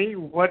the money?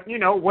 What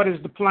is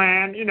the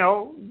plan? You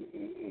know,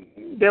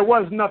 there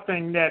was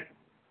nothing that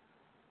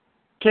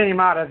came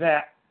out of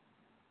that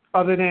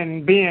other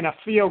than being a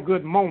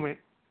feel-good moment.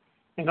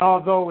 And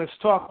although it's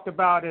talked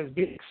about as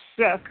being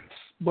success,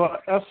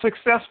 but a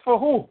success for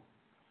who?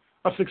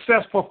 A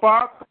success for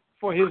Farrakhan,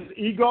 for his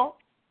ego?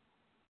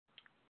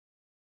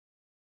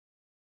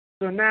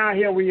 So now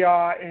here we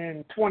are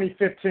in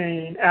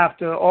 2015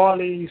 after all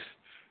these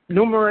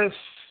numerous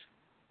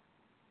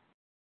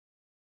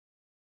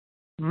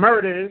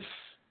murders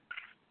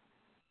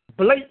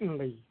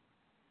blatantly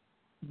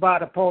by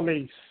the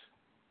police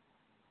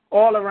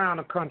all around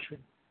the country,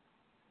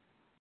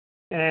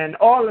 and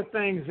all the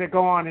things that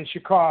go on in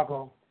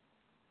Chicago.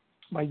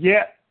 But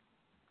yet,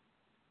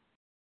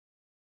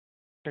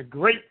 the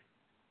great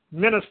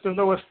Minister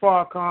Louis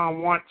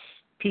Farrakhan wants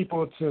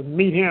people to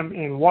meet him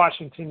in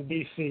Washington,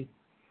 D.C.,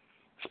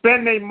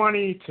 spend their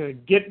money to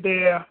get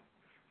there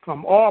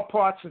from all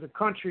parts of the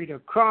country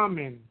to come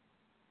and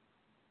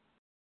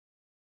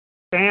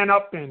stand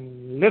up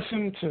and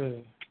listen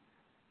to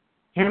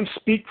him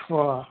speak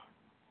for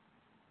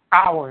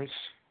hours.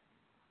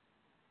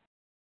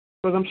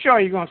 Because I'm sure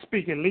he's going to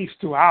speak at least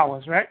 2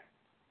 hours, right?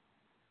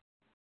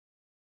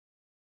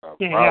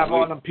 Can't have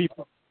all them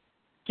people.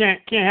 Can't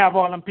have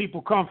all them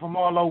people come from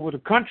all over the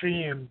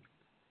country, and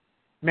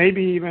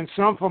maybe even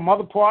some from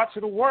other parts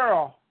of the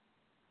world,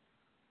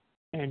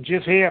 and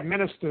just hear a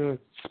minister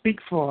speak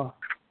for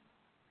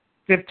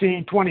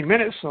 15, 20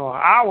 minutes or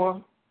an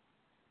hour.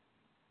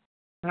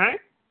 Right?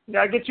 You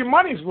got to get your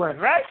money's worth,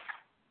 right?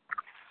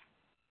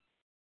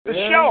 The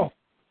show.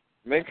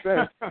 Makes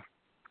sense.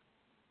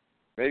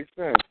 Makes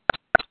sense.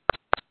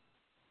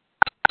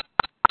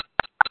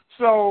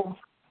 So,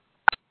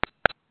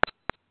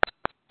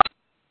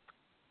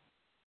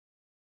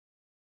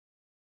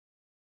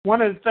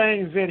 one of the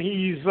things that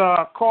he's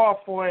called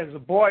for is a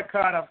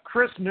boycott of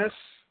Christmas,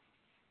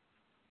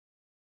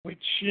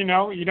 which, you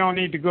know, you don't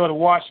need to go to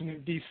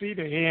Washington, D.C.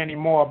 to hear any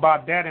more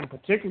about that in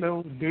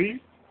particular, do you?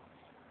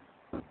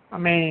 I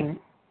mean,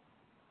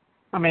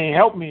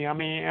 help me. I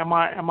mean, am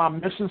I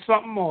missing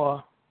something,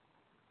 or?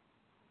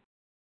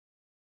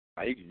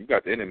 You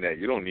got the internet.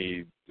 You don't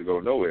need to go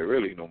nowhere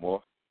really no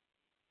more.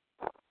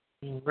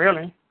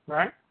 Really,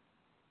 right?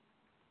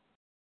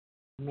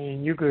 I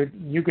mean, you could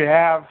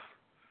have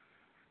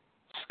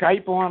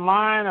Skype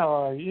online,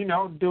 or, you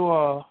know,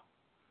 do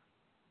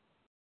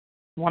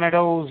one of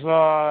those.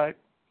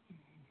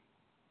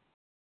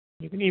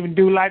 You can even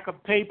do like a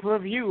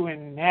pay-per-view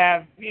and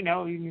have, you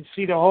know, you can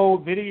see the whole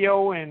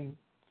video and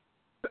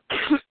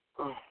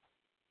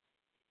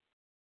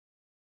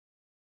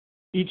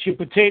eat your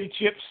potato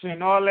chips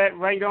and all that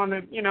right on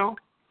the, you know,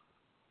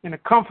 in the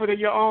comfort of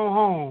your own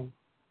home.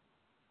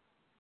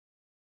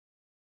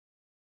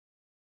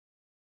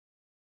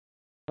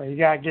 But you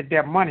got to get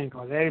that money,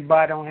 because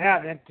everybody don't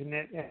have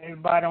internet.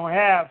 Everybody don't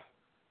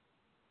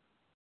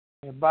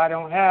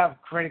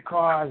have credit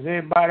cards.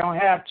 Everybody don't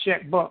have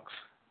checkbooks.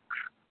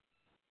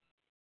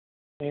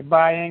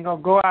 Everybody ain't going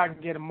to go out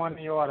and get a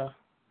money order.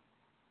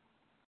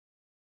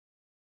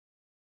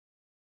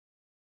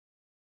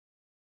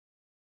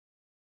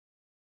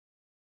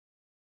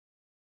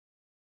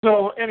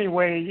 So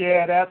anyway,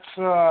 yeah, that's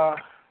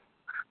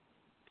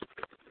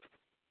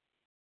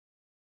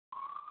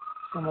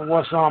some of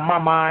what's on my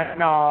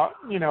mind.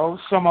 You know,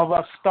 some of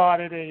us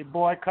started a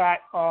boycott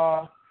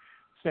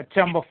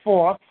September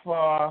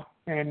 4th,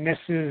 and this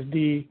is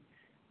the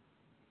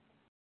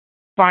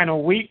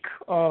final week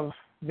of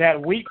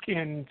that week,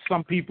 and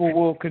some people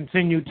will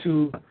continue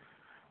to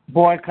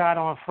boycott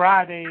on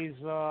Fridays,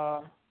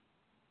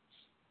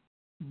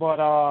 but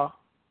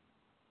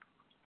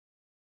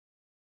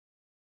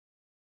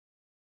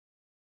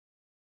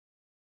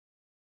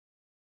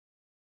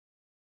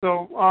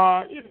so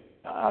I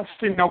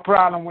see no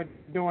problem with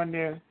doing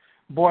the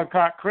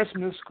boycott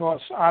Christmas,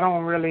 because I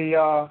don't really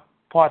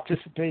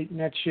participate in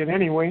that shit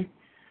anyway.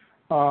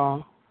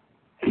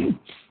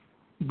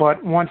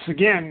 But once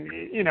again,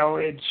 you know,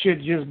 it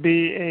should just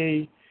be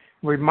a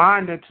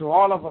reminder to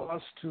all of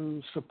us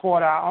to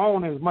support our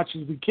own as much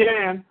as we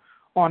can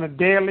on a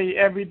daily,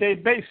 everyday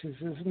basis.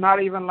 It's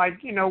not even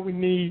like, we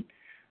need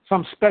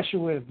some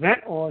special event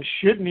or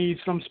should need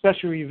some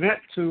special event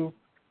to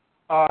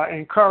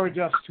encourage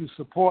us to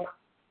support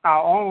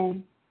our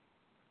own.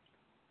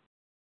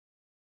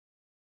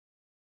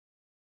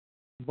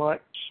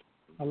 But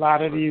a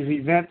lot of these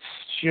events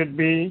should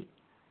be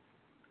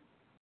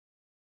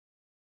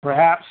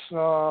perhaps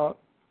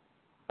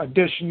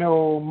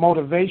additional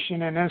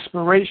motivation and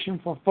inspiration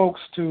for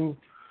folks to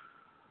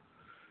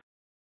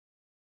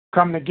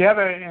come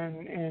together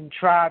and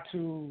try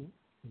to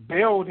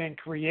build and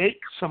create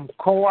some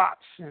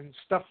co-ops and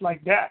stuff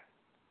like that.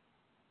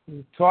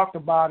 We talked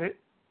about it.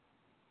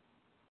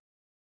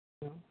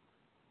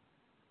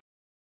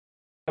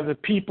 The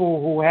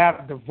people who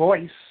have the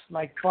voice,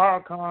 like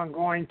Farrakhan,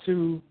 going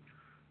to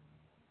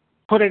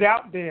put it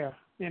out there,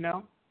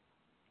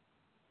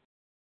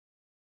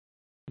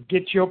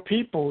 Get your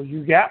people.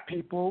 You got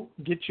people.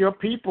 Get your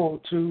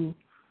people to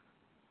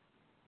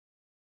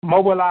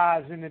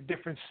mobilize in the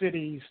different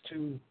cities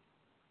to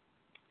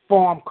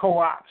form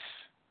co-ops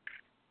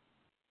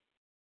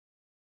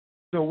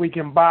so we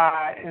can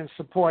buy and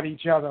support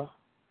each other,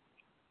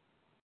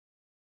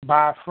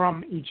 buy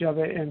from each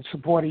other and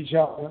support each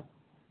other.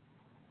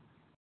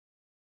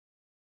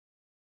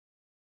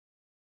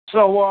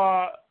 So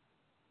I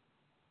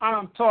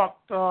done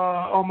talked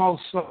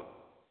almost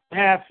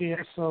half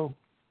here, so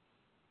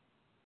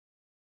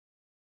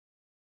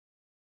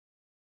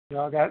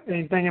y'all got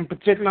anything in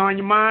particular on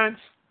your minds?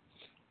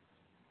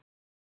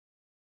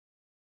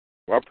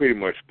 Well, I pretty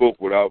much spoke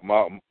without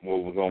what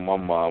was on my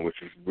mind,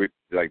 which is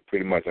like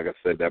pretty much, like I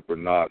said, that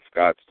Bernard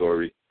Scott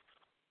story.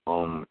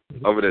 Other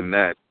than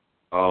that,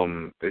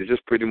 it's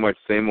just pretty much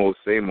same old,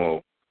 same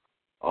old.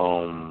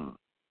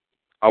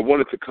 I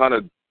wanted to kind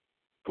of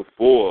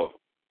before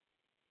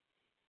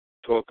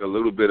talk a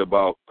little bit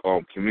about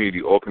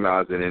community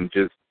organizing, and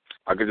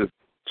I could just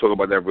talk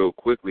about that real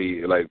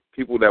quickly. Like,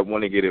 people that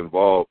want to get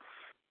involved,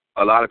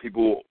 a lot of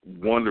people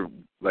wonder,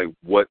 like,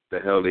 what the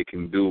hell they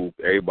can do.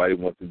 Everybody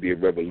wants to be a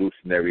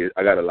revolutionary.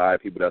 I got a lot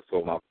of people that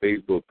saw my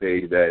Facebook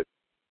page that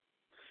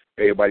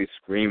everybody's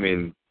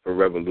screaming for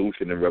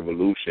revolution,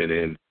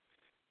 and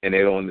they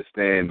don't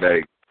understand,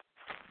 like,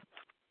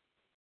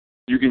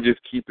 you can just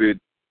keep it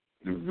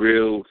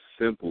real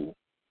simple.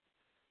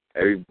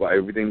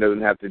 Everything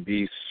doesn't have to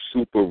be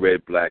super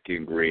red, black,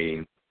 and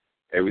green.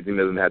 Everything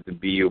doesn't have to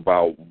be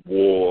about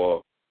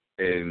war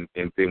and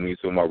thing when you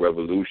talk about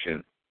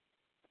revolution.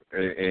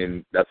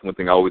 And that's one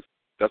thing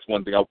that's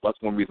one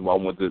reason why I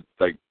want to,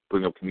 like,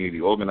 bring up community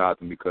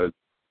organizing, because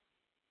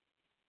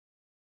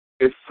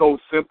it's so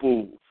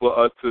simple for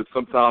us to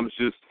sometimes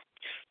just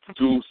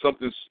do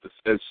something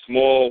as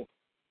small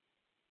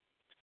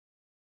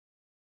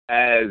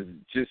as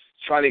just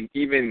trying to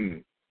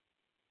even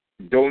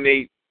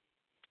donate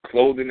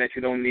clothing that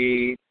you don't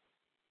need,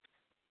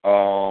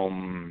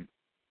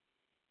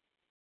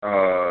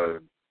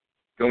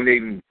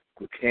 donating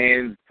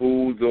canned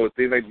foods or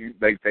things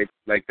like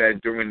that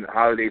during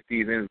holiday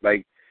seasons.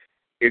 Like,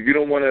 if you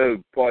don't want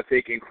to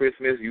partake in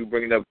Christmas, you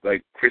bringing up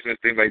like Christmas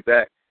things like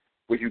that.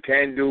 What you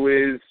can do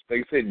is,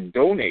 like I said,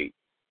 donate.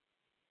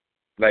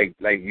 Like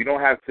you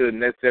don't have to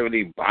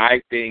necessarily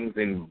buy things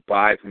and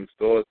buy from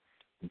stores.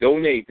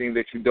 Donate things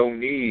that you don't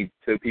need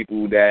to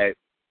people that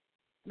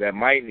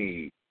might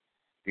need.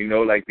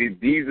 Like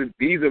these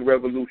are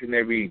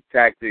revolutionary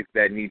tactics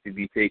that need to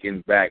be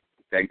taken back.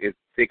 Like, it's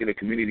taking the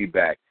community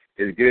back.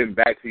 It's giving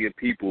back to your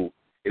people.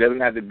 It doesn't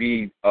have to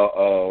be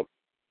how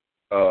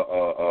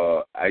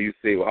you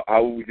say,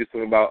 how we just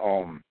talking about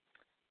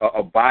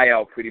a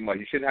buyout, pretty much.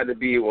 You shouldn't have to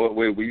be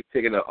where you're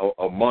taking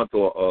a month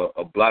or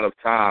a blot of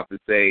time to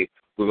say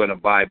we're going to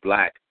buy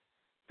black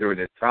during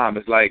this time.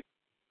 It's like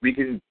we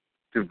can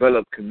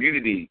develop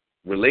community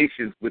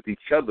relations with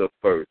each other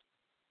first.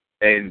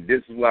 And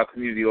this is why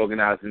community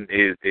organizing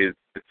is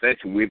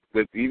essential.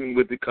 Even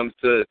when it comes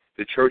to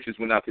the churches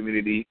in our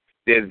community,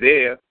 they're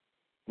there.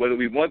 Whether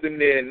we want them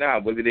there or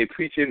not, whether they're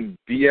preaching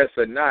BS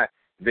or not,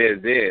 they're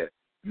there.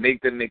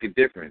 Make them make a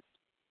difference.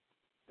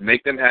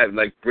 Make them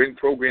bring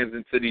programs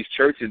into these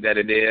churches that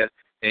are there,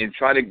 and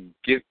try to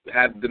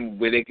have them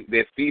where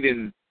they're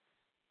feeding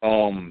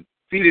the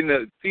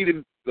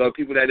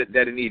people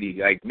that are needy.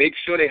 Like, make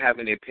sure they have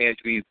in their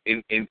pantries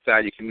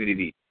inside your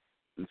community,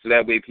 so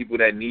that way people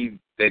that need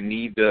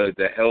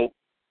the help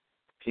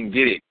can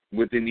get it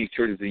within these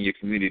churches in your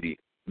community.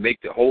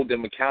 Hold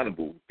them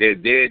accountable. They're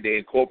there. They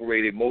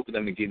incorporated. Most of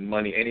them are getting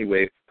money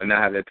anyway, and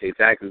not having to pay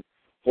taxes.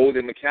 Hold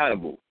them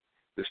accountable.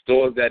 The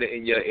stores that are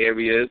in your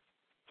areas,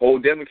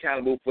 hold them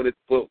accountable for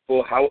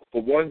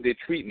one, their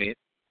treatment.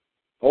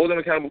 Hold them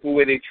accountable for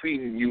where they're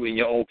treating you in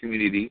your own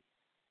community,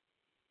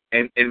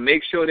 and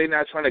make sure they're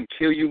not trying to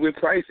kill you with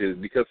prices,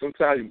 because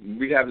sometimes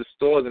we have the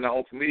stores in our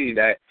own community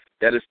that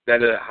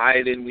are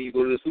higher than when you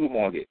go to the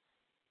supermarket.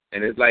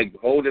 And it's like,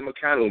 hold them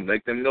accountable.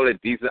 Let them know that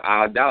these are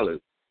our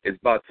dollars. It's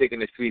about taking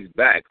the streets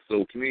back.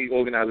 So community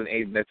organizing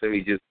ain't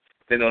necessarily just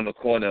sitting on the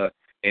corner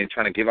and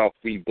trying to give out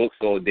free books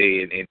all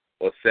day and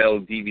or sell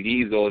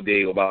DVDs all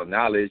day about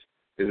knowledge.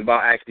 It's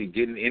about actually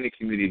getting in the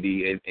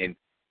community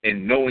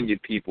and knowing your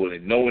people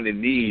and knowing the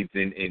needs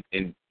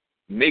and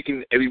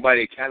making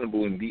everybody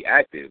accountable and be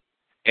active.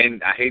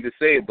 And I hate to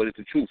say it, but it's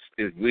the truth.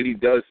 It really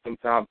does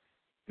sometimes,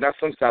 not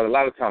sometimes, a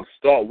lot of times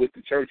start with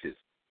the churches,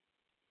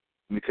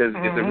 because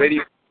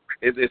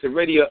it's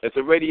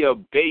already a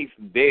base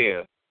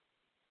there,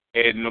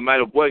 and no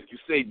matter what you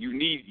say, you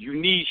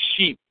need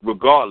sheep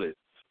regardless.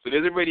 So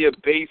there's already a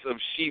base of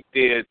sheep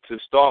there to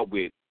start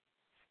with,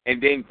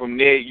 and then from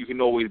there you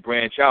can always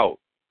branch out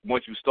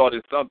once you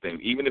started something,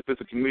 even if it's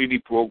a community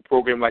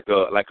program like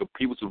a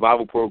people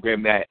survival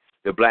program that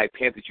the Black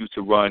Panthers used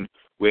to run,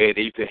 where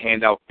they used to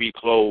hand out free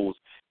clothes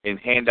and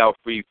hand out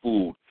free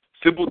food.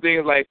 Simple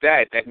things like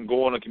that can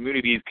go on in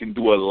communities can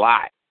do a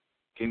lot,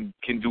 can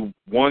do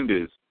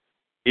wonders,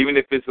 even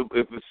if it's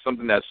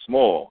something that's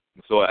small.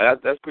 So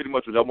that's pretty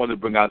much what I wanted to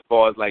bring out as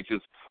far as like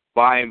just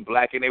buying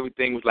black and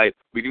everything. Was like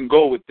we can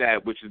go with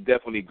that, which is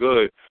definitely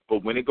good.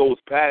 But when it goes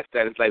past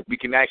that, it's like we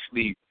can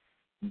actually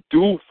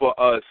do for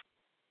us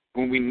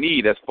when we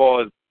need, as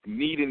far as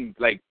needing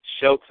like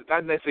shelter,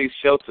 not necessarily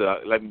shelter,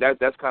 like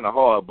that's kind of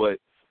hard, but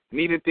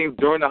needing things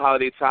during the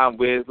holiday time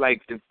where it's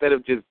like instead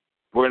of just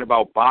worrying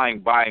about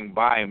buying,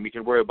 we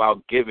can worry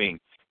about giving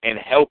and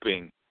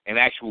helping and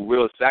actual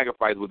real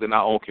sacrifice within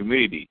our own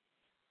community.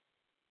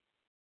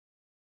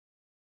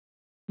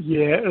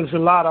 Yeah, there's a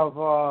lot of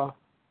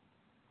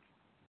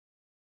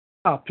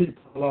our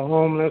people are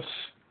homeless,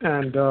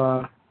 and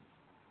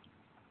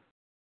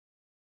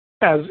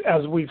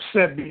as we've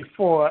said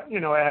before, you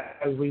know,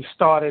 as we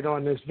started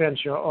on this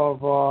venture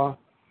of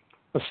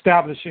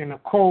establishing a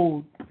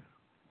code,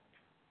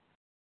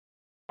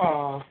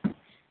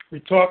 we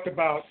talked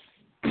about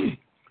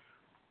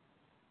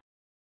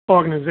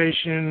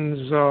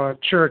organizations,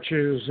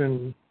 churches,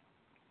 and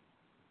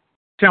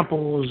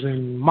temples,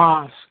 and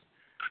mosques,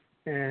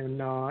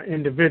 and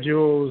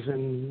individuals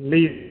and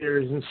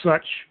leaders and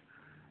such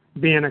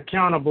being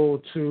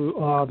accountable to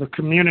the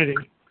community,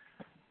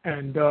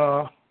 and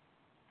that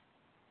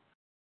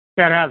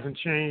hasn't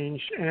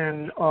changed.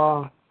 And I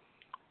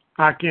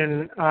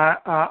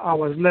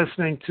was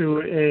listening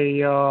to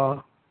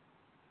a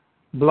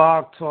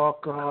blog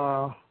talk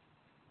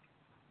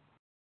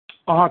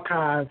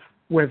archive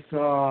with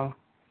a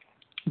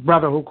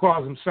brother who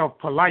calls himself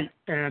Polite,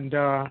 and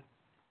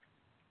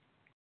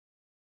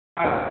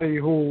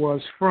who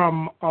was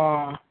from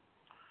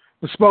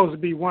was supposed to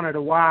be one of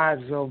the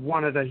wives of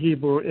one of the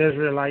Hebrew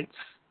Israelites,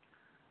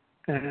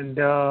 and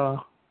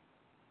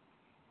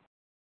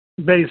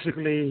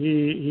basically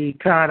he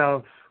kind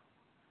of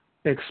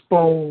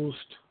exposed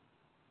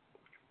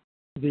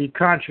the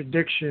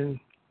contradiction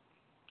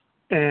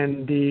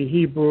in the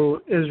Hebrew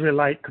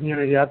Israelite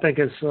community. I think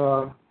it's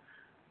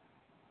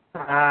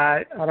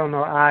I don't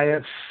know,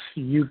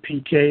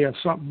 ISUPK or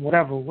something,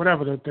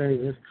 whatever the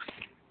thing is.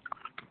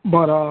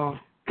 But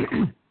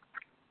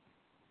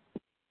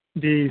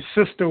the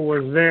sister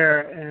was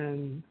there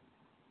and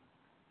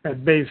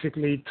had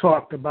basically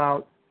talked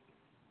about,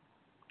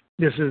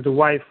 this is the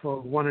wife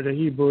of one of the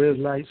Hebrew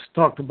Israelites,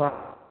 talked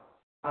about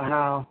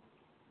how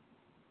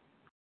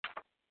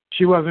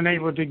she wasn't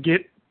able to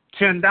get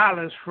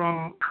 $10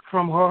 from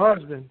her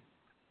husband.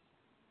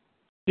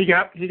 He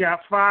got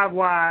 5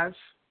 wives,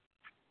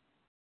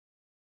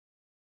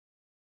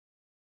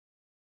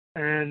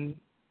 and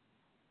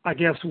I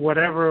guess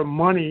whatever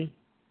money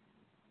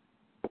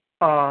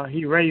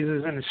he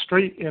raises in the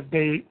street, if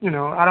they, you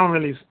know, I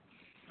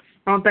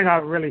don't think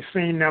I've really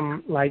seen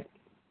them like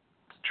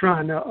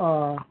trying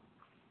to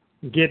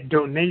get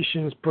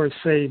donations per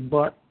se,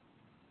 but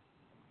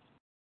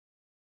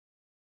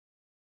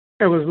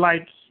it was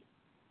like,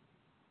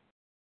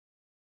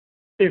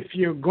 if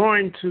you're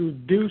going to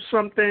do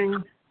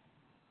something,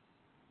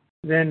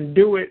 then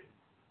do it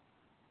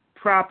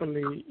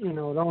properly. You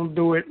know, don't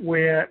do it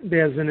where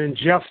there's an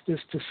injustice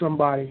to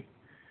somebody.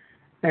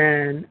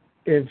 And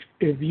if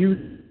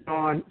you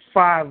on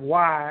 5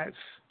 wives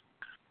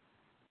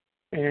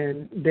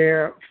and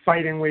they're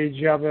fighting with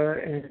each other,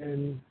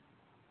 and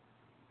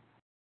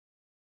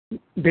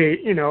they,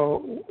 you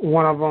know,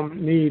 one of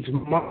them needs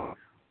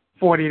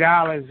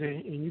 $40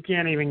 and you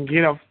can't even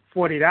get up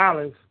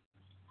 $40,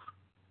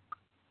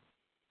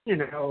 you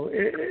know,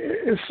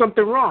 it's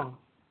something wrong.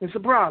 It's a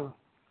problem.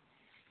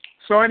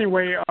 So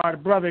anyway, the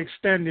brother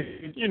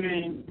extended, you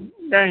know,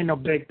 that ain't no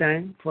big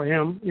thing for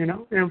him, you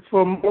know, and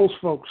for most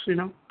folks, you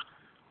know.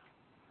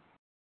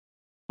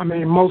 I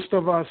mean, most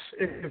of us,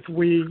 if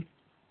we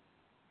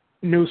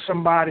knew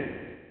somebody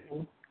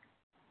who,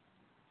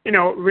 you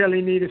know,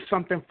 really needed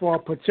something for a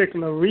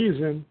particular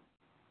reason,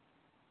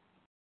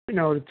 you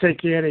know, to take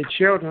care of their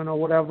children or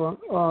whatever,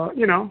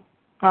 you know,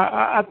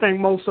 I think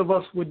most of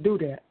us would do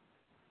that,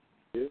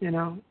 you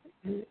know.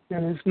 And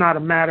it's not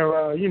a matter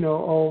of, you know,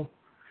 oh,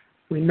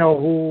 we know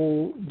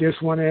who this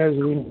one is,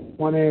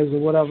 or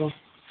whatever.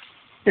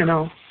 You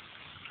know,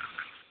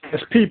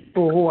 there's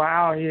people who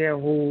are out here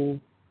who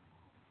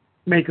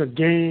make a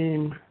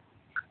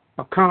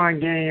con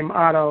game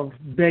out of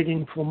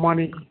begging for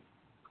money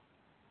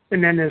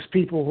And then there's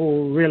people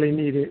who really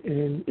need it,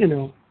 and,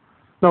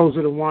 those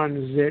are the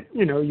ones that,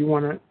 you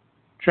want to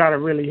try to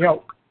really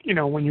help,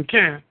 when you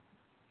can.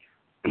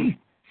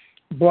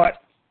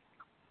 But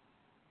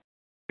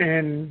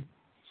in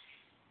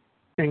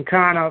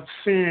kind of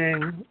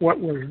seeing what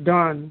was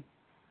done,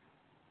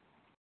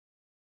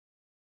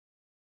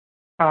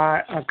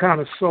 I kind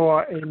of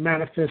saw a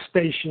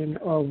manifestation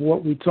of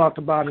what we talked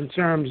about in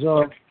terms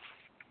of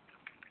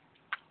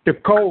the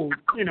code,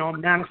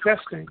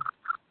 manifesting.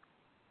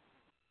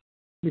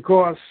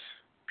 Because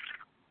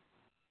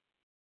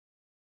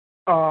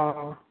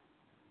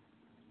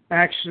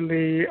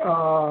actually,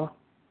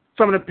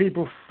 some of the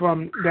people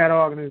from that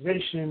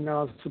organization,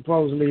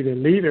 supposedly the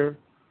leader,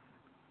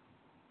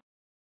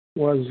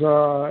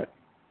 was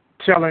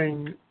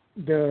telling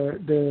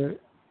the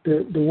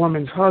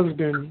woman's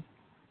husband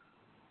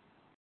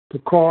to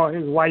call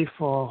his wife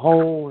a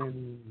hoe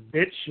and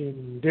bitch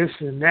and this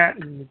and that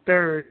and the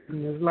third.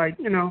 And it's like,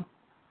 what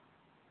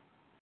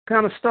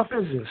kind of stuff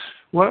is this?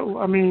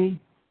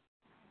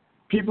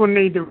 People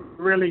need to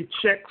really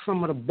check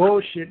some of the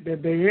bullshit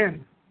that they're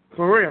in,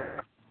 for real.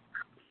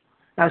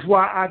 That's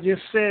why I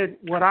just said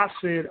what I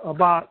said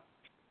about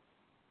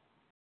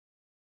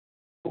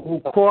who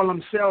call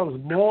themselves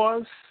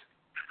Moors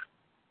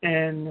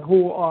and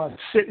who are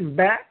sitting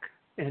back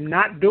and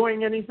not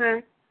doing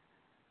anything.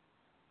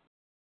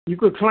 You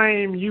could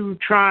claim you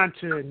trying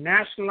to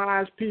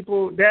nationalize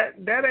people. That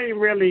ain't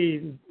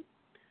really.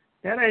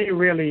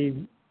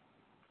 In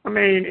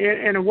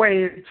a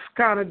way, it's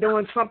kind of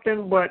doing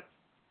something, but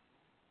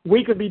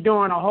we could be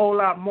doing a whole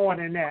lot more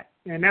than that,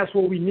 and that's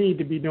what we need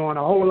to be doing,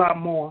 a whole lot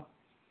more.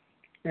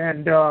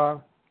 And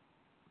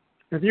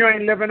if you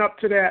ain't living up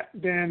to that,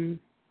 then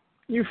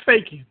you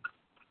faking,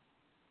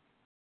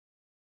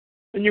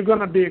 and you're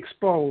gonna be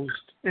exposed,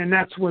 and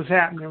that's what's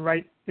happening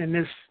right in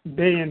this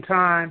day and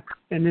time,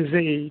 in this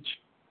age.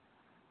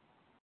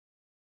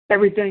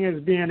 Everything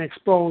is being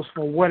exposed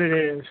for what it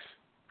is.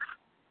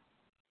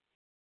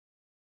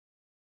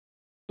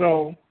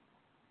 So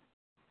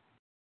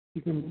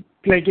you can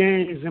play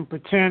games and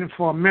pretend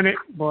for a minute,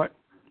 but,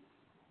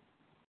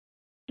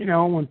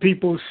 when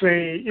people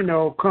say,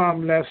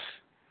 come, let's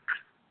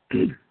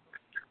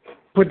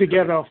put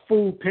together a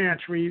food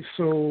pantry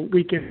so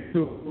we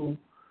can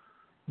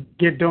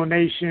get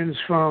donations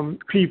from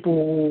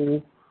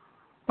people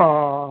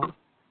who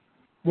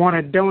want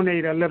to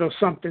donate a little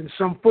something,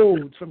 some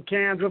food, some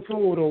cans of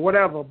food or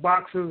whatever,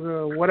 boxes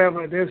or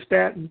whatever, this,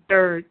 that, and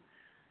third.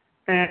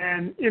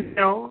 And,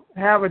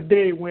 have a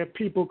day where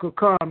people could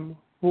come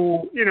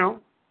who,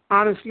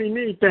 honestly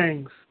need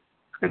things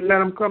and let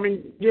them come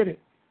and get it.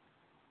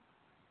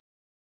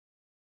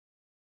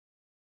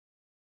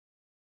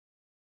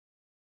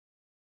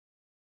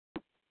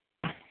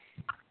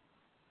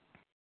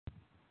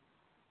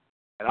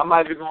 And I'm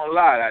not even gonna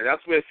lie,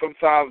 that's where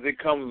sometimes and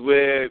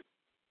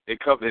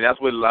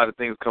that's where a lot of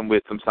things come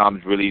with.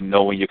 Sometimes really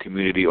knowing your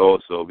community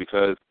also,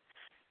 because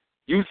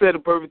you said the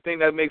perfect thing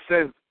that makes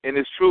sense, and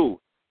it's true.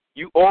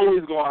 You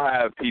always gonna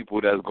have people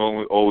that's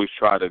going to always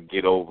try to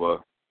get over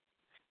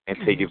and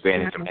take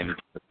advantage of any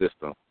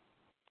system.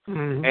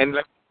 Mm-hmm. And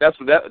that's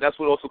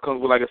what also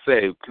comes with, like I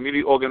said,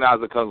 community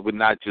organizer comes with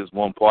not just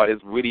one part.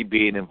 It's really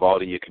being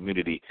involved in your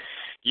community.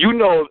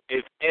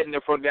 If Edna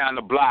from down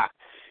the block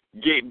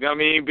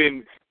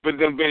been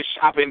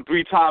shopping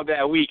 3 times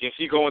that week, and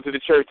she going to the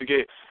church to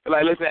get,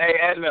 like, listen, hey,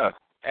 Edna,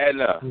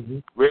 mm-hmm.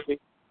 really?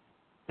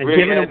 And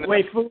really, giving Edna?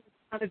 away food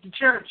at the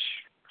church.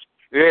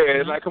 Yeah,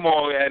 it's like, come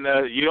on,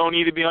 Edna, you don't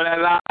need to be on that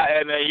line,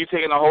 Edna. You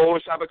taking a whole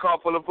shopping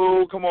cart full of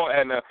food? Come on,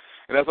 Edna.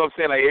 And that's what I'm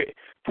saying. Like,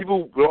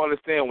 people don't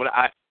understand when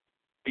I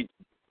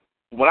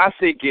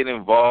say get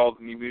involved,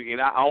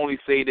 and I only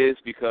say this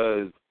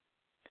because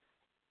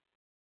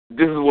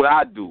this is what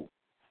I do.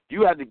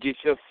 You have to get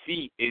your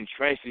feet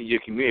entrenched in your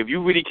community. If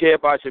you really care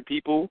about your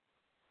people,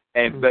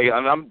 and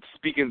I'm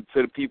speaking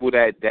to the people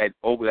that's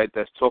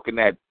talking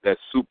that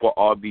super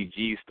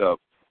RBG stuff,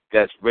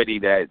 that's ready,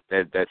 that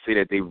say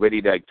that they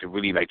ready to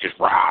really like just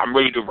ride. I'm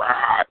ready to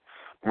ride.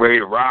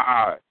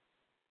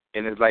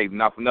 And it's like,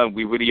 not for nothing,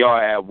 we really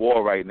are at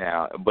war right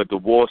now. But the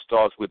war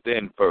starts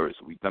within first.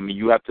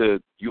 You have to.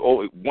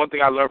 One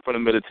thing I learned from the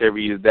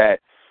military is that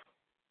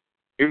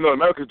even though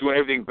America's doing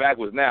everything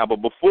backwards now,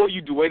 but before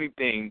you do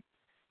anything,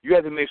 you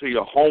have to make sure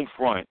your home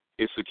front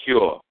is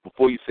secure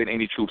before you send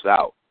any troops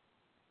out.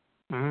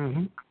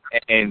 Mm-hmm.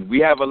 And we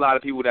have a lot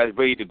of people that's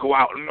ready to go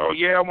out and, I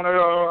want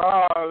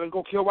to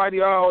go kill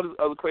Whitey, all this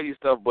other crazy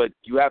stuff. But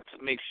you have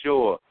to make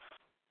sure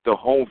the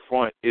home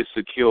front is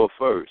secure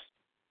first.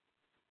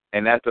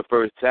 And that's the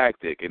first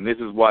tactic. And this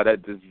is why this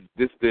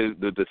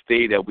the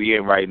state that we're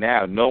in right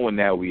now, knowing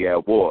that we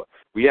at war.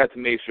 We have to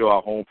make sure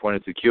our home front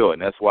is secure.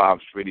 And that's why I'm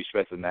really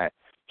stressing that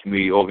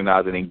community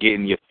organizing and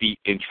getting your feet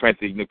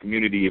entrenched in the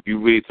community. If you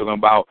really talking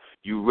about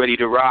you ready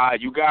to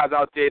ride, you guys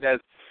out there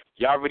that's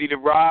y'all ready to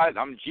ride,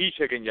 I'm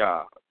G-checking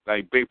y'all,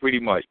 like pretty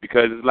much.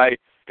 Because it's like,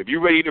 if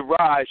you're ready to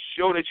ride,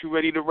 show that you're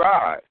ready to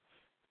ride.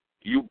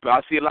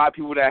 I see a lot of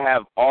people that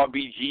have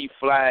RBG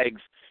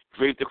flags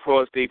draped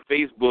across their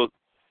Facebook,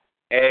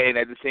 and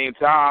at the same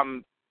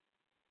time,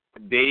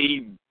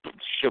 they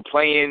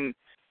playing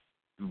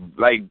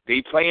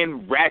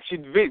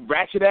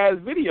ratchet ass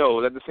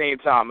videos at the same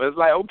time. It's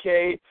like,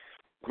 okay,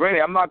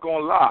 granted, I'm not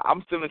gonna lie,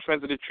 I'm still in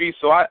Trends of the Tree,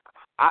 so I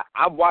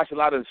watch a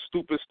lot of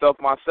stupid stuff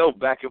myself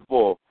back and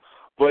forth.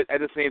 But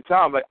at the same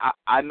time, like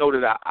I know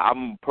that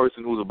I'm a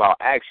person who's about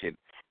action.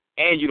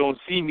 And you don't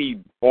see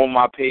me on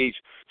my page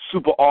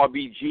super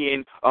RBG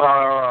and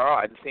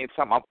at the same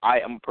time I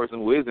am a person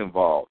who is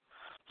involved.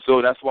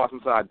 So that's why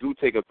sometimes I do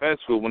take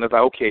offense to it when it's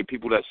like, okay,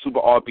 people that super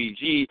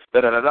RBG,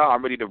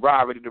 I'm ready to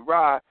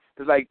ride.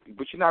 It's like,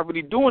 but you're not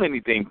really doing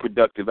anything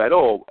productive at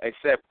all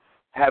except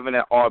having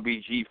that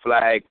RBG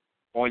flag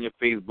on your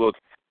Facebook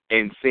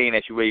and saying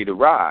that you're ready to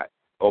ride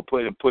or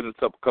putting up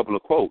a couple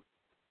of quotes.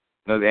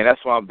 And that's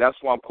why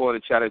I'm calling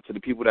a shout out to the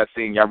people that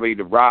saying y'all ready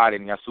to ride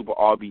and y'all super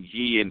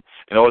RBG and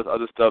all this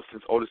other stuff,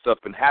 since all this stuff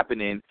been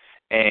happening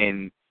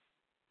and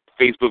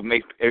Facebook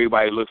makes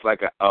everybody look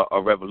like a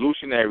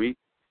revolutionary.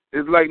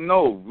 It's like,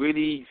 no,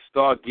 really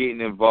start getting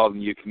involved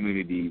in your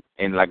community.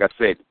 And like I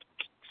said,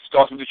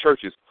 starts with the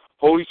churches.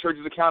 Hold these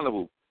churches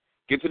accountable.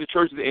 Get to the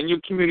churches in your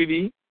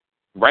community,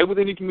 right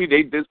within the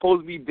community. They're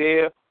supposed to be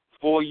there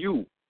for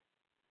you.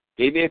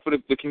 They're there for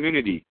the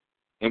community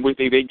in which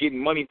they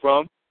getting money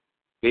from.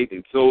 And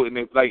it's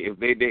like if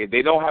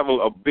they don't have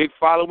a big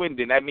following,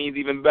 then that means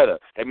even better.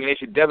 I mean, they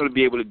should definitely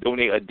be able to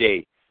donate a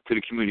day to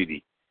the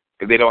community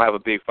if they don't have a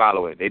big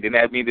following. Then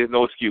that means there's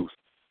no excuse.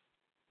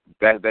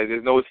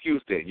 There's no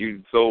excuse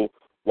then. So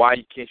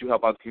why can't you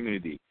help out the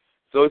community?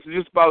 So it's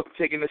just about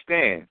taking a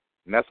stand,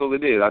 and that's all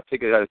it is. I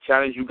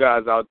challenge you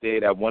guys out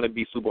there that want to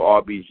be super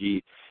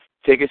RBG.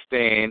 Take a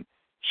stand,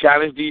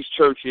 challenge these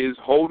churches,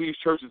 hold these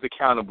churches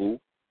accountable,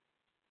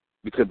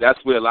 because that's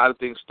where a lot of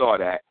things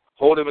start at.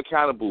 Hold them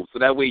accountable, so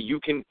that way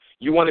you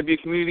want to be a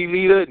community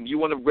leader and you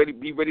want to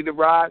be ready to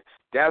ride.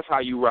 That's how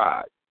you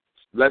ride.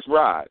 Let's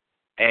ride,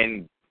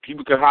 and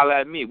people can holler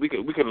at me. We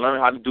can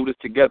learn how to do this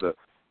together,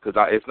 because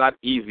it's not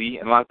easy,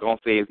 and I'm not gonna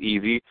say it's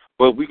easy,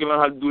 but we can learn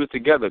how to do this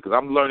together. Because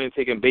I'm learning,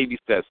 taking baby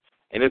steps,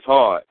 and it's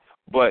hard.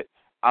 But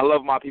I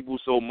love my people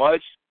so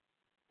much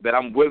that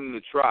I'm willing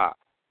to try,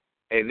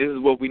 and this is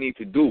what we need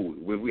to do.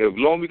 As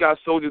long as we got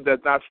soldiers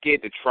that's not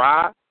scared to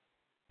try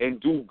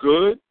and do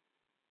good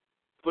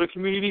for the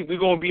community, we're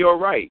going to be all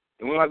right.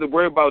 And we don't have to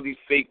worry about these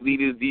fake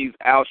leaders, these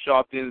Al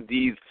Sharptons,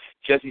 these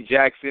Jesse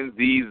Jacksons,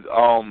 these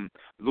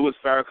Louis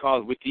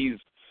Farrakhan's with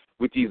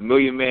these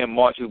Million Man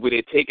marches where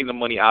they're taking the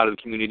money out of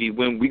the community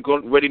when we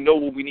already know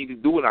what we need to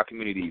do in our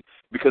communities,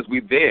 because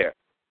we're there.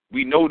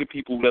 We know the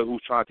people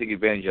who's trying to take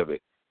advantage of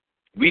it.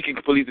 We can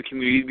police the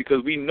communities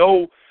because we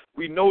know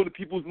the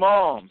people's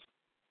moms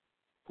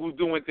who's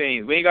doing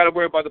things. We ain't got to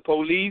worry about the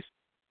police.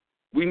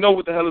 We know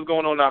what the hell is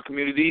going on in our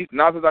communities.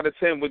 9 times out of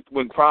 10,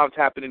 when crimes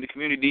happen in the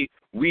community,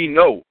 we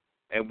know.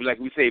 And like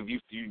we say, if you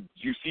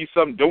see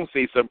something, don't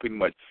say something pretty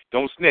much.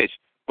 Don't snitch.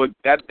 But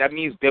that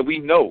means that we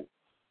know.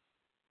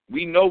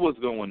 We know what's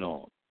going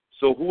on.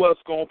 So who else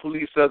going to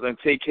police us and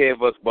take care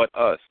of us but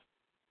us?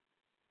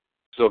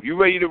 So if you're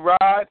ready to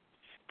ride,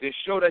 then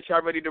show that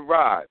y'all ready to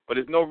ride. But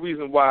there's no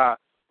reason why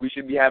we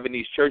should be having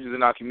these churches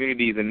in our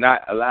communities and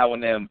not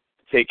allowing them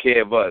to take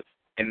care of us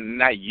and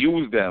not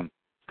use them.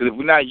 Because if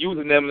we're not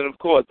using them, then of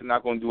course they're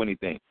not going to do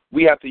anything.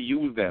 We have to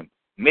use them,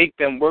 make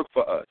them work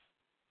for us.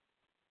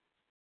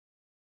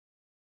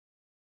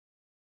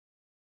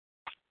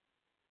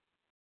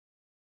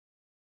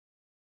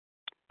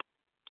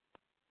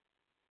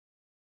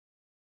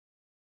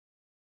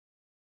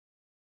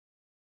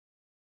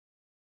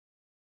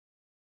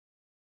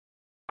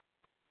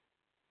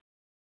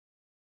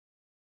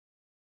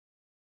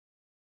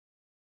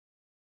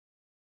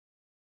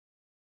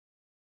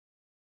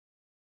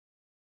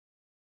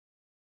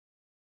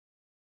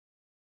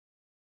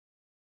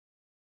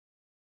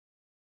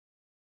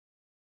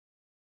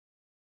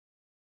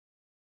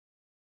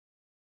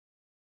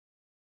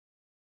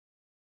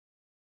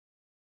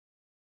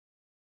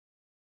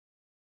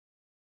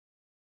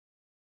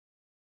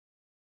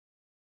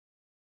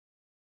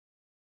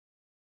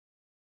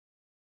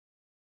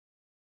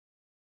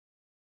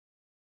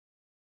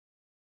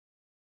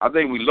 I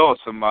think we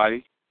lost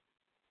somebody.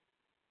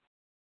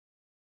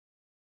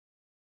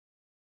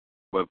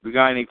 But if we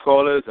got any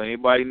callers,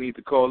 anybody need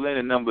to call in,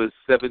 the number is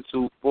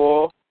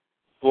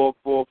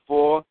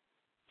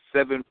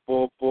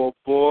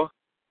 724-444-7444.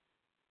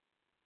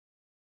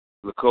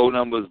 The code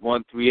number is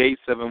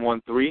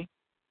 138713.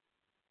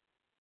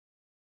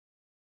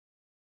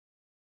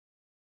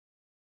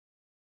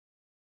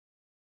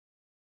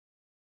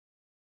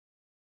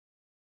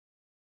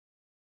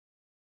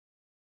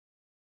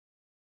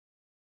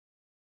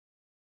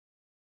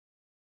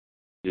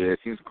 Yeah, it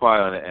seems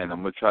quiet on the end.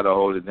 I'm going to try to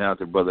hold it down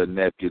till Brother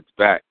Neff gets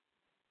back.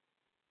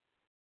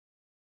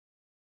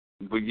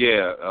 But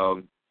yeah,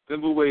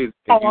 simple way is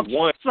if you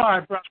want.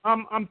 Sorry, bro.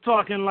 I'm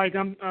talking like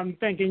I'm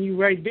thinking you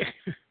right there.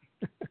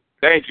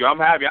 Thank you. I'm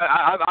happy.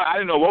 I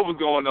didn't know what was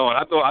going on.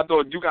 I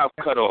thought you got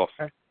cut off.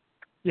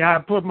 Yeah, I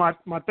put my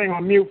thing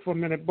on mute for a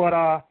minute, but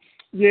as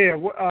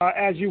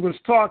you was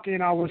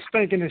talking, I was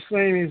thinking the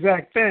same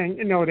exact thing.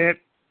 You know that,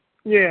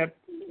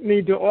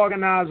 need to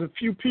organize a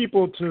few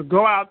people to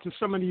go out to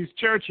some of these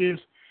churches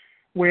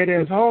where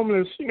there's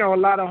homeless, a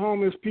lot of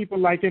homeless people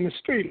like in the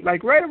street,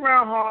 like right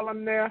around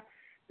Harlem there.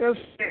 There's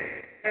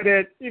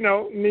that,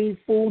 need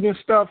food and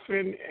stuff,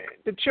 and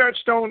the church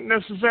don't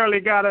necessarily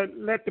got to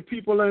let the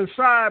people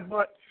inside,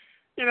 but,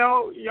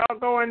 y'all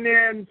go in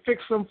there and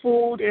fix some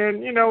food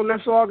and,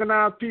 let's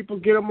organize people,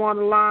 get them on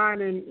the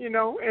line and,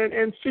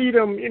 and feed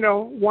them,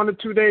 1 or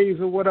 2 days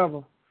or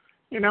whatever,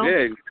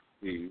 Yeah.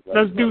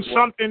 Let's do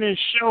something and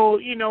show,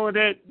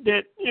 that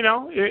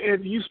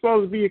if you're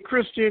supposed to be a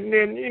Christian,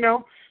 then,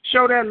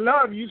 show that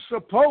love you're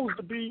supposed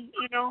to be,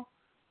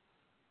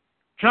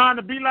 trying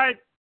to be like,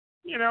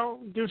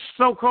 this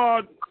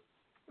so-called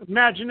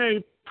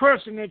imaginary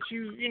person that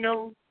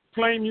you,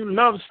 claim you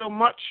love so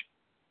much,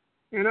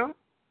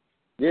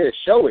 Yeah,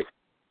 show it.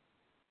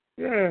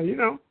 Yeah,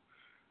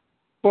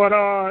 But,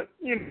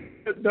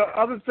 the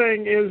other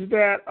thing is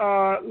that,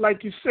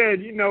 like you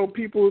said,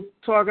 people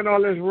talking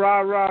all this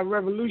rah-rah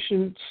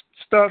revolution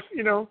stuff,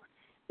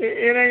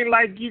 it ain't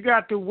like you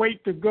got to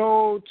wait to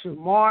go to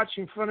march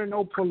in front of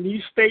no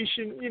police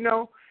station,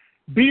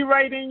 Be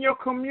right in your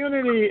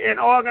community and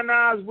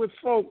organize with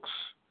folks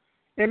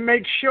and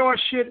make sure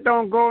shit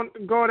don't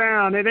go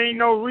down. It ain't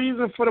no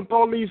reason for the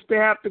police to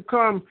have to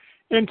come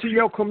into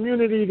your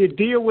community to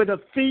deal with a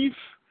thief,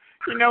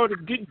 to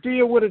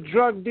deal with a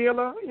drug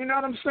dealer. You know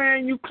what I'm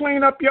saying? You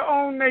clean up your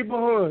own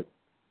neighborhood,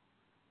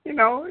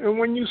 and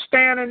when you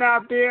standing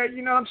out there,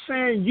 you know what I'm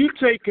saying, you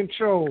take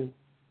control,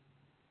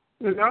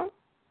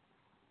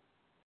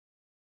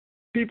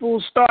 People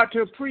will start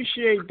to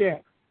appreciate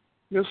that.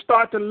 They'll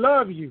start to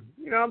love you.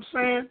 You know what I'm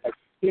saying?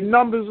 Your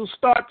numbers will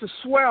start to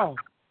swell.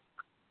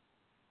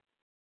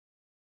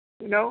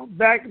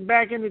 Back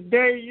in the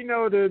day,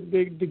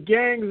 the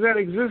gangs that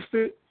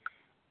existed,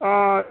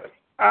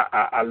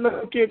 I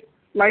look at,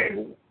 like,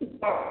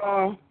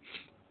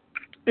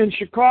 in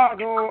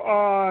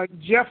Chicago,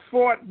 Jeff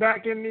Fort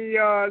back in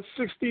the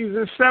 60s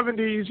and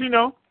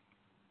 70s,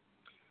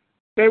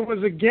 there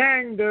was a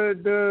gang,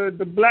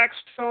 the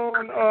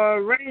Blackstone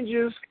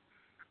Rangers,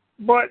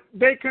 but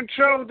they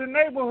controlled the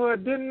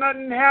neighborhood. Didn't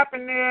nothing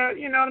happen there,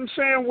 you know what I'm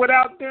saying,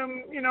 without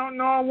them,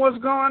 knowing what's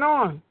going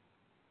on.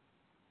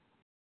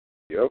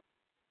 Yep.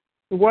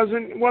 It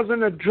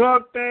wasn't a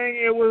drug thing.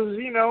 It was,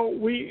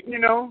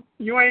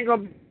 you ain't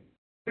gonna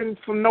be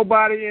from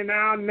nobody in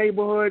our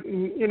neighborhood,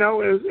 and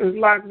is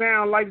locked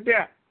down like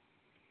that.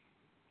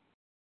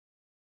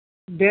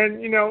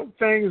 Then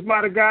things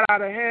might have got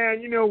out of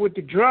hand, with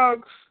the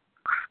drugs.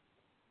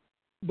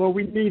 But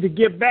we need to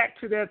get back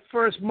to that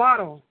first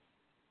motto: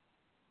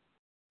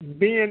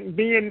 being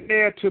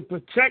there to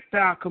protect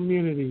our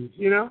communities.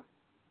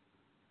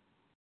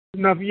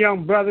 Enough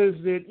young brothers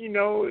that,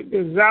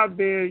 is out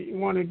there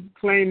want to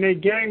claim they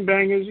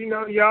gangbangers,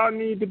 y'all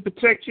need to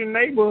protect your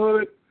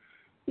neighborhood,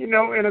 in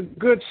a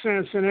good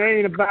sense. And it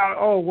ain't about,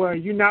 oh, well,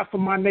 you're not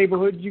from my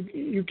neighborhood,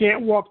 you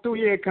can't walk through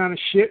here kind of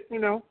shit,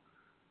 When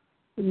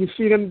you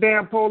see them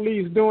damn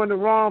police doing the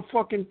wrong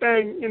fucking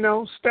thing,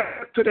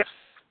 step to that,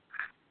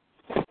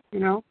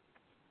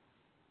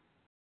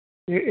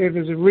 If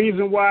there's a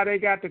reason why they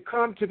got to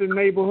come to the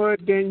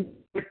neighborhood, then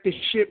get the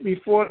shit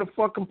before the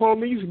fucking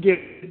police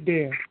get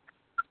there.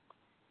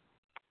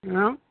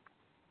 Yeah.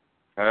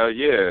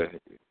 Yeah,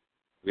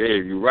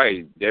 you're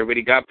right. They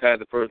already got past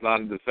the first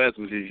line of defense,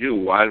 which is you.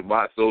 Why?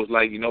 So it's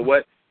like, you know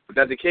what? If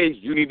that's the case,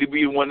 you need to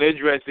be the one to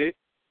address it.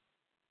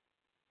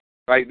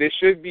 Like, there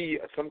should be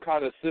some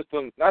kind of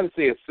system, not to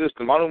say a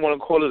system, I don't want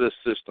to call it a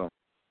system,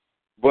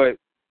 but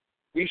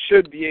we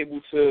should be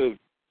able to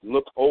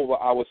look over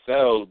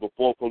ourselves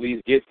before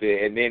police get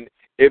there. And then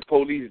if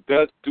police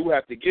do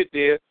have to get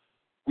there,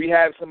 we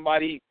have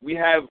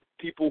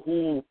people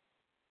who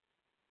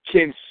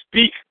can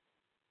speak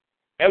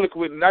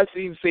eloquently, not to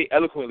even say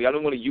eloquently, I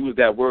don't want to use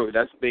that word,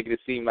 that's making it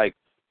seem like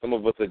some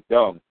of us are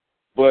dumb,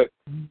 but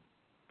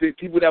the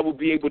people that will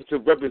be able to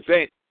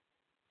represent,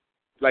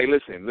 like,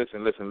 listen,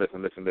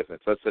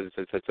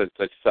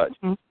 such.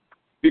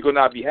 Speak on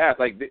our behalf.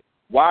 Like,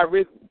 why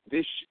risk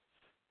this?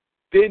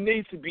 There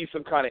needs to be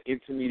some kind of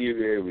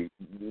intermediary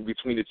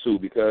between the two,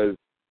 because,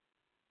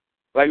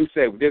 like we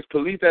said, there's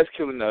police that's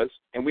killing us,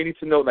 and we need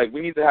to know, like,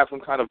 we need to have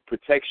some kind of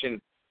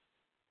protection.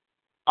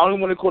 I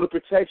don't want to call it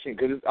protection,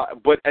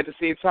 but at the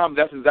same time,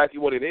 that's exactly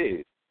what it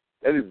is.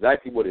 That's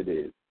exactly what it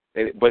is.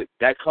 But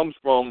that comes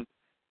from,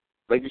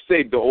 like you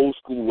say, the old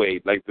school way.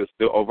 Like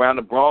around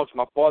the Bronx,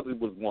 my father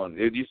was one.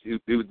 It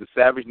was the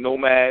savage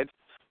nomads,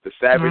 the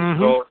savage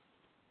dog.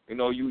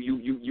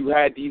 You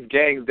had these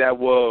gangs that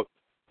were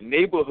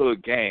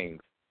neighborhood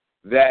gangs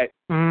that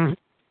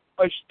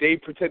they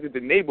protected the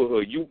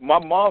neighborhood. My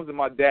moms and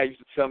my dad used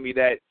to tell me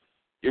that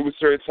there were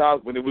certain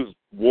times when there was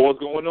wars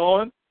going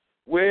on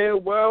where,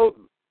 well,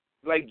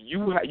 like you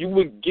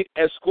would get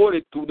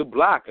escorted through the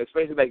block,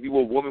 especially like you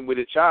were a woman with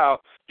a child.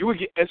 You would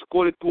get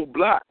escorted through a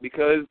block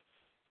because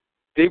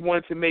they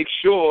wanted to make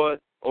sure,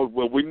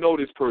 we know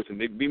this person.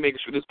 They be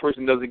making sure this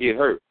person doesn't get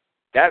hurt.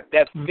 That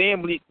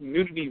family,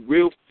 community,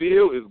 real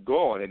feel is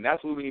gone, and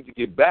that's what we need to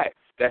get back.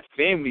 That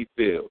family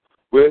feel.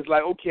 Where it's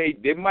like, okay,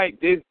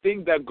 there's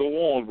things that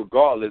go on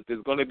regardless.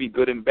 There's going to be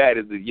good and bad.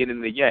 There's the yin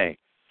and the yang.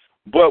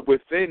 But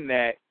within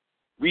that,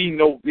 we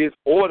know there's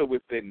order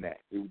within that.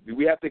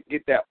 We have to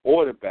get that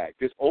order back.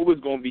 There's always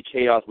going to be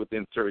chaos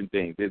within certain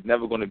things. There's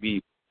never going to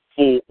be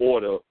full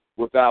order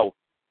without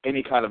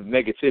any kind of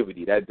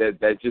negativity.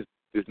 That just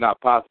is not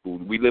possible.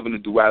 We live in a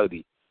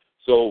duality.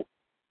 So,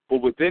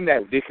 but within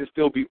that, there can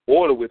still be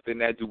order within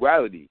that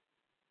duality.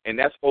 And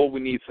that's all we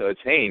need to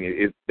attain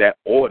is that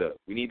order.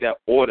 We need that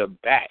order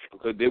back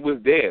because it was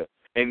there.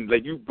 And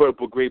like you brought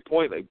up a great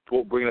point, like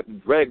bringing up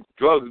the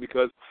drugs,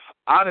 because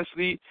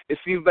honestly, it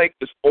seems like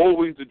it's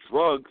always the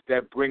drugs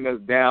that bring us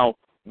down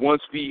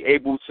once we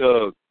able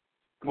to,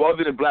 well,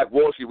 other than Black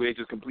Wall Street where they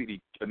just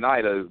completely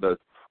annihilate us.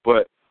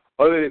 But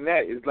other than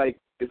that, it's like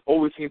it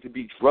always seems to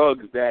be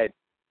drugs that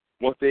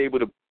once they're able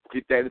to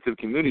get that into the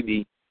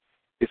community,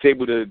 it's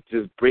able to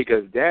just break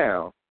us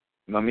down.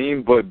 You know what I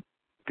mean? But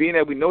being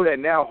that we know that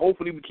now,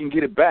 hopefully we can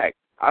get it back.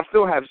 I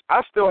still have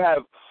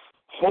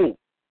hope.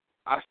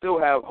 I still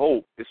have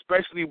hope,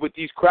 especially with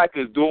these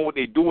crackers doing what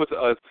they're doing to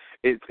us.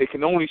 It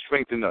can only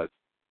strengthen us.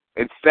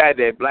 It's sad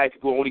that black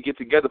people only get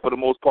together for the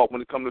most part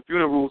when it comes to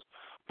funerals,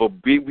 but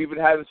we've been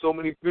having so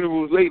many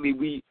funerals lately,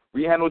 we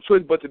have no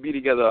choice but to be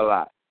together a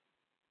lot.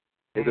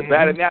 It's a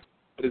bad analogy,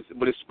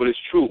 but it's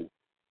true.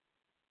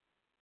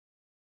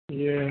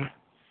 Yeah.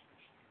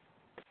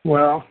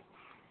 Well,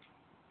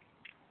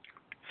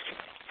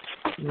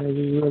 yeah,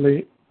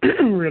 we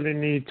really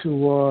need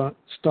to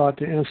start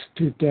to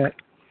institute that.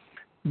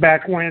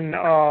 Back when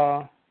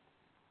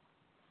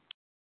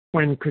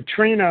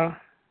Katrina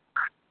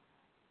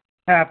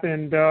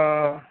happened,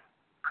 I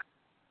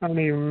don't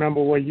even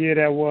remember what year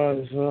that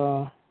was.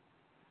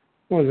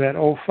 What was that,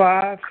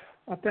 05,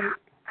 I think?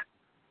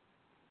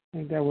 I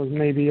think that was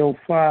maybe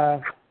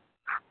 05.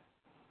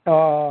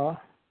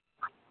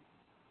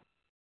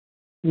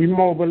 We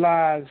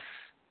mobilized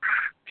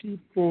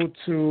people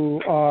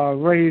to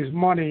raise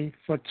money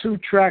for 2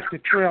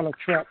 tractor-trailer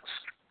trucks.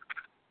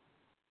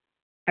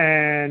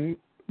 And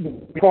we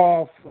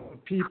called for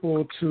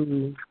people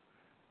to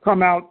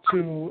come out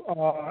to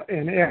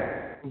an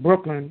area in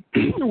Brooklyn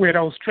where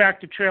those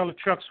tractor-trailer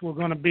trucks were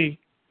going to be,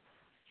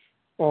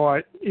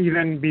 or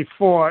even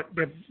before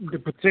the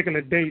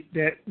particular date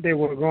that they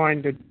were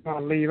going to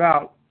leave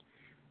out.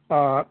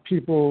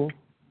 People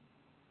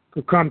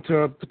could come to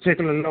a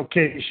particular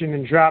location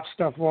and drop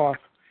stuff off.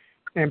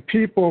 And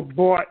people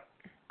bought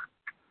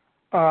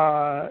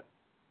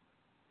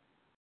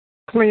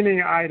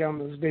cleaning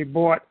items. They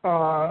bought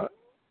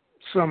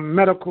some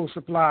medical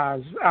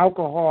supplies,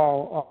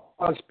 alcohol,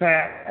 buzz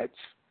pads,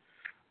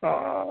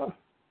 bought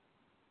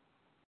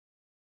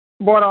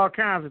all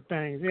kinds of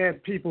things. They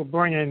had people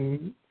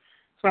bringing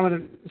some of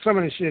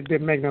the shit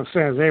didn't make no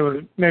sense. They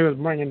was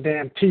bringing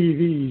damn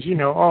TVs.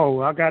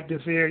 Oh, I got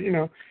this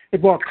here. They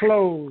bought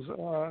clothes,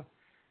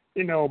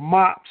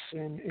 mops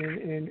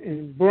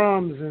and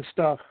brooms and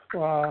stuff,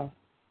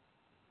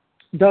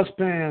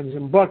 dustpans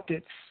and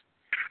buckets.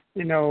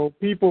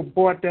 People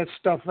bought that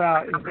stuff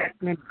out and got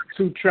them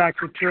 2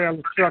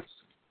 tractor-trailer trucks,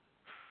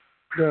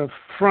 the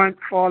front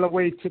all the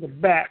way to the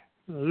back,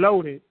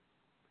 loaded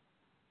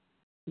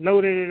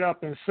it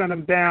up and sent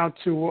them down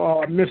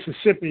to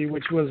Mississippi,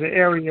 which was an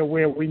area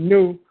where we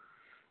knew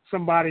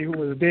somebody who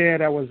was there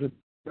that was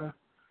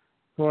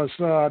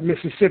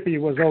Mississippi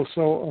was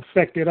also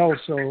affected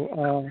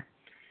also.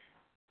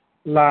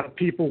 A lot of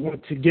people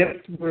went to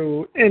get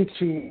through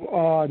into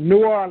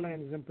New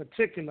Orleans in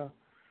particular,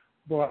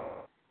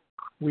 but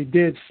we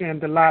did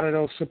send a lot of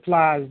those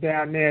supplies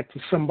down there to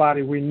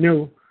somebody we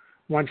knew.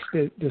 Once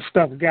the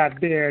stuff got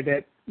there,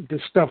 that the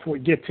stuff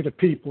would get to the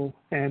people,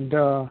 and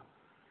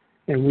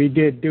we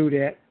did do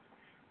that.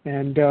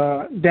 And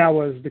that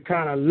was the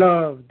kind of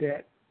love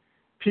that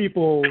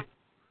people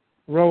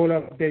rolled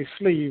up their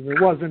sleeve. It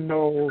wasn't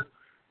no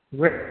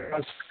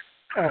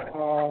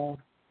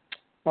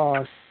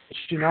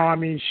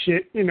army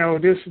shit.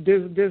 This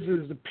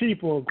is the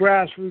people,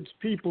 grassroots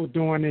people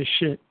doing this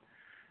shit.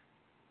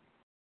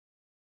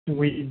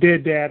 We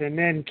did that, and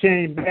then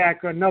came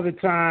back another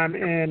time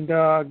and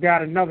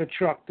got another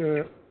truck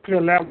to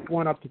fill that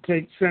one up to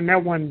send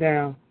that one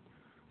down.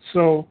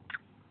 So,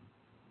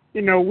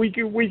 we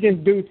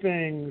can do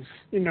things,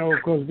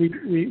 because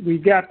we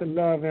got the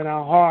love in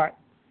our heart.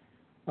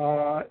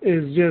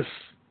 It's just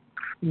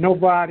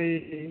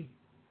nobody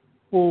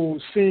who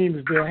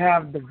seems to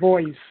have the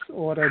voice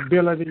or the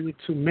ability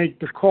to make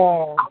the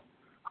call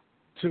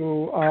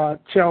to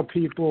tell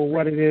people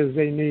what it is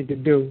they need to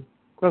do.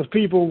 Because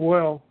people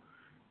will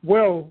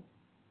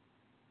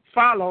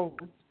follow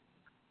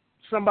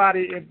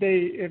somebody if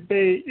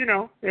they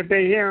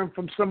hearing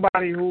from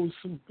somebody who's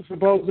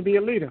supposed to be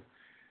a leader.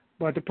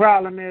 But the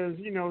problem is,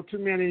 too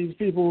many of these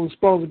people who's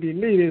supposed to be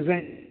leaders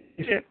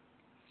ain't shit.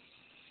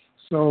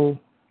 So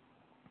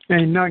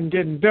ain't nothing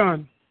getting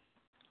done.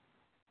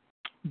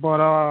 But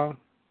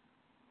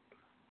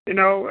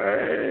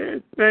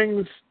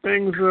things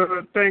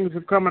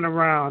are coming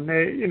around.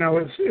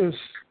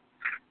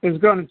 It's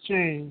going to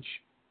change.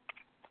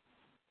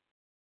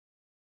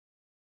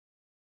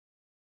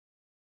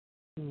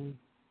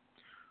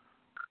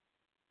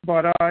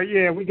 But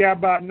yeah, we got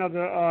about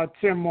another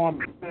 10 more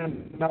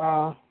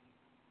minutes.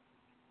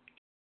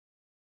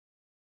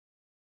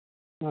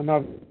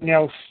 Nothing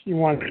else you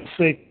want to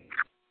say?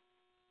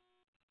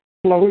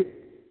 Close.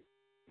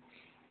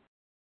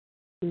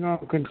 We're going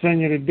to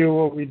continue to do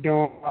what we're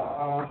doing.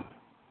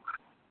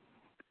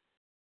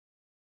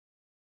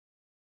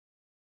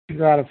 We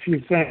got a few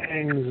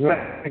things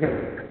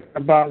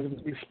about as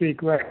we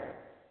speak right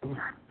now.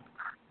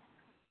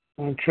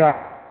 I'm going to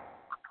try.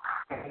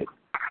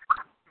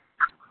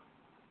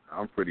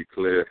 I'm pretty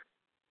clear.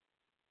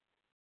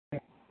 I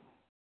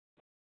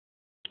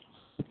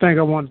think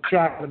I want to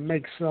try to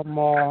make some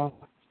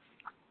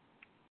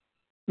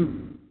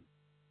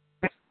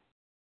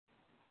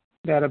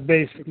that are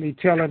basically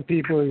telling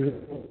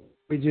people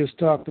we just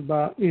talked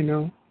about,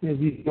 if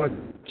you go to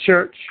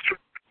church,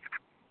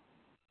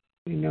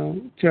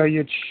 tell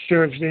your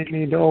church they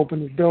need to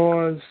open the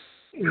doors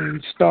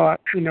and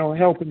start,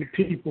 helping the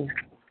people.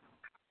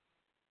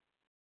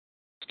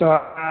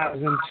 Start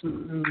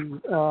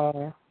into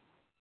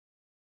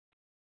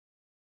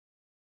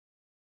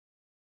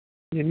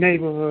your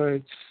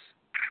neighborhoods,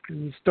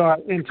 and you start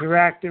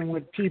interacting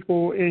with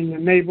people in your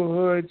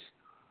neighborhoods.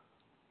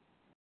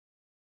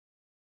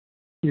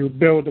 You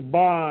build a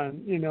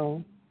bond,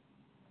 and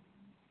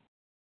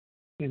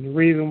the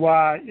reason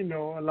why,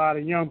 a lot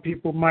of young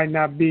people might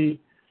not be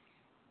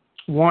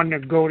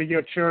wanting to go to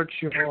your church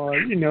or,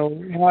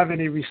 have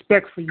any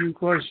respect for you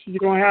because you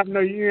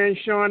ain't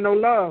showing no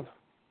love.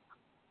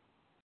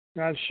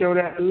 You gotta show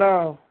that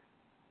love.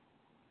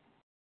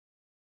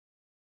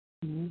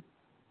 Mm-hmm.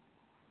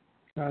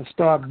 Gotta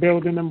start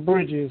building them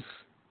bridges.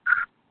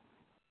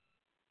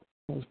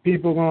 Because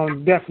people are gonna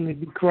definitely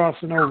be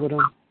crossing over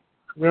them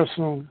real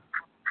soon.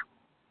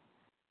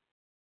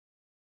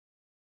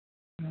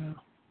 Yeah.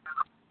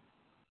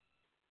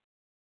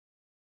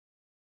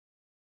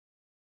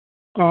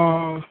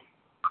 So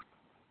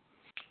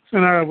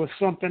there was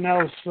something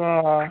else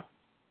I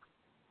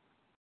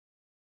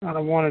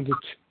wanted to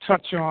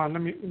touch on.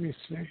 Let me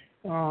see.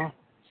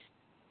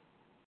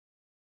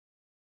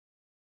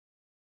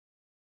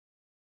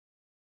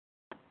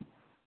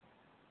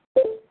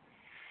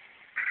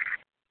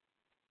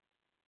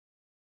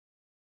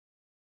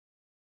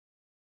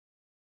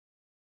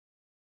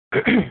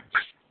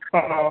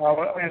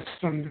 And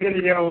some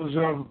videos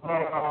of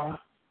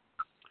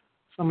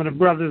some of the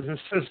brothers and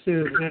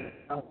sisters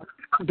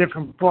in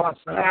different parts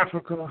of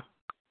Africa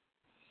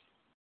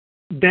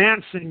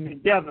dancing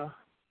together.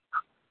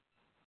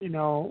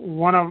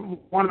 One of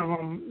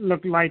them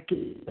looked like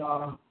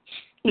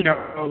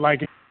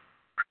like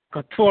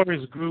a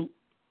tourist group,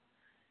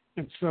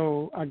 and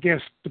so I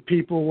guess the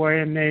people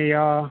were in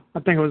I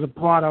think it was a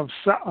part of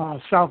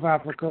South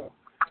Africa,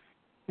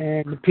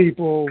 and the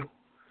people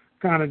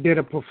kind of did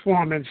a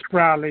performance,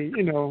 probably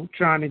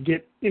trying to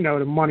get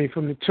the money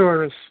from the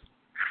tourists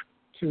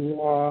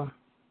to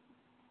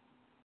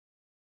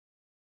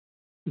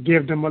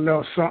give them a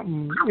little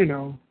something,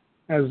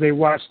 as they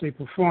watch their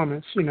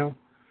performance, and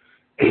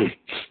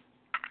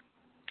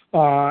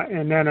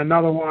then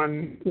another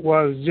one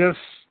was just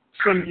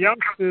some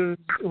youngsters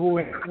who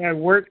had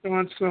worked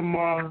on some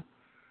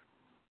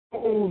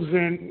moves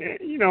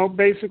and,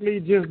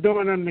 basically just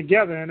doing them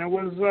together. And it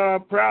was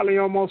probably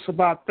almost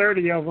about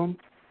 30 of them.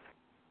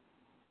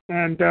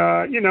 And,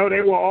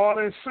 they were all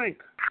in sync.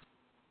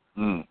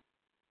 Mm.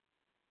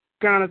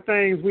 Kind of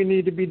things we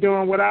need to be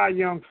doing with our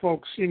young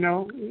folks,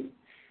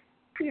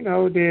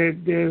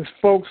 there's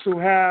folks who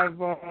have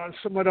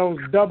some of those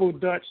double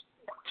Dutch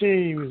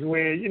teams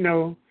where,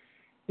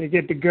 they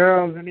get the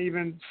girls and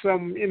even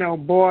some,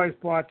 boys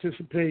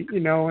participate,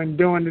 in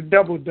doing the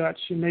double Dutch,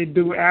 and they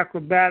do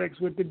acrobatics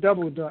with the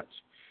double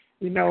Dutch.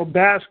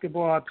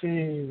 Basketball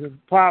teams, the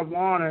Pop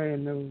Warner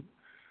and the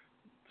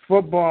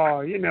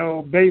football,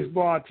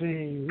 baseball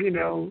teams,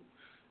 used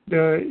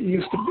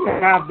to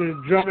have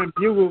the drum and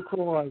bugle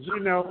corps,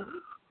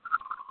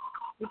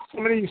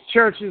 Some of these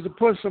churches to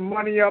put some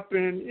money up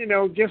and,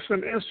 get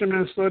some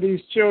instruments so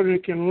these children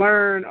can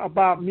learn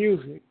about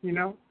music,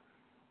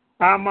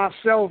 I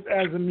myself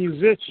as a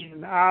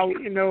musician,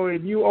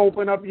 if you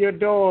open up your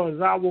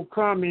doors, I will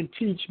come and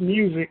teach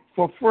music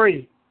for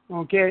free,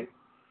 okay?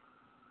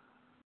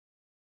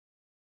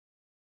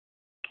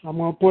 I'm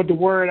going to put the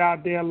word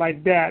out there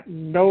like that.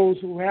 And those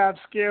who have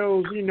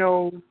skills,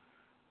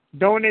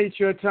 donate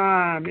your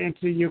time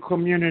into your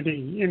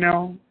community,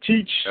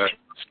 teach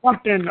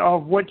something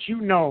of what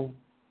you know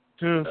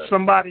to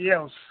somebody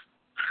else.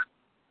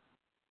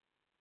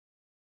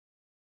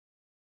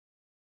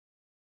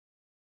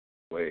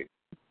 Wait.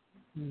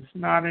 It's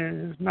not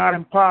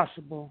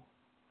impossible.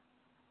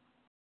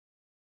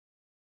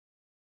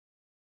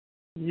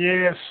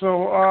 Yeah,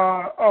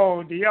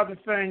 so the other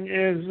thing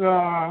is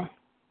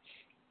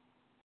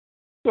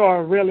saw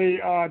a really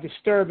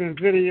disturbing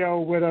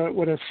video with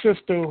a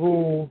sister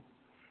who,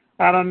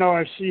 I don't know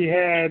if she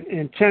had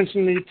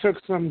intentionally took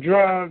some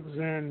drugs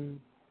and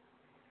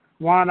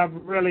wound up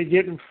really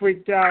getting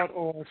freaked out,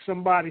 or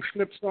somebody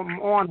slipped something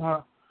on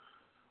her.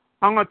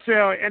 I'm going to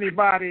tell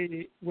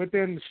anybody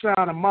within the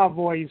sound of my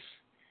voice,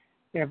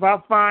 if I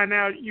find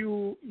out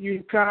you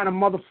kind of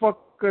motherfucker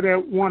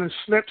that want to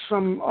slip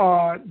some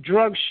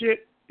drug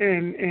shit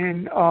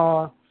in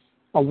a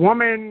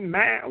woman,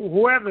 man,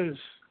 whoever's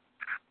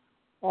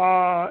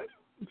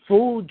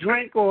food,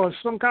 drink, or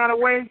some kind of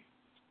way,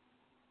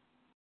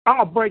 I'm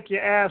going to break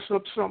your ass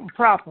up something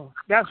proper.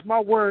 That's my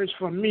words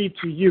from me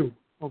to you,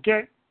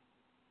 okay?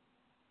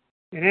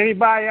 And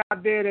anybody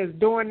out there that's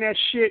doing that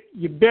shit,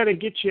 you better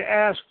get your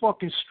ass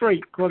fucking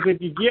straight. Because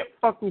if you get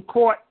fucking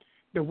caught,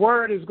 the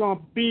word is going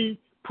to be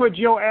put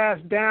your ass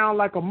down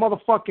like a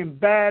motherfucking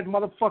bad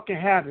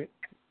motherfucking habit.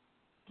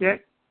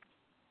 Okay?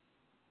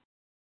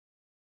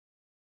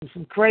 There's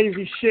some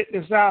crazy shit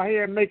that's out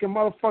here making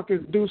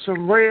motherfuckers do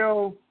some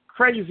real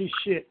crazy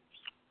shit.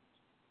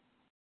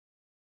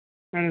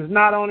 And it's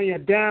not only a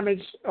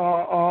damage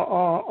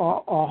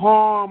or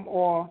harm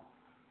or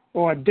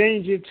a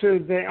danger to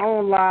their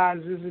own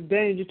lives, it's a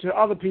danger to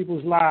other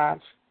people's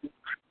lives.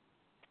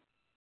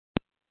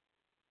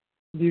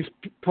 These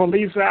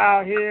police are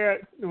out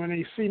here, when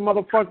they see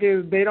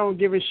motherfuckers, they don't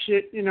give a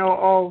shit,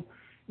 oh,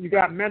 you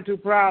got mental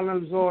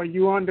problems or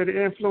you under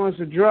the influence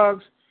of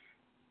drugs.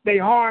 They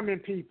harming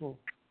people.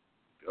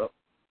 Yep.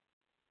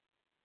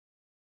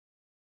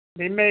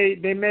 They may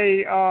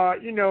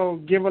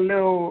give a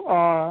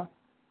little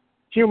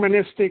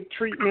humanistic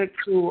treatment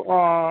to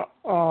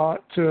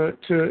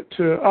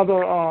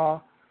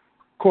other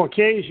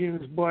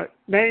Caucasians, but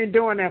they ain't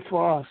doing that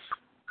for us.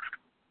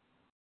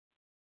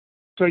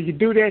 So you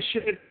do that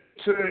shit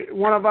to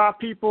one of our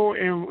people,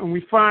 and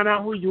we find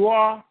out who you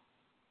are.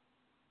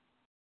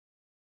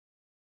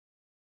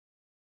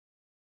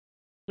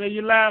 Say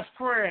your last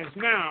prayers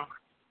now.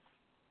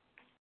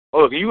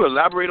 Oh, can you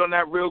elaborate on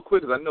that real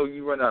quick? Because I know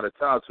you run out of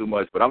time too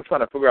much, but I'm trying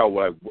to figure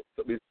out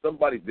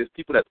there's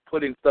people that's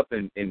putting stuff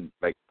in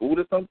like food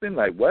or something?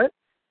 Like what?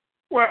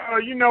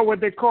 Well, you know what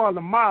they call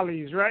the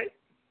mollies, right?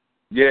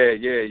 Yeah.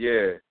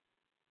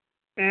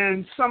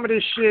 And some of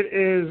this shit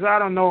is, I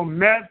don't know,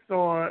 meth,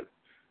 or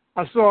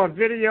I saw a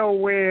video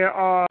where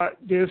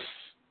this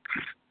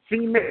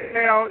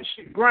female,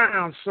 she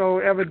drowned, so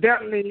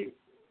evidently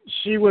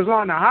she was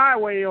on the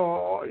highway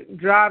or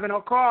driving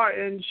her car,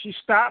 and she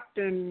stopped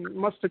and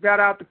must have got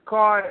out the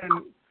car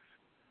and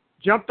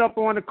jumped up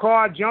on the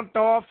car, jumped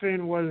off,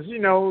 and was,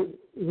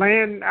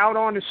 laying out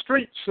on the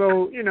street.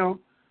 So,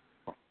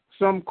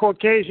 some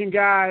Caucasian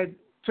guy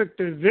took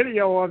the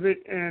video of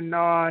it and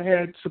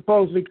had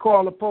supposedly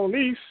called the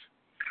police.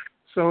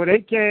 So they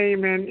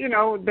came and,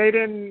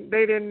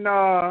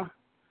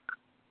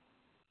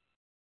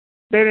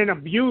 they didn't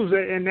abuse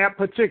it in that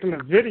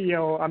particular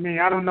video. I mean,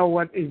 I don't know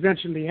what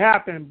eventually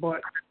happened,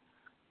 but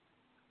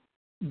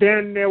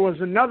then there was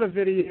another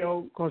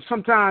video, because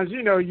sometimes,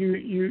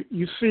 you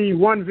see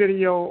one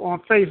video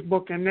on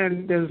Facebook and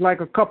then there's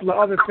like a couple of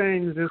other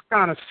things that's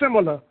kind of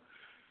similar.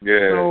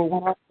 Yeah.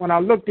 So when I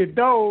looked at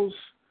those,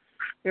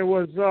 it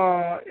was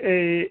a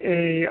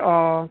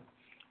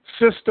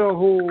sister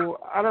who,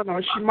 I don't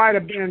know, she might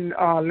have been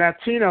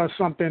Latina or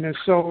something, and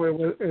so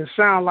it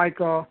sounded like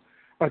a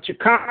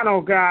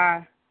Chicano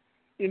guy,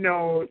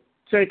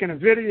 taking a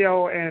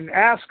video and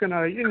asking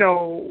her,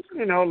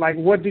 like,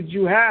 what did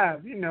you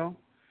have,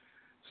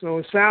 So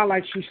it sounded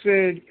like she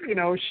said,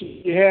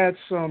 she had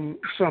some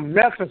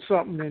meth or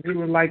something, and he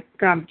was like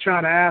kind of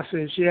trying to ask her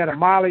if she had a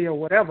Molly or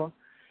whatever.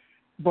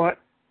 But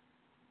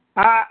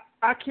I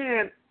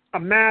can't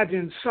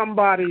imagine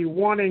somebody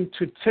wanting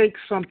to take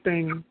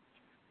something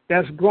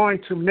that's going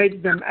to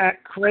make them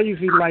act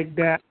crazy like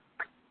that,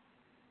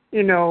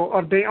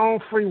 of their own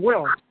free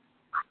will.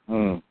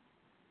 Mm.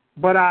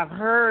 But I've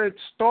heard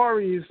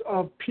stories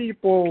of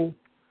people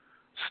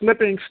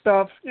slipping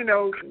stuff, you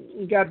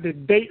got the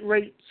date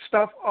rape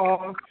stuff,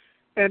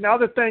 and the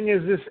other thing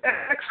is this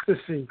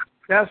ecstasy.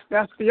 That's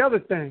the other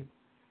thing.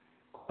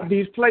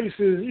 These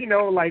places,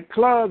 like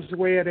clubs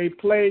where they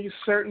play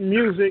certain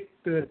music,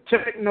 the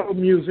techno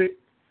music,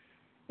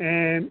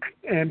 and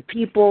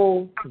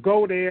people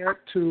go there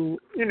to,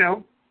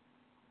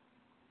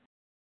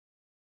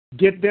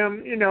 get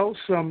them,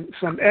 some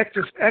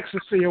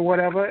ecstasy or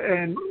whatever,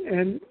 and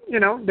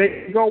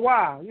they go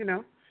wild,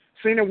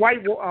 Seen a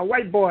white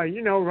boy,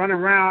 running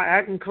around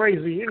acting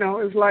crazy,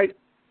 it's like,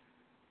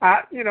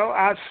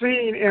 I've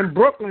seen in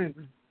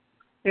Brooklyn,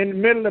 in the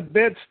middle of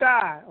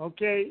Bed-Stuy,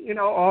 okay,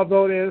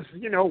 although there's,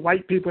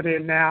 white people there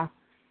now,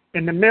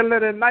 in the middle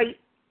of the night,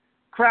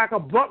 crack a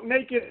buck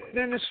naked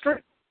in the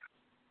street,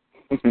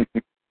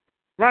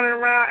 running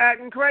around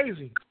acting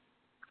crazy.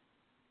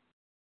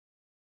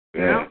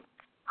 Yeah.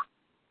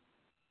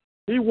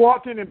 He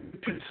walking at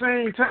the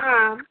same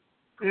time,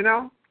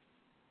 And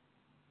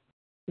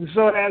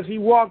so as he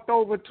walked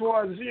over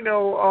towards,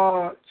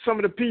 some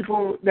of the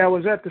people that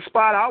was at the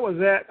spot I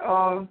was at,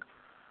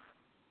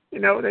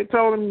 they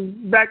told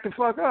him back the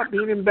fuck up. He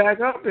didn't back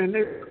up, and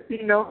they,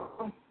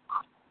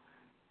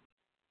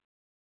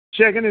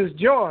 checking his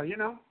jaw,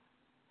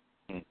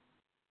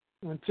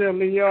 until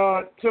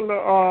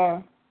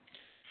the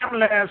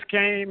ambulance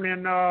came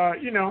and,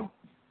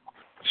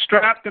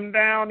 strapped them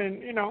down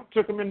and,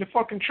 took them in the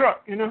fucking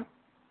truck,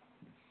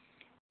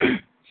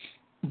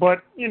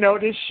 But,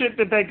 this shit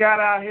that they got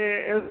out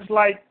here is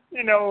like,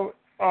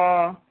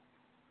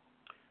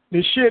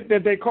 the shit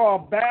that they call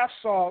bath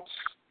salts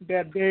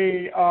that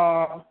they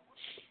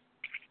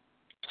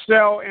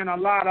sell in a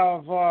lot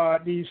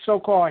of these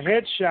so-called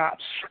head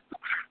shops.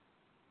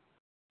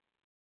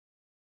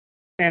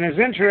 And it's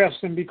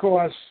interesting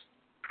because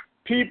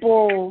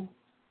people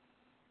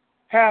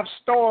have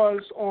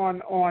stores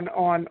on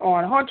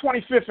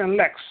 125th and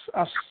Lex.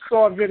 I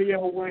saw a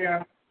video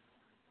where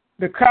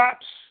the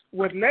cops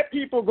would let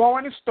people go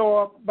in the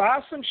store, buy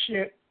some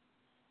shit,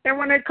 and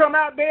when they come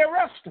out, they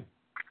arrest them.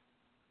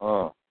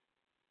 Oh.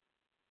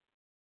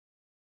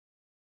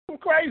 Some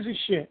crazy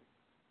shit.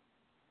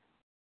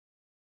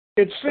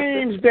 It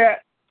seems that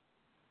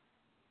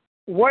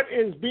what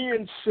is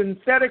being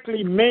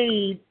synthetically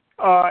made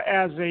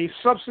as a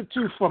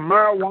substitute for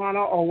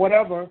marijuana or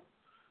whatever,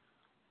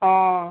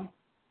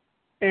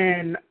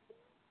 and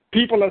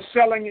people are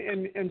selling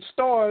in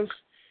stores,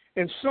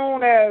 as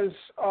soon as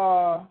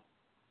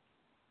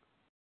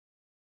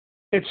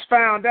it's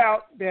found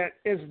out that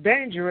it's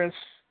dangerous,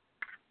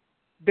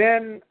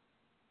 then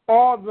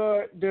all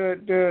the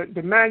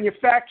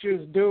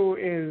manufacturers do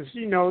is,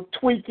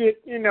 tweak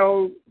it,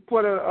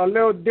 put a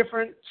little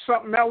different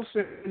something else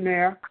in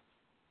there,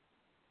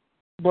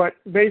 but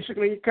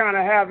basically kind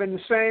of having the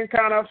same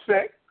kind of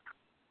effect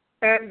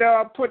and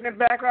putting it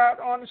back out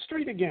on the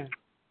street again.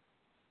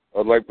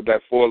 Like with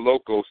that Four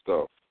Loko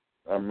stuff.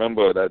 I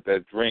remember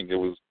that drink. It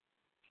was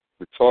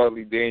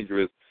retardedly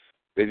dangerous.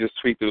 They just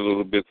tweaked it a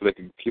little bit so they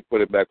can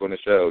put it back on the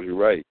shelves. You're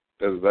right.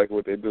 That's exactly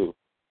what they do.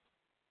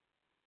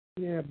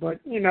 Yeah, but,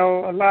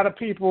 a lot of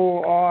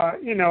people are,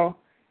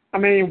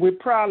 we're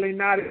probably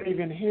not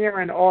even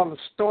hearing all the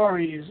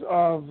stories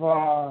of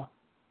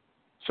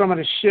some of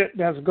the shit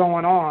that's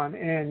going on.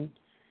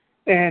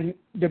 And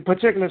the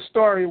particular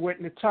story with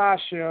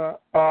Natasha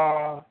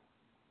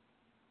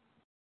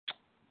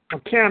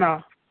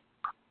McKenna,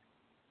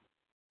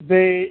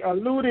 they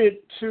alluded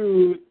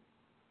to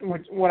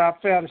what I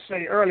failed to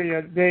say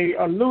earlier. They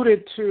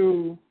alluded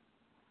to,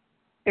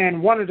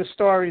 in one of the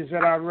stories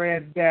that I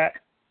read, that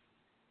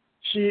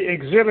she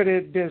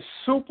exhibited this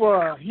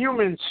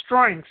superhuman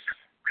strength,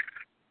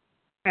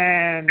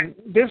 and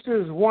this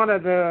is one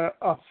of the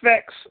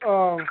effects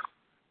of,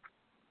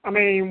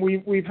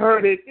 we've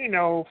heard it,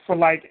 for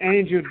like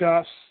angel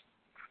dust,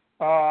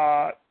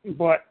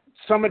 but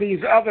some of these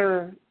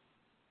other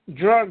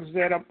drugs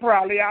that are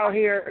probably out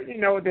here,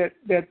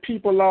 that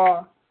people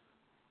are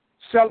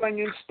selling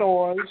in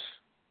stores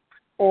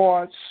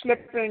or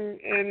slipping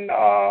in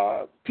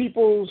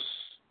people's,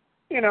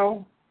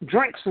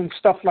 drinks and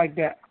stuff like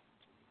that.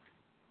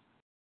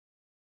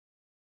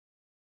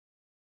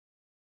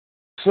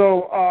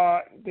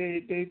 So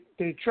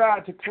they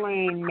tried to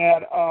claim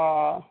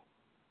that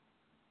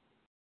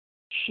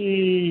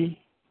she,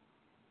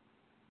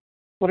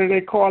 what do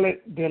they call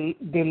it?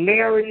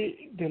 Delirium,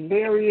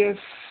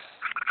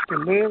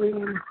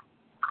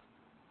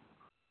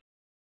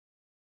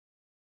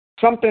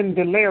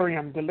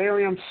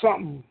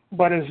 something.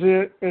 But as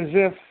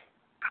if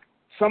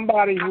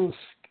somebody who's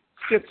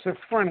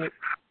schizophrenic,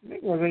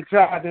 well, they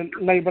tried to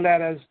label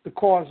that as the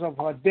cause of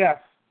her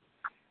death.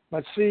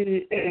 But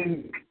see,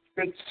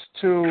 it's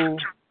to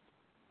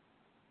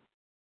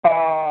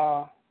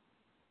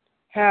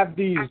have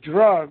these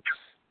drugs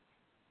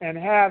and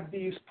have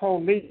these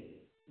police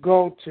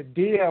go to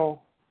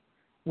deal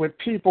with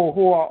people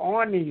who are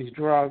on these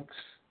drugs.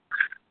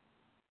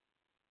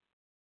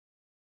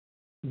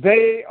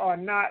 They are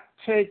not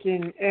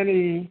taking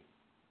any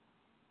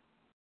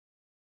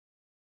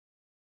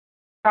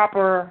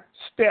proper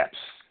steps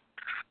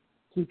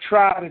to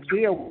try to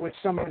deal with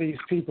some of these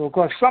people,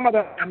 because some of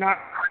them are not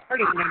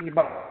hurting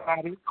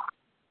anybody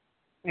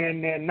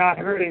and they're not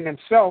hurting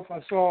themselves.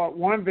 I saw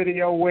one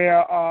video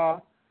where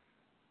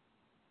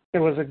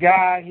there was a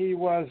guy, he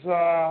was,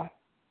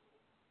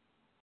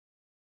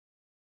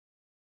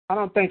 I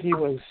don't think he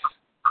was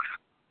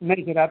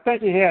naked. I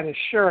think he had his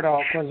shirt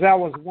off, because that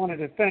was one of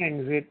the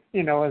things.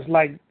 It's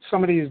like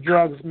some of these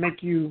drugs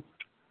make you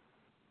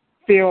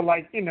feel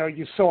like,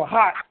 you're so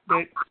hot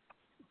that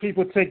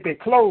people take their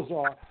clothes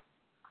off.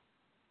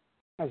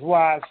 That's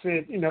why I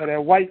said,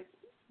 the white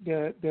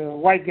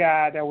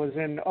guy that was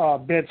in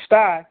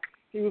Bed-Stuy,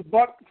 he was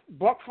buck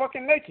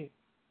fucking naked.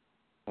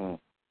 Mm.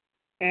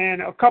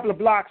 And a couple of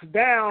blocks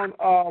down,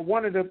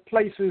 one of the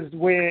places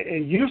where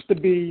it used to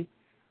be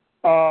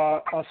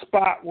a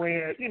spot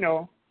where,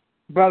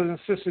 brothers and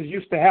sisters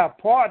used to have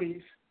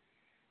parties,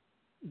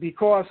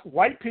 because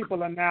white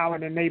people are now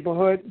in the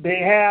neighborhood, they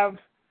have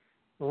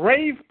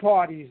rave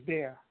parties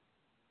there.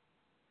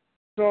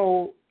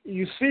 So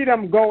you see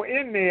them go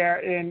in there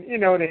and,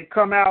 they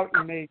come out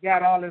and they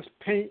got all this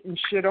paint and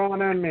shit on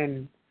them.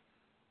 And,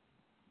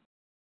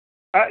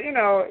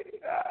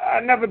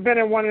 I've never been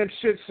in one of them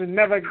shits and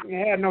never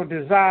had no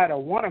desire to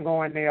want to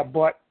go in there.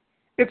 But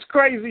it's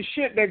crazy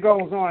shit that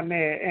goes on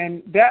there.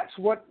 And that's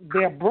what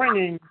they're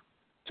bringing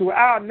to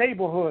our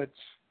neighborhoods.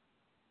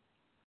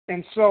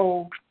 And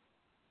so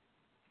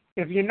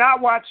if you're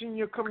not watching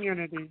your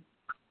community,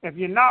 if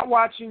you're not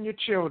watching your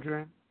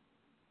children,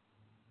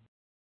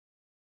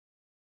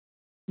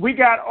 we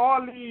got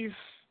all these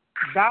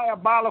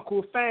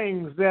diabolical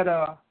things that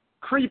are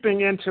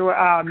creeping into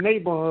our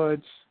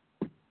neighborhoods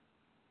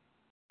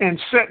and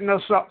setting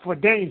us up for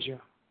danger.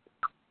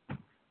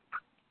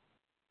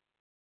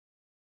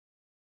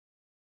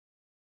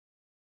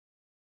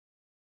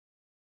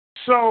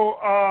 So,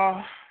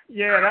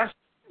 yeah,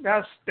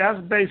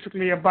 that's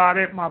basically about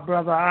it, my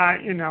brother. I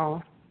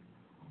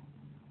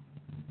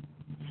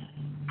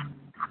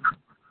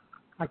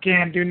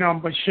can't do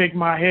nothing but shake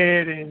my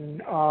head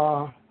and,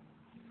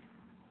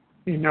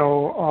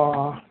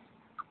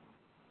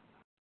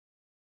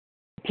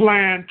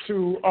 plan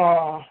to,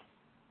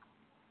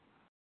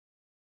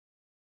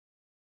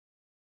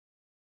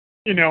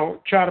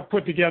 try to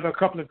put together a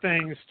couple of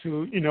things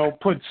to,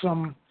 put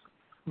some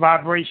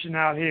vibration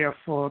out here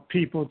for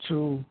people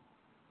to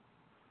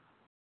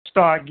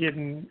start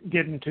getting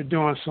to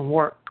doing some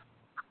work.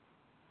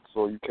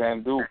 So you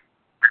can do.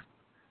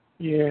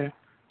 Yeah.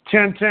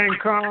 10-10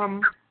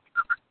 come,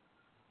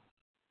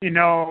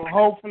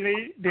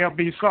 hopefully there'll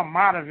be something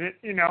out of it,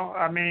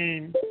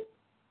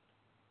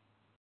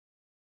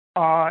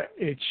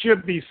 it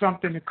should be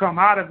something to come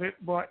out of it,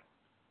 but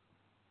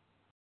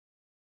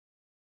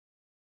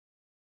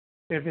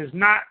if it's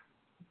not,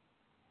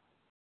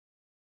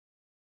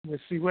 we'll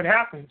see what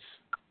happens.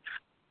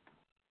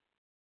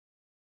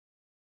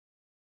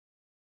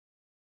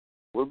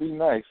 Would be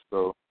nice,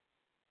 though.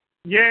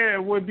 Yeah,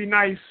 it would be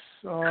nice,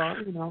 I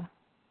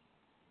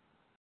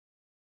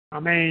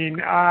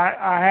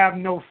have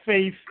no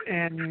faith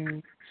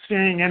in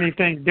seeing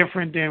anything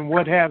different than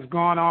what has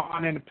gone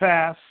on in the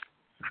past,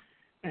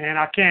 and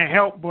I can't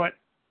help but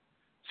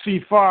see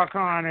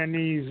Farrakhan in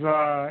these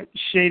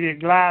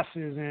shaded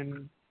glasses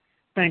and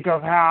think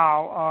of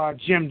how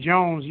Jim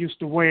Jones used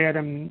to wear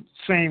them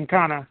same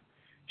kind of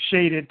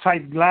shaded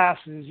type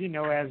glasses,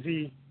 as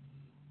he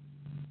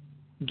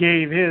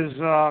gave his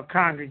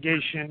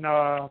congregation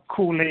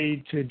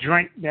Kool-Aid to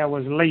drink that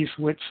was laced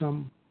with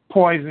some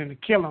poison to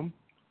kill them.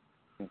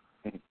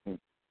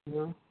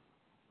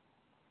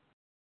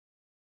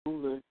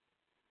 Kool-Aid.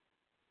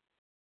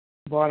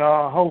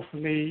 But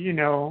hopefully,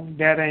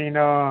 that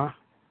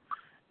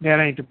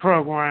ain't the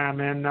program,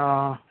 and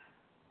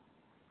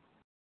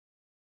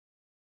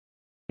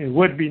it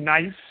would be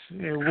nice.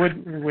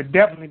 It would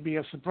definitely be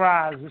a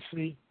surprise to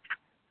see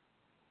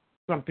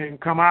something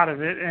come out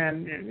of it,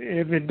 and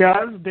if it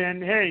does,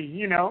 then hey,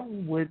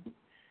 we're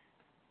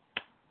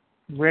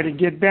ready to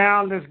get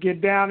down. Let's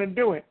get down and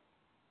do it.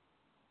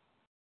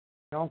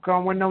 Don't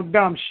come with no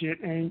dumb shit.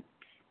 Ain't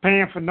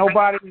paying for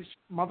nobody's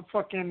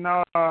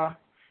motherfucking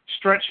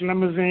stretch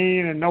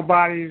limousine and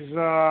nobody's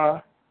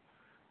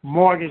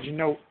mortgage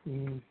note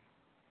and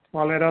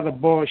all that other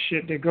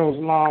bullshit that goes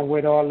along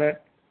with all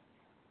that.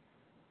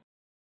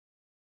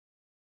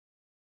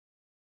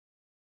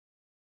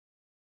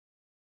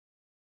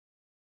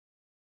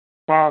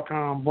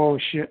 Farrakhan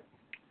bullshit.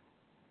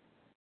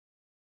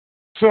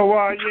 So,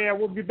 yeah,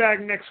 we'll be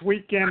back next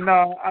week, and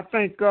I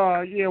think,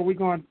 we're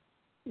going to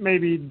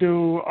maybe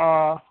do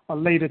a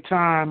later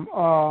time,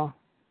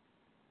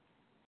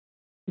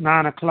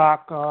 9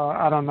 o'clock,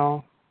 I don't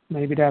know.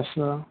 Maybe that's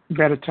a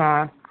better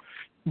time.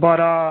 But,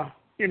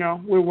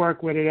 we'll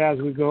work with it as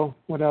we go,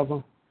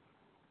 whatever.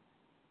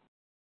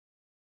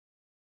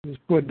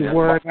 Just put the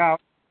word out.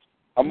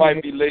 I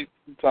might be late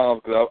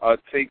sometimes because I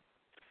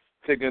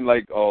taking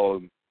like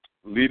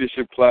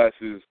leadership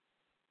classes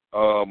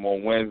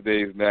on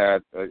Wednesdays now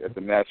at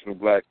the National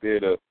Black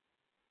Theater.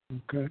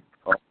 Okay.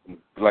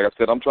 Like I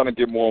said, I'm trying to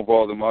get more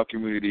involved in my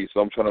community,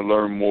 so I'm trying to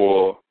learn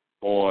more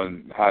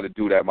on how to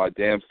do that my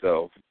damn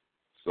self.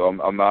 So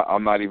I'm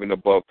not even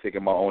above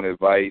taking my own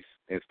advice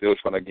and still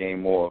trying to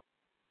gain more.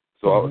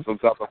 So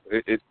sometimes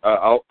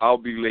I'll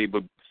be late,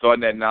 but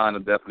starting at 9 will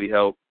definitely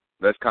help.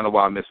 That's kind of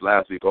why I missed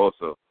last week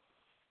also.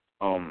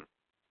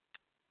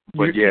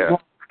 But yeah.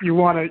 You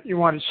want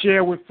to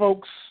share with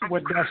folks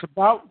what that's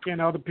about? Can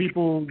other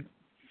people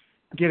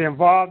get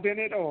involved in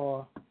it,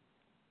 or?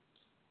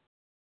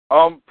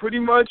 Pretty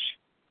much.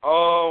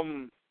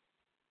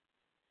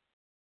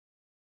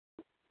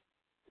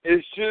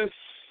 It's just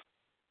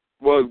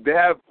they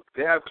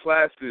have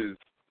classes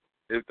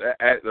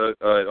at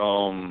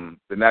the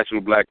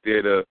National Black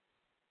Theater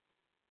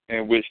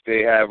in which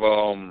they have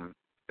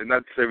they're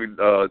not necessarily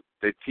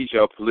they teach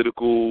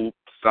political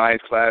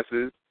science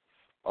classes.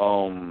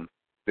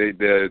 They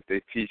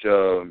teach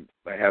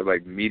they have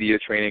like media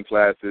training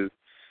classes.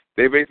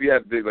 They basically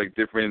have like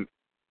different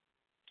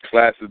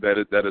classes that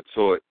are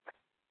taught.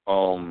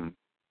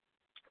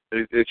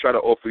 They try to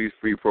offer these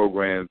free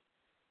programs.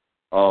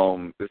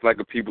 It's like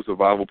a people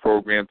survival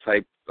program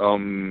type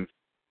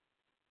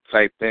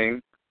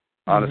thing.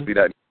 Honestly,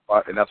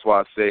 and that's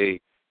why I say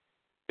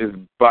is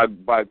by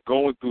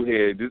going through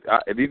here. These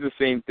are the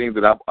same things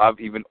that I've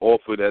even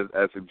offered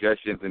as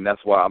suggestions, and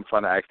that's why I'm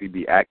trying to actually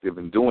be active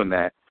in doing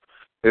that.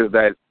 Is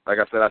that, like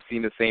I said, I've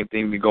seen the same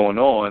thing be going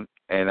on,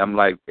 and I'm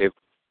like, if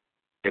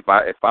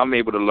I'm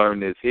able to learn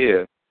this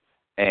here,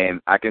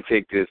 and I can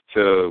take this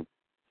to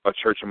a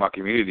church in my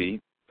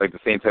community, like the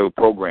same type of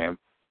program,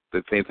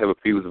 the same type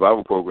of People's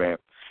Survival program,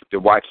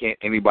 then why can't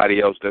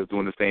anybody else that's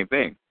doing the same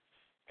thing?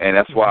 And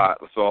that's why,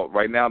 so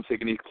right now I'm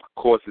taking these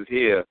courses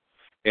here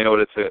in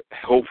order to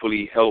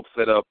hopefully help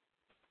set up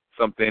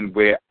something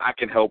where I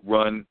can help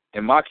run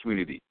in my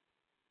community.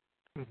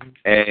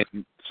 And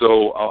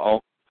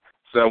so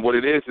what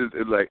it is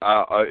like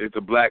it's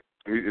the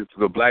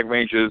Black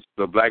Ranger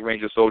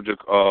Soldier,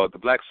 the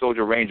Black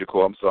Soldier Ranger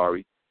Corps. I'm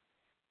sorry,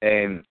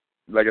 and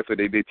like I said,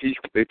 they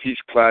teach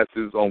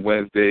classes on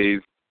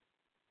Wednesdays,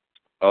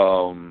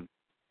 and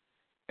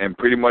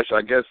pretty much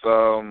I guess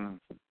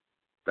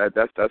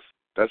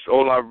that's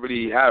all I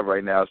really have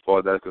right now as far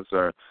as that's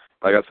concerned.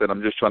 Like I said,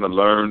 I'm just trying to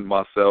learn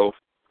myself,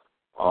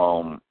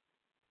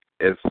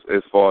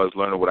 as far as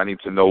learning what I need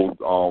to know,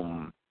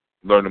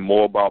 learning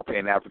more about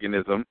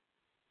Pan-Africanism.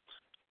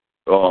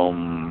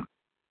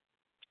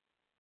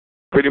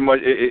 Pretty much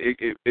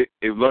it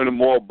learning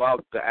more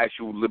about the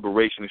actual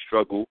liberation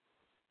struggle.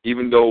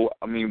 Even though,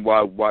 I mean,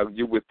 while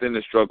you're within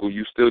the struggle,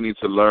 you still need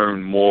to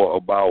learn more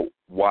about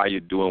why you're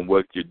doing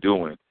what you're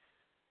doing.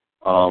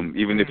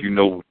 Even if you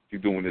know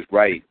you're doing this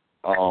right,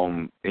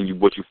 and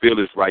what you feel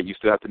is right, you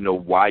still have to know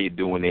why you're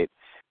doing it,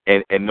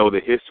 and know the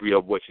history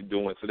of what you're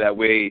doing, so that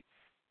way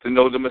to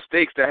know the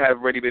mistakes that have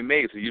already been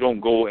made, so you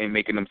don't go and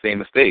making them same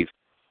mistakes.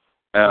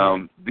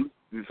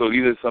 So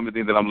these are some of the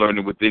things that I'm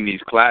learning within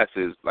these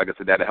classes, like I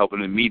said, that are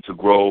helping me to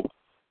grow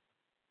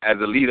as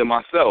a leader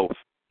myself.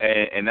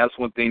 And that's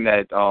one thing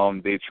that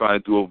they're trying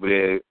to do over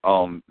there,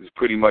 is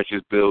pretty much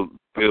just build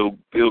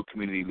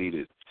community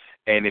leaders.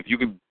 And if you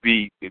can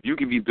be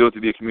built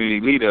to be a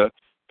community leader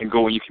and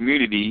go in your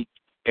community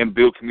and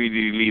build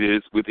community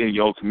leaders within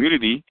your own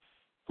community,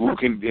 who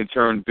can in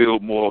turn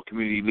build more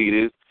community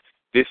leaders,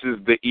 this is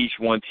the each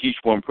one teach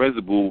one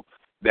principle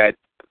that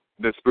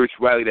the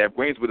spirituality that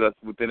brings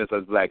within us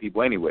as Black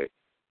people anyway.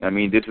 I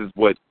mean, this is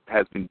what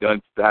has been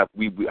done to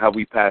how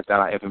we pass down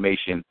our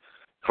information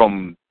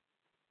from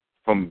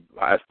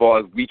as far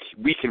as we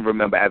can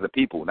remember as a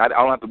people. I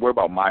don't have to worry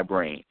about my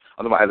brain.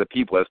 I'm talking about as a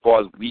people, as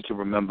far as we can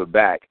remember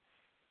back.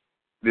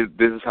 This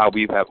is how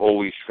we have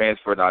always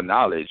transferred our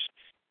knowledge.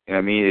 And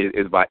I mean,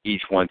 it's by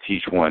each one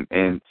teach one.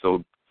 And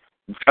so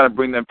I'm trying to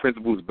bring them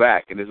principles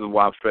back. And this is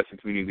why I'm stressing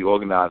community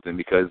organizing,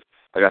 because,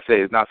 like I said,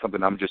 it's not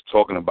something I'm just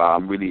talking about.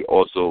 I'm really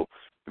also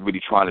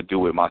really trying to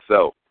do it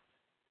myself.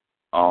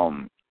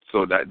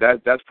 So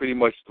that's pretty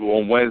much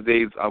on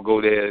Wednesdays I'll go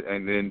there,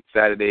 and then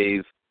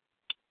Saturdays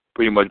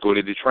pretty much go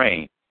to the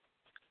train.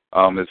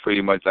 It's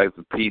pretty much like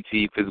the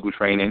PT, physical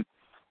training.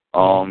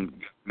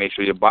 Make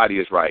sure your body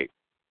is right.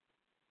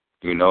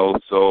 You know,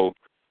 so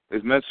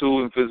it's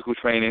mental and physical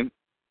training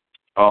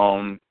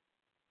by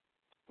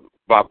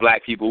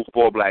Black people,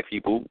 for Black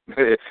people.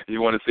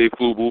 You want to say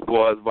FUBU,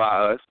 for us,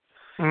 by us.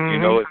 You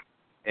know,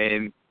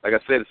 and like I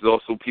said, it's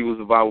also People's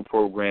Survival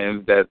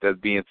programs that's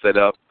being set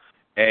up.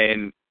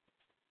 And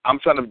I'm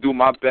trying to do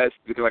my best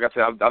because, like I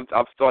said,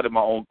 I've started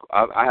my own.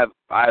 I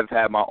have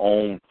had my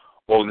own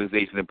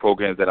organizations and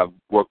programs that I've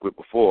worked with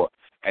before,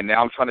 and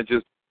now I'm trying to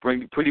just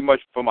bring pretty much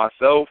for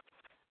myself,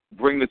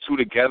 bring the two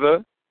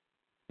together.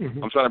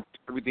 I'm trying to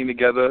put everything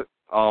together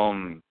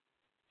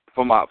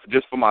for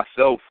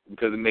myself,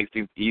 because it makes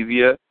things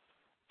easier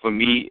for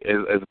me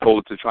as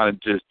opposed to trying to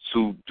just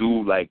to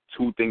do like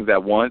two things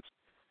at once.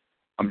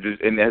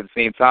 And at the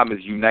same time,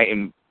 it's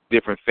uniting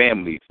different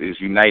families.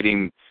 It's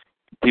uniting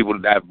people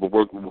that I've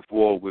worked with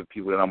before with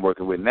people that I'm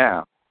working with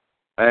now.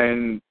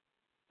 And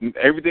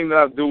everything that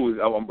I do is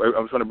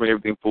I'm trying to bring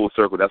everything full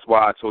circle. That's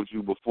why I told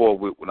you before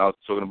when I was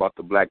talking about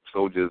the Black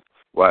soldiers,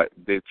 why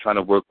they're trying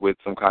to work with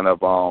some kind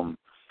of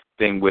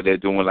thing where they're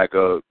going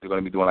to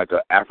be doing like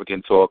a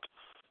African Talk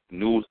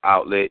news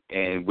outlet,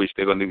 in which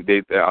they're going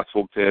to I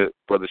spoke to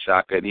Brother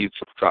Shaka, and he's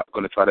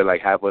going to try to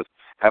like have us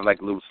have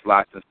like little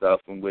slots and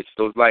stuff, in which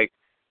so it's like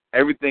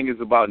everything is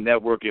about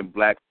networking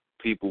Black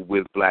people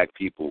with Black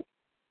people.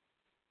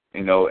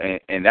 You know,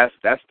 and that's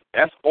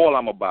all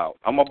I'm about.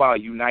 I'm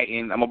about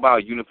uniting. I'm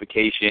about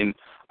unification.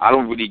 I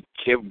don't really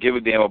give a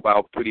damn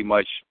about pretty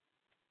much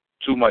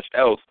too much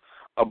else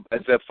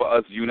except for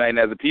us uniting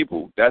as a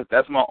people.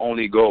 That's my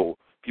only goal.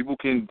 People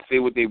can say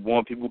what they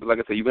want. People, like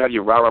I said, you can have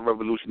your rah-rah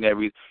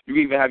revolutionaries. You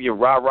can even have your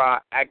rah-rah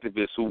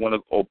activists who want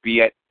to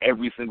be at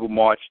every single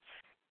march,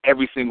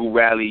 every single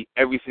rally,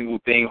 every single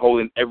thing,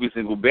 holding every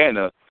single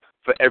banner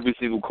for every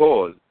single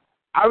cause.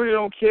 I really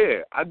don't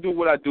care. I do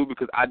what I do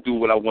because I do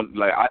what I want.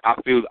 Like I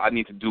feel I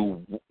need to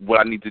do what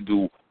I need to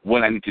do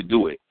when I need to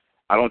do it.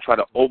 I don't try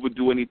to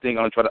overdo anything.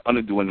 I don't try to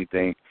underdo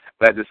anything.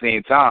 But at the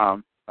same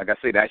time, like I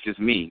say, that's just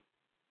me.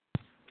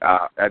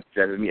 That's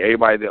me.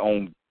 Everybody their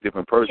own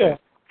different person.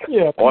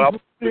 Yeah.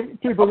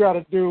 People got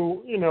to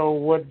do,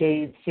 what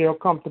they feel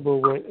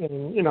comfortable with,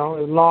 and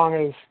as long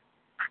as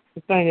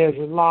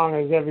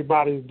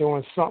everybody's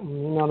doing something,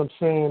 you know what I'm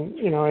saying?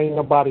 Ain't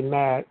nobody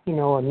mad,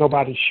 or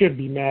nobody should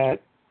be mad.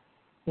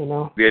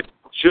 Yeah,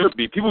 Should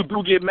be. People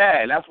do get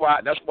mad. That's why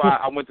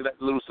I went to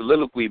that little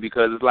soliloquy,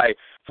 because it's like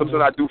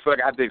sometimes I do feel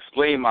like I have to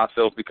explain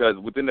myself, because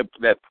within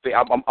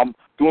I'm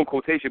doing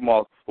quotation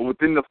marks, but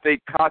within the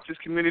fake conscious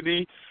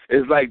community,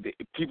 it's like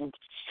people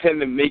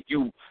tend to make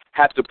you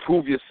have to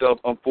prove yourself,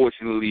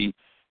 unfortunately,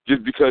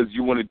 just because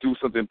you want to do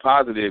something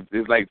positive.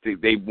 It's like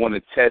they want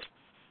to test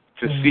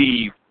to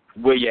see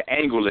where your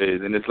angle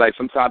is, and it's like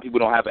sometimes people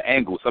don't have an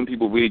angle. Some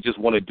people really just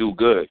want to do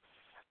good.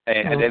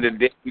 And at the end of the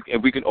day,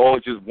 if we can all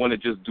just want to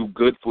just do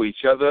good for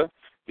each other,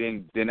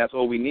 then that's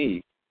all we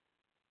need.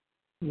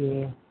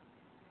 Yeah.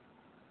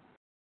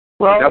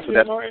 Well,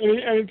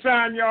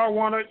 anytime y'all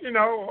want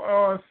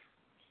to,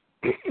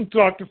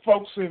 talk to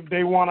folks, if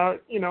they want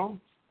to,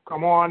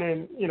 come on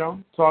and,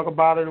 talk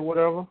about it or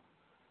whatever.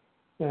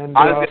 And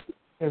I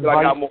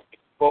got more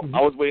info.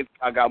 I was waiting.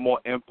 I got more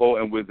info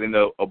and was in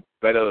a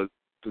better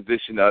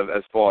position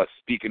as far as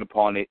speaking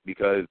upon it,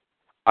 because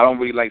I don't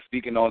really like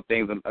speaking on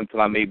things until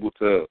I'm able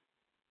to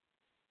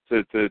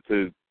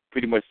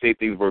pretty much say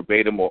things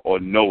verbatim or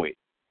know it.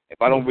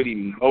 If I don't really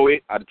know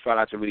it, I try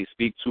not to really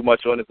speak too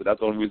much on it. So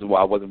that's the only reason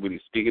why I wasn't really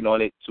speaking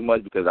on it too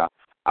much, because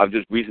I've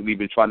just recently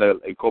been trying to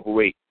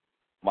incorporate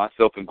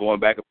myself and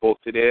going back and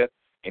forth to there.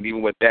 And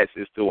even with that,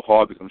 it's still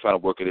hard because I'm trying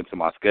to work it into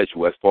my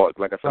schedule. As far as,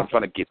 like I said, I'm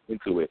trying to get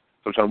into it.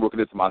 So I'm trying to work it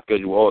into my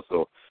schedule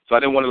also. So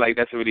I didn't want to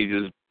necessarily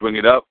just bring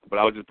it up, but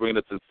I was just bringing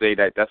it to say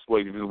that that's the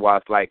reason why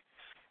it's like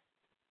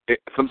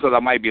sometimes I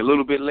might be a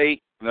little bit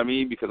late, you know what I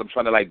mean, because I'm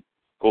trying to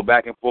go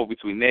back and forth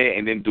between there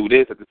and then do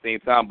this at the same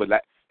time. But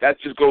that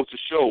just goes to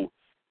show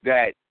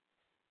that,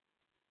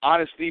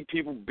 honestly,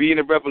 people being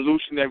a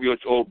revolutionary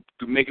or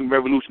making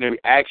revolutionary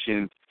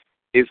actions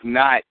is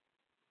not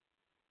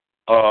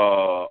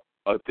a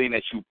thing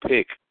that you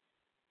pick.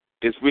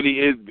 It really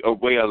is a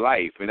way of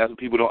life, and that's what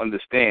people don't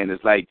understand.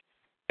 It's like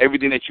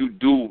everything that you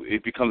do,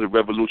 it becomes a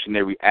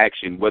revolutionary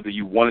action, whether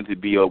you want it to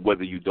be or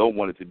whether you don't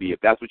want it to be. If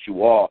that's what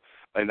you are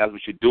and that's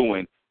what you're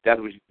doing, that's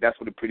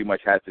what it pretty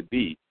much has to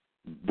be.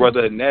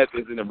 Brother Ness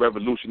isn't a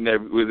revolutionary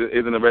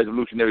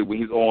when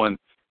he's on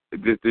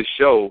this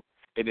show,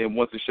 and then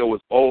once the show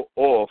is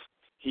off,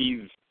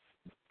 he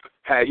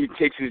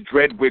takes his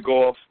dread wig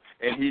off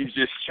and he's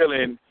just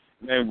chilling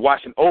and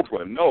watching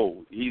Oprah.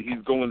 No, he's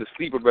going to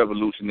sleep a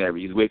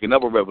revolutionary. He's waking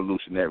up a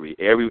revolutionary.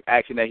 Every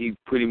action that he's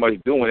pretty much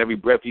doing, every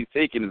breath he's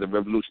taking is a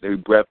revolutionary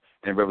breath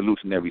and a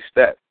revolutionary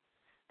step.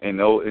 And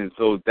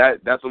so that's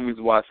the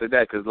reason why I said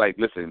that, because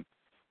listen,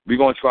 we're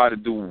gonna try to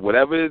do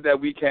whatever that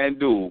we can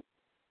do.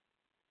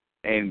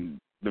 And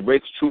the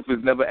race truth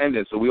is never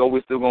ending, so we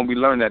always still going to be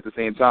learning at the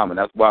same time. And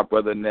that's why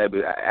Brother Neb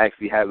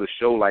actually has a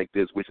show like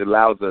this, which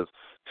allows us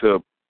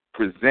to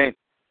present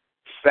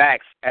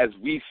facts as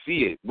we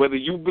see it. Whether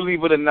you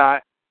believe it or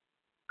not,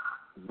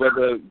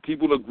 whether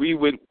people agree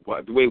with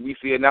the way we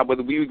see it or not,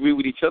 whether we agree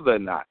with each other or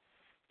not.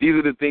 These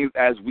are the things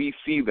as we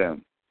see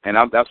them. And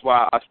that's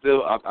why I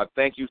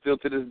thank you still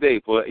to this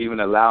day for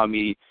even allowing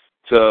me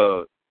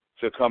to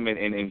come in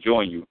and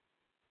join you.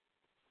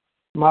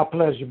 My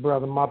pleasure,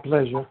 brother. My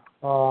pleasure.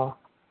 Our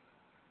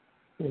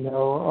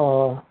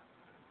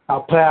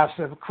paths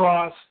have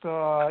crossed,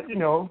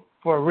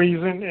 for a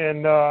reason,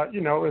 and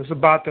it's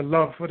about the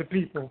love for the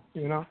people.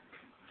 It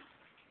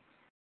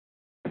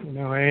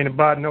ain't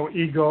about no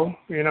ego.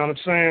 You know what I'm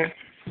saying?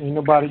 Ain't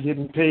nobody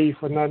getting paid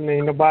for nothing.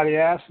 Ain't nobody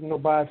asking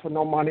nobody for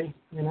no money.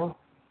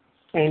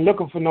 Ain't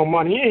looking for no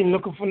money. Ain't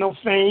looking for no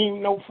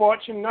fame, no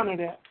fortune, none of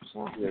that.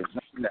 So. Yeah,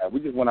 we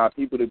just want our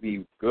people to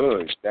be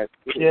good. That's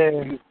it.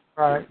 Yeah,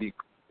 right.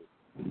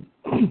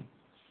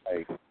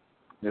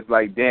 It's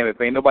like, damn,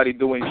 if ain't nobody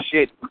doing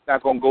shit, we're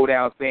not gonna go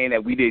down saying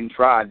that we didn't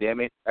try.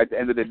 Damn it! At the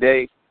end of the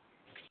day,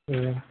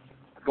 yeah,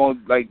 it's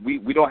going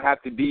we don't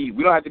have to be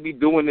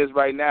doing this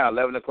right now,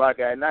 11 o'clock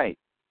at night.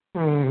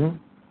 Mm-hmm.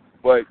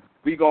 But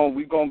we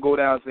gonna go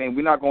down saying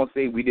we're not gonna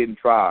say we didn't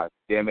try.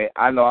 Damn it!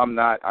 I know I'm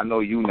not. I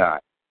know you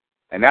not.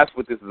 And that's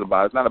what this is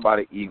about. It's not about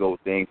an ego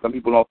thing. Some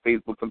people on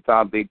Facebook,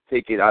 sometimes they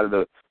take it out of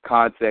the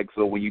context.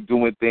 So when you're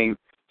doing things,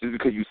 just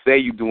because you say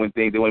you're doing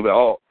things, they want to be,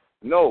 oh,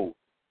 no.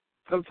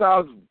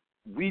 Sometimes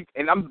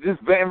and I'm just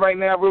venting right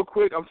now real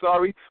quick, I'm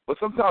sorry, but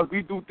sometimes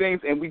we do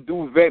things and we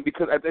do vent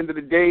because at the end of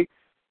the day,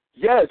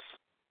 yes,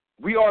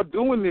 we are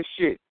doing this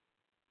shit.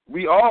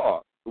 We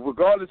are.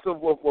 Regardless of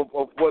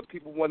what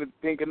people want to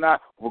think or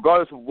not,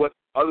 regardless of what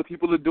other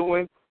people are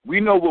doing,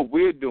 we know what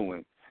we're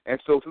doing. And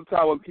so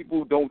sometimes when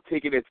people don't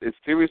take it as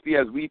seriously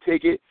as we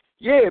take it,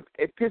 yeah,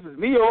 it pisses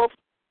me off.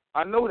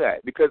 I know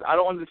that because I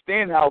don't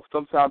understand how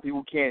sometimes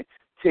people can't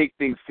take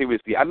things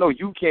seriously. I know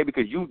you can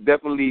because you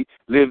definitely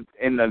lived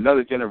in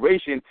another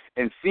generation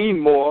and seen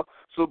more.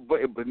 So,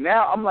 but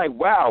now I'm like,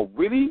 wow,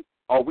 really?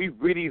 Are we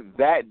really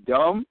that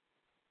dumb?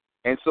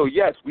 And so,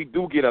 yes, we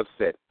do get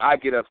upset. I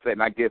get upset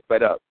and I get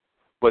fed up.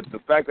 But the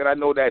fact that I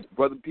know that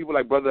people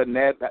like Brother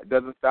Ned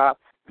doesn't stop,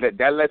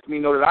 that lets me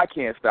know that I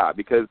can't stop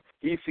because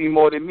he's seen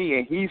more than me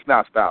and he's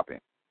not stopping.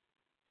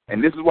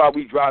 And this is why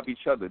we drive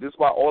each other. This is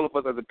why all of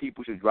us as a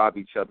people should drive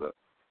each other.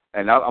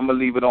 And I'm going to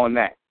leave it on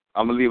that.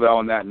 I'm going to leave it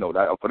on that note.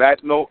 For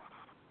that note,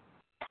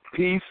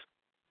 peace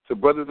to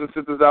brothers and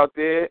sisters out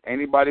there,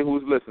 anybody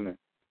who's listening.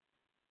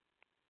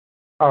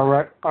 All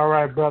right,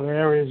 brother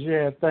Aries.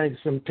 Yeah, thanks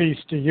and peace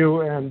to you.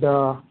 And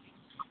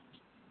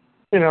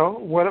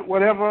whatever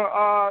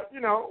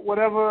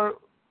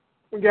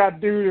we got to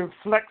do to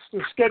flex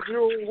the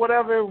schedule,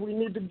 whatever we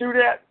need to do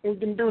that, we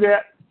can do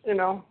that.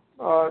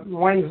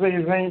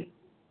 Wednesdays ain't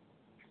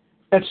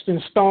etched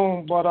in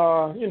stone, but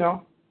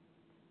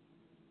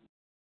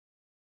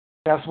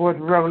that's what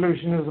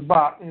revolution is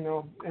about.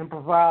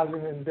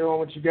 Improvising and doing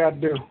what you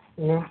got to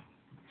do.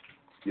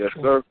 Yes,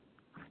 sir.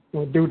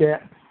 We'll do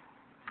that.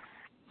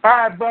 All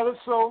right, brother.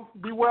 So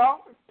be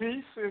well,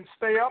 peace, and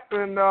stay up,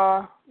 and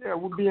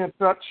we'll be in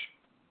touch.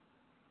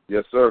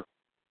 Yes, sir.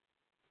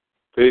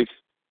 Peace.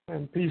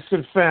 And peace to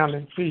the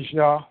family. Peace,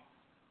 y'all.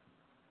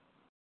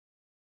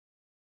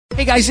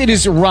 Hey guys, it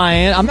is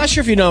Ryan. I'm not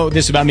sure if you know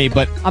this about me,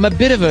 but I'm a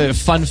bit of a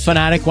fun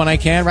fanatic when I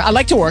can. I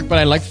like to work, but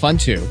I like fun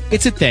too.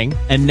 It's a thing.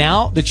 And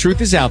now the truth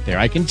is out there.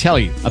 I can tell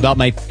you about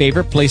my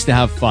favorite place to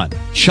have fun.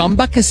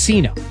 Chumba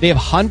Casino. They have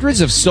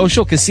hundreds of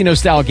social casino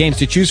style games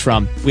to choose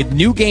from with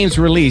new games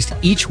released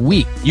each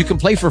week. You can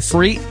play for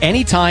free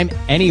anytime,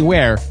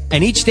 anywhere.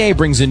 And each day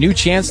brings a new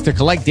chance to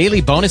collect daily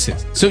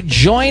bonuses. So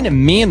join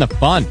me in the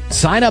fun.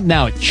 Sign up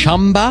now at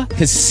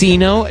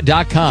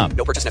ChumbaCasino.com.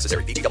 No purchase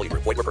necessary. VGW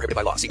Group. Void where prohibited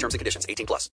by law. See terms and conditions. 18+.